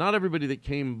Todd. Not everybody that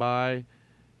came by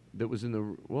that was in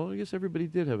the, well, I guess everybody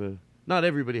did have not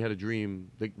everybody had a dream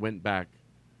that went back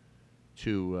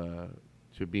to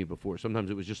me before. Sometimes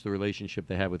it was just the relationship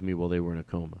they had with me while they were in a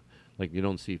coma. Like, you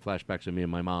don't see flashbacks of me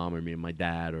and my mom or me and my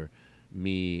dad or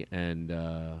me and,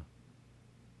 or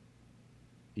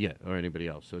anybody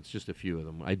else. So it's just a few of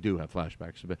them. I do have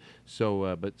flashbacks. But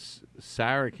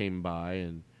Sarah came by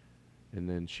and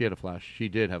then she had she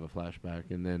did have a flashback.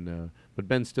 And then, but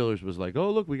Ben Stiller's was like, oh,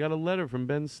 look, we got a letter from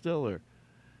Ben Stiller.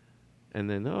 And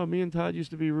then, oh, me and Todd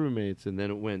used to be roommates. And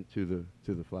then it went to the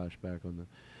flashback on the,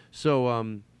 so,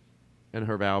 and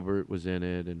Herb Albert was in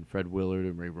it, and Fred Willard,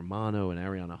 and Ray Romano, and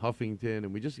Ariana Huffington,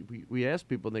 and we asked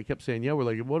people, and they kept saying, yeah. We're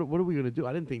like, what are we going to do?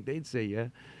 I didn't think they'd say yeah,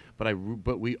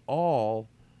 but we all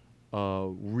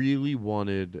really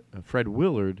wanted Fred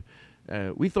Willard.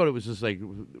 We thought it was just like,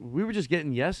 we were just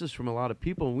getting yeses from a lot of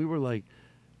people, and we were like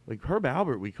Herb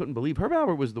Albert, we couldn't believe. Herb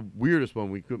Albert was the weirdest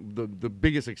one. The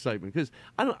biggest excitement, because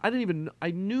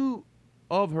I knew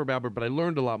of Herb Albert, but I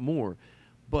learned a lot more.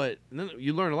 But then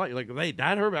you learn a lot. You're like, hey,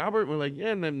 that Herb Albert? And we're like,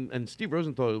 yeah. And Steve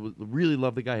Rosenthal really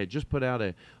loved the guy. He had just put out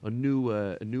a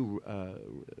new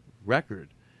record,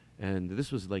 and this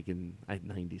was like in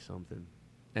 90-something,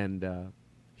 and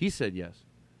he said yes.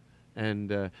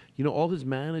 And all his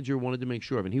manager wanted to make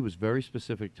sure of, and he was very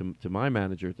specific to my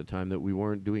manager at the time, that we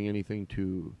weren't doing anything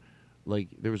to, like,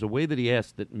 there was a way that he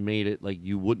asked that made it like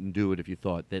you wouldn't do it if you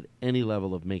thought that any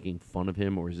level of making fun of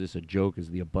him, or is this a joke?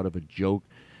 Is the butt of a joke?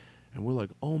 And we're like,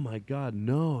 oh, my God,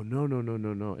 no.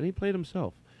 And he played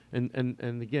himself. And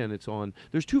again, it's on.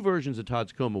 There's two versions of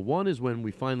Todd's Coma. One is when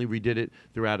we finally redid it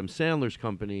through Adam Sandler's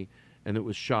company, and it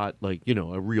was shot like,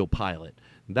 a real pilot.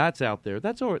 That's out there.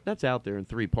 That's out there in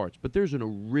 3 parts. But there's an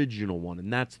original one,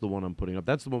 and that's the one I'm putting up.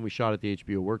 That's the one we shot at the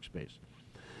HBO Workspace,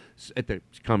 at the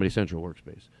Comedy Central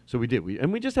Workspace. So we did.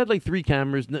 We just had like 3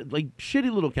 cameras, like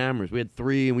shitty little cameras. We had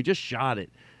 3, and we just shot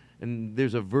it. And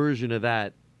there's a version of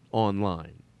that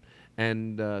online.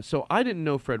 And so I didn't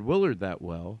know Fred Willard that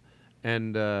well,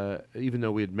 and even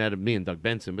though we had met him, me and Doug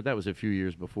Benson, but that was a few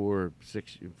years before,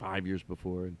 5 years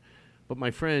before. But my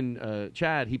friend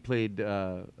Chad, he played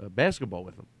basketball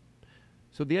with him.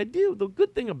 So the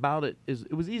good thing about it is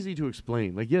it was easy to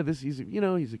explain. Like, yeah, he's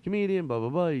a comedian, blah, blah,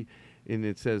 blah. And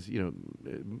it says,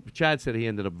 Chad said he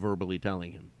ended up verbally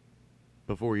telling him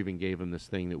before he even gave him this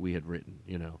thing that we had written,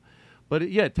 But,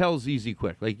 it tells easy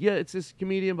quick. Like, yeah, it's this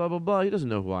comedian, blah, blah, blah. He doesn't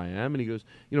know who I am. And he goes,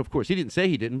 of course, he didn't say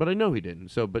he didn't, but I know he didn't.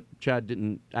 So, but Chad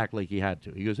didn't act like he had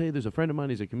to. He goes, hey, there's a friend of mine.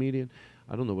 He's a comedian.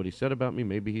 I don't know what he said about me.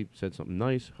 Maybe he said something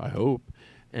nice. I hope.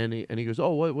 And he goes,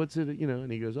 oh, what's it?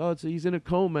 And he goes, oh, he's in a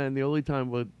coma. And the only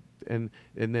time, and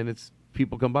then it's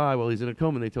people come by while he's in a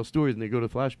coma and they tell stories and they go to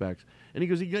flashbacks. And he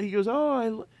goes, he goes,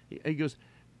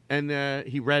 and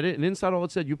he read it. And inside all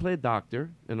it said, you play a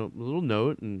doctor, and a little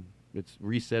note, and it's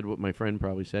resaid what my friend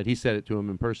probably said. He said it to him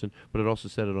in person, but it also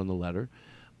said it on the letter.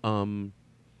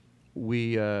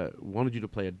 We wanted you to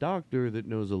play a doctor that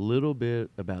knows a little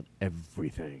bit about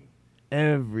everything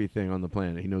on the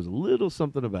planet. He knows a little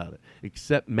something about it,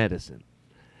 except medicine.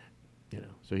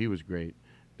 So he was great.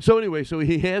 So anyway,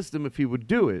 he asked him if he would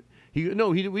do it. We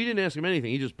didn't ask him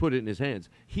anything. He just put it in his hands.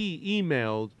 He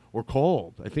emailed or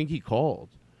called. I think he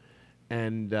called,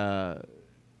 and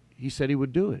he said he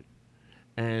would do it.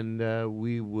 And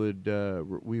we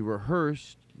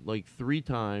rehearsed like 3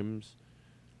 times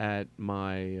at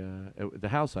the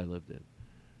house I lived in,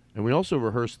 and we also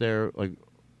rehearsed there like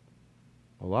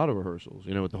a lot of rehearsals.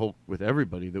 With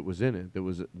everybody that was in it that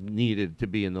was needed to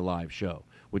be in the live show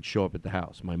would show up at the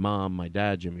house. My mom, my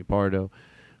dad, Jimmy Pardo,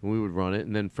 and we would run it.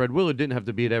 And then Fred Willard didn't have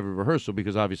to be at every rehearsal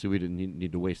because obviously we didn't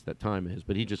need to waste that time of his.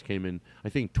 But he just came in, I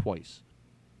think, twice.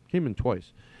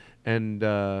 And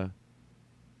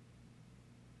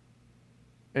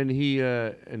he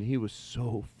was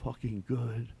so fucking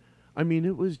good. I mean,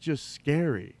 it was just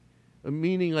scary.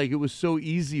 Meaning, like, it was so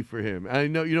easy for him. I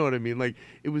know, you know what I mean? Like,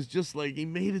 it was just like, he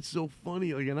made it so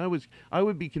funny. Like, and I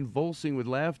would be convulsing with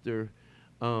laughter,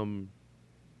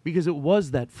 because it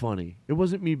was that funny. It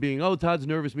wasn't me being, oh, Todd's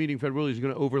nervous meeting Fred Willard, he's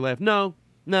going to overlaugh. No,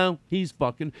 he's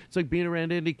fucking, it's like being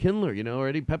around Andy Kindler, or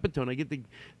Eddie Pepitone. I get the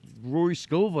Rory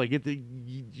Scovel. I get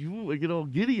all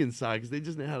giddy inside because they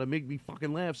just know how to make me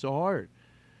fucking laugh so hard.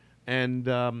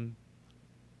 And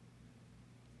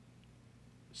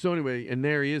So anyway, and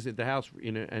there he is at the house,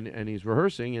 and he's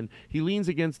rehearsing, and he leans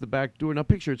against the back door. Now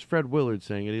picture it's Fred Willard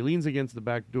saying it. He leans against the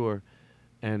back door,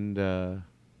 and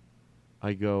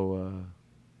I go,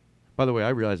 by the way, I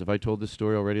realize if I told this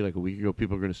story already like a week ago,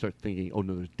 people are going to start thinking, oh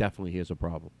no, there's definitely he has a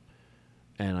problem.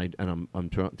 And I'm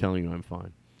telling you I'm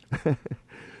fine.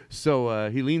 So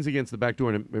he leans against the back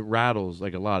door, and it rattles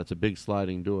like a lot. It's a big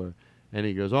sliding door. And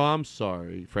he goes, oh, I'm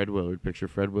sorry, Fred Willard. Picture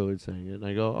Fred Willard saying it. And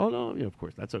I go, oh, no, of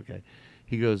course, that's okay.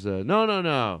 He goes,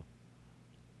 no.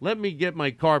 Let me get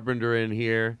my carpenter in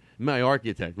here, my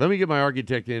architect. Let me get my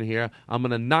architect in here. I'm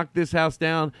going to knock this house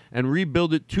down and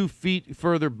rebuild it 2 feet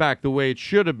further back the way it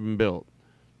should have been built.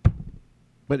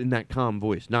 But in that calm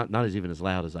voice, not as even as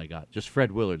loud as I got. Just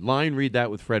Fred Willard. Line read that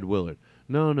with Fred Willard.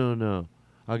 No.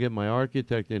 I'll get my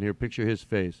architect in here. Picture his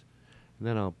face. And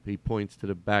then he points to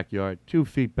the backyard, 2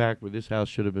 feet back where this house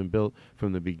should have been built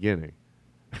from the beginning.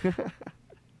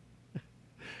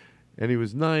 And he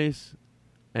was nice.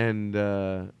 And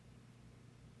and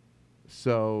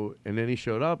then he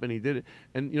showed up and he did it.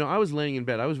 And, I was laying in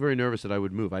bed. I was very nervous that I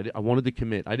would move. I wanted to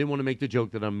commit. I didn't want to make the joke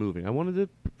that I'm moving. I wanted to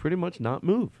pretty much not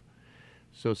move.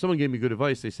 So someone gave me good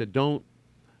advice. They said, don't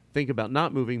think about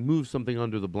not moving. Move something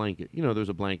under the blanket. There's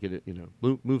a blanket,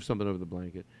 move something over the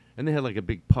blanket. And they had like a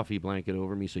big puffy blanket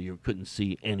over me so you couldn't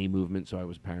see any movement, so I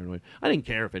was paranoid. I didn't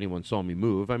care if anyone saw me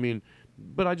move.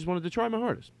 But I just wanted to try my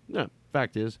hardest. Yeah,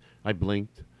 fact is, I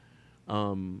blinked.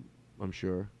 I'm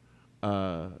sure.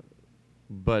 So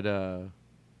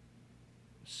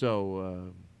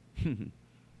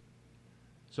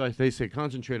they say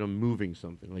concentrate on moving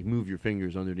something, like move your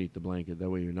fingers underneath the blanket. That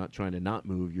way you're not trying to not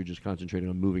move. You're just concentrating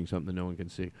on moving something that no one can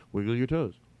see. Wiggle your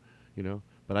toes,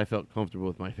 But I felt comfortable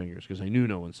with my fingers because I knew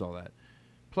no one saw that.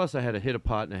 Plus, I had to hit a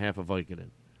pot and a half of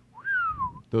Vicodin.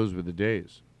 Those were the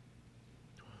days.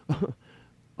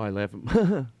 I laugh.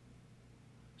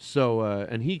 So,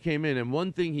 and he came in, and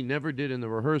one thing he never did in the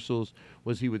rehearsals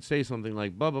was he would say something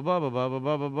like, blah, blah, blah, blah, blah, blah,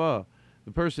 blah, blah, blah.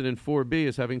 The person in 4B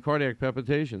is having cardiac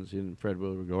palpitations. And Fred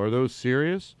Willard would go, are those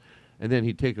serious? And then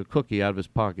he'd take a cookie out of his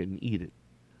pocket and eat it.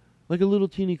 Like a little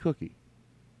teeny cookie.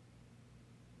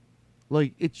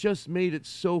 Like, it just made it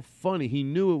so funny. He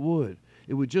knew it would.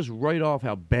 It would just write off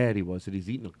how bad he was that he's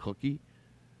eating a cookie.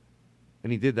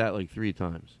 And he did that like 3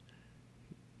 times.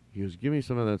 He goes, give me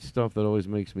some of that stuff that always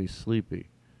makes me sleepy.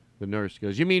 The nurse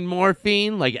goes, you mean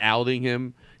morphine? Like outing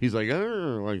him. He's like,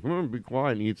 be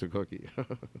quiet, and eats a cookie.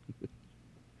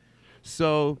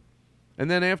 So, and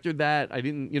then after that, I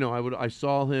didn't, I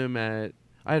saw him I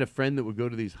had a friend that would go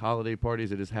to these holiday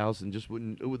parties at his house and just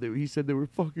wouldn't, he said they were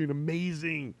fucking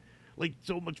amazing. Like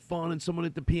so much fun, and someone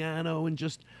at the piano, and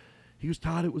just, he goes,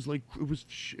 Todd, it was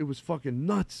fucking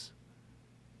nuts.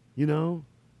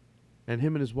 And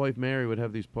him and his wife Mary would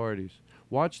have these parties.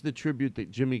 Watch the tribute that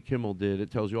Jimmy Kimmel did.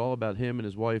 It tells you all about him and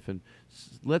his wife, and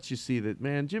lets you see that,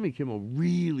 man, Jimmy Kimmel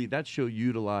really, that show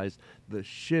utilized the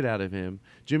shit out of him.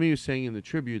 Jimmy was saying in the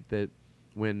tribute that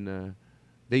when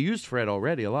they used Fred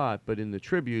already a lot, but in the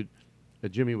tribute,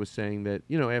 Jimmy was saying that,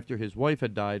 after his wife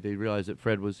had died, they realized that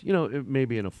Fred was,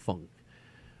 maybe in a funk.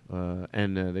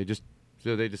 And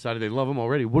so they decided they love him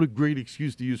already. What a great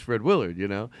excuse to use Fred Willard,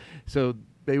 So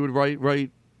they would write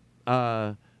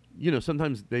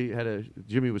sometimes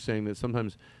Jimmy was saying that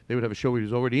sometimes they would have a show where he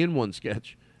was already in one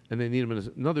sketch, and they need him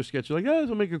in another sketch. They're like,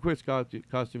 we'll make a quick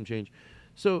costume change.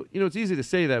 So, it's easy to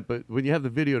say that, but when you have the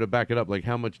video to back it up, like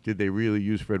how much did they really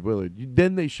use Fred Willard?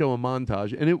 Then they show a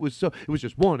montage, and it was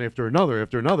just one after another,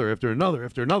 after another, after another,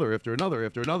 after another, after another,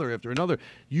 after another, after another,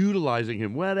 utilizing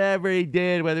him, whatever he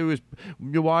did, whether it was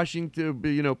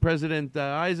Washington, President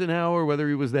Eisenhower, whether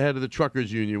he was the head of the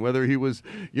truckers union, whether he was,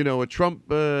 a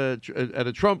Trump, at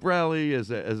a Trump rally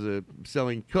as a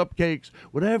selling cupcakes,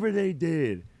 whatever they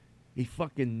did, he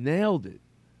fucking nailed it.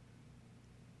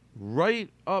 Right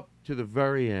up to the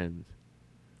very end.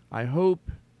 I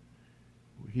hope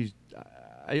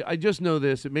I just know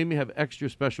this. It made me have extra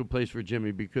special place for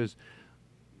Jimmy because,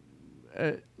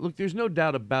 look, there's no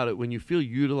doubt about it. When you feel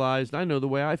utilized, I know the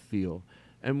way I feel.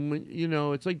 And when,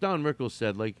 it's like Don Rickles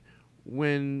said, like,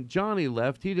 when Johnny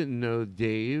left, he didn't know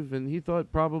Dave, and he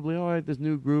thought probably, all right, this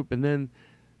new group, and then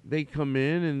they come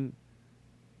in, and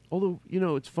although,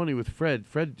 it's funny with Fred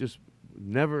just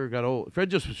never got old. Fred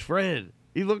just was Fred.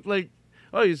 He looked like,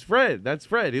 oh, he's Fred. That's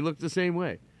Fred. He looked the same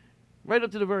way. Right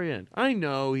up to the very end. I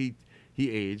know he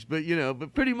aged, but,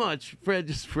 but pretty much Fred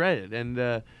just Fred. And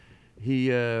hold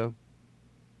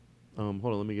on,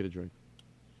 let me get a drink.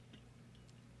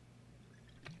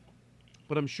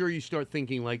 But I'm sure you start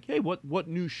thinking like, hey, what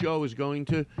new show is going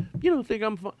to, think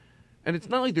I'm fun? And it's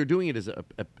not like they're doing it as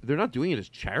they're not doing it as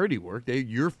charity work.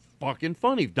 You're fucking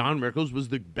funny. Don Rickles was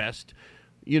the best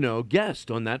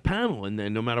guest on that panel. And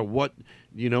then no matter what,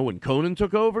 when Conan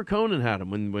took over, Conan had him.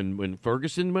 When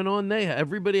Ferguson went on,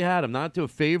 everybody had him. Not to a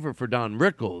favor for Don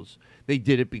Rickles. They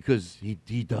did it because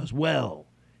he does well.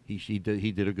 He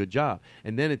did a good job.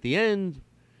 And then at the end,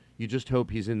 you just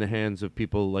hope he's in the hands of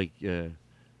people like that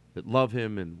love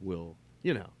him and will,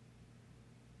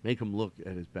 make him look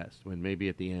at his best. When maybe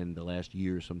at the end, the last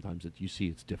year, sometimes you see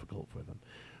it's difficult for them.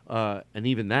 And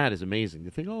even that is amazing.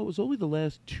 To think, it was only the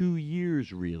last 2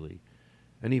 years, really.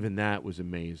 And even that was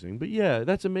amazing. But yeah,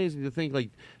 that's amazing to think, like,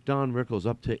 Don Rickles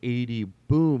up to 80,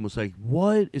 boom. Was like,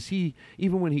 what? Is he,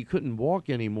 even when he couldn't walk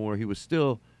anymore, he was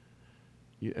still,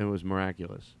 it was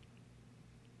miraculous.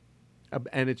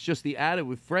 And it's just the added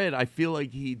with Fred, I feel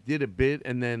like he did a bit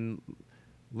and then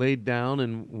laid down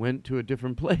and went to a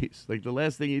different place. Like, the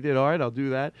last thing he did, all right, I'll do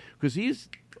that. Because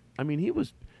it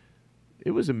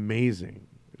was amazing.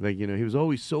 Like, he was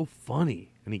always so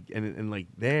funny and like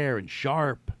there and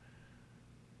sharp.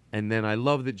 And then I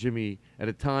love that Jimmy, at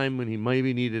a time when he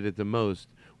maybe needed it the most,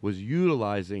 was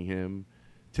utilizing him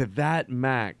to that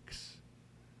max.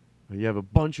 You have a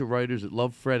bunch of writers that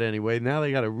love Fred anyway. Now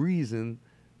they got a reason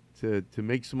to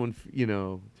make someone,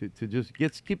 to just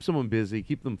keep someone busy,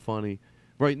 keep them funny,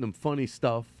 writing them funny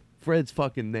stuff. Fred's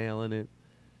fucking nailing it,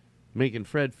 making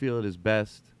Fred feel at his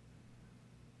best.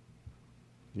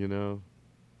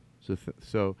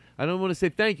 So I don't want to say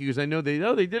thank you because I know they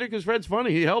did it because Fred's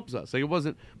funny. He helps us. Like, it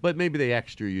wasn't, but maybe they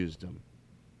extra used him.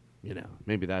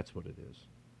 Maybe that's what it is.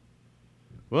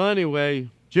 Well, anyway,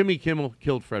 Jimmy Kimmel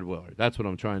killed Fred Willard. That's what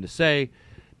I'm trying to say,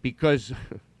 because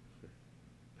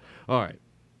all right,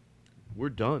 we're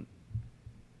done.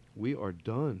 We are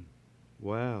done.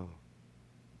 Wow.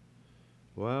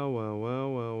 Wow.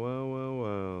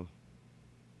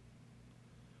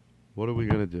 What are we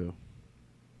gonna do?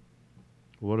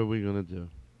 What are we going to do?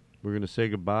 We're going to say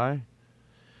goodbye.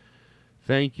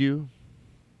 Thank you.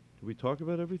 Did we talk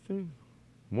about everything?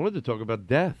 I wanted to talk about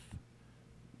death.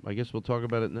 I guess we'll talk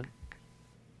about it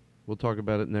We'll talk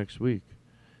about it next week.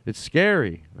 It's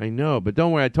scary, I know, but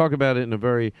don't worry. I talk about it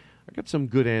I got some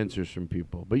good answers from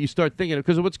people. But you start thinking,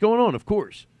 because of what's going on, of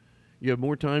course. You have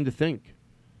more time to think.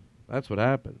 That's what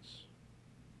happens.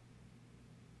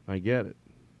 I get it.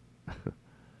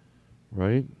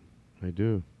 Right? I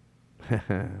do.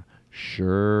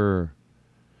 Sure.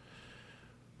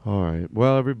 All right.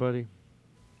 Well, everybody,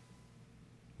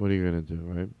 what are you going to do,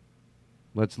 right?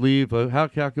 Let's leave. How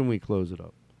can we close it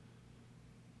up?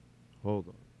 Hold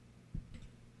on.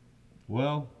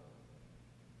 Well,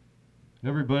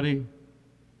 everybody,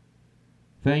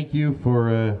 thank you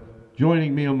for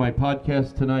joining me on my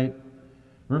podcast tonight.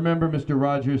 Remember, Mr.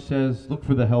 Rogers says, look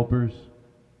for the helpers.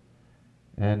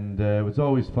 And it was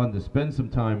always fun to spend some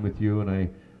time with you, and I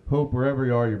hope wherever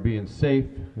you are, you're being safe,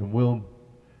 and we'll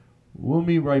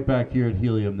meet right back here at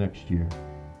Helium next year.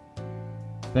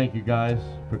 Thank you guys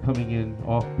for coming in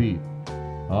offbeat.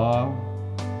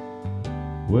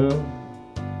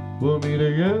 We'll meet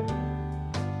again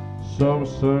some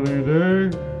sunny day.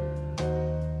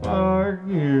 I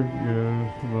give you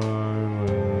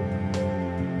smiling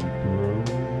through.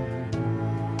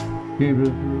 Keep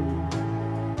it through.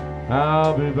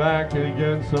 I'll be back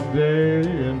again someday.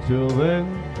 Until then,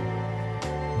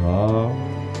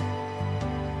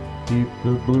 keep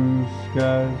the blue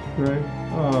skies gray.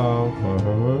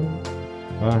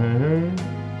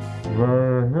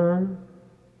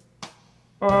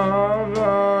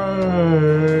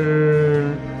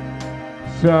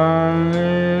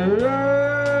 Sunny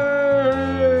day,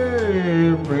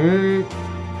 me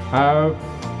out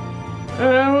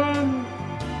heaven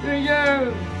again.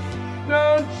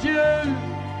 Don't you?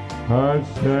 I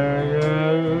sang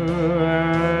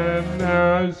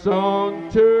a song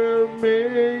to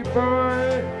me for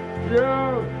you.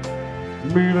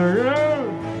 Meet again?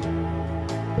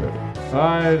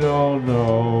 I don't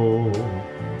know.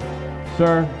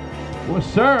 Sir? Well,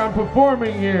 sir, I'm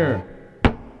performing here.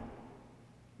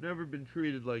 Never been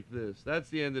treated like this. That's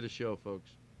the end of the show,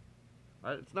 folks.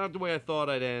 It's not the way I thought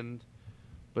I'd end,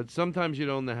 but sometimes you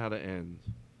don't know how to end.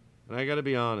 And I got to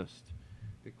be honest.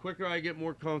 The quicker I get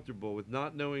more comfortable with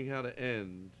not knowing how to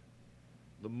end,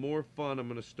 the more fun I'm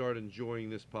going to start enjoying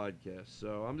this podcast.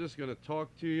 So I'm just going to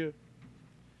talk to you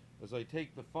as I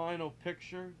take the final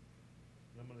picture.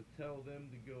 I'm going to tell them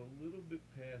to go a little bit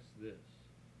past this.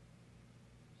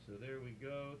 So there we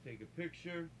go. Take a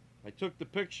picture. I took the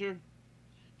picture.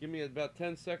 Give me about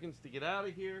 10 seconds to get out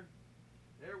of here.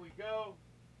 There we go.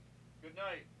 Good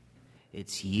night.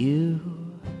 It's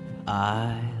you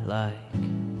I like.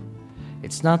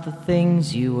 It's not the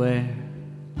things you wear,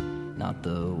 not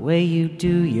the way you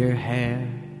do your hair,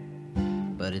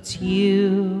 but it's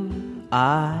you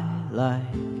I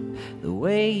like the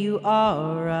way you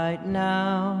are right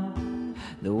now,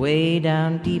 the way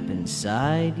down deep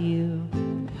inside you.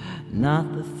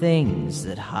 Not the things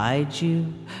that hide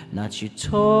you, not your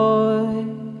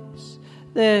toys,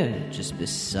 they're just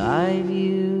beside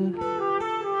you.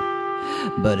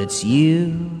 But it's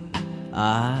you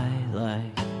I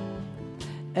like,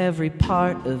 every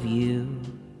part of you.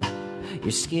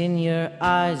 Your skin, your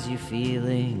eyes, your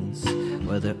feelings,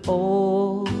 whether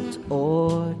old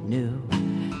or new.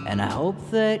 And I hope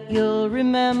that you'll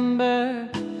remember,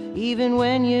 even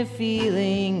when you're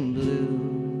feeling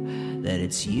blue, that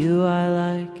it's you I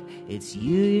like, it's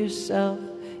you yourself,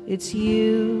 it's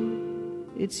you,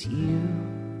 it's you,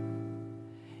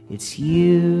 it's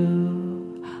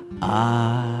you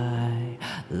I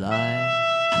like.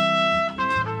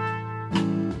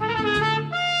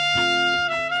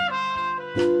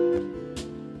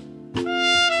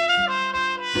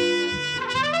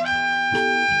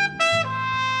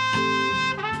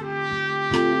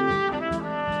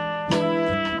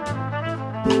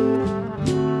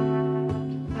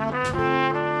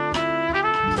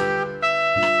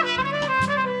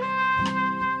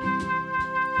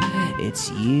 It's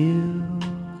you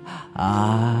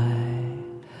I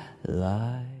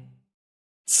like.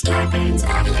 Starbane's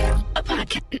Avenue.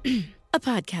 A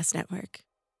podcast network.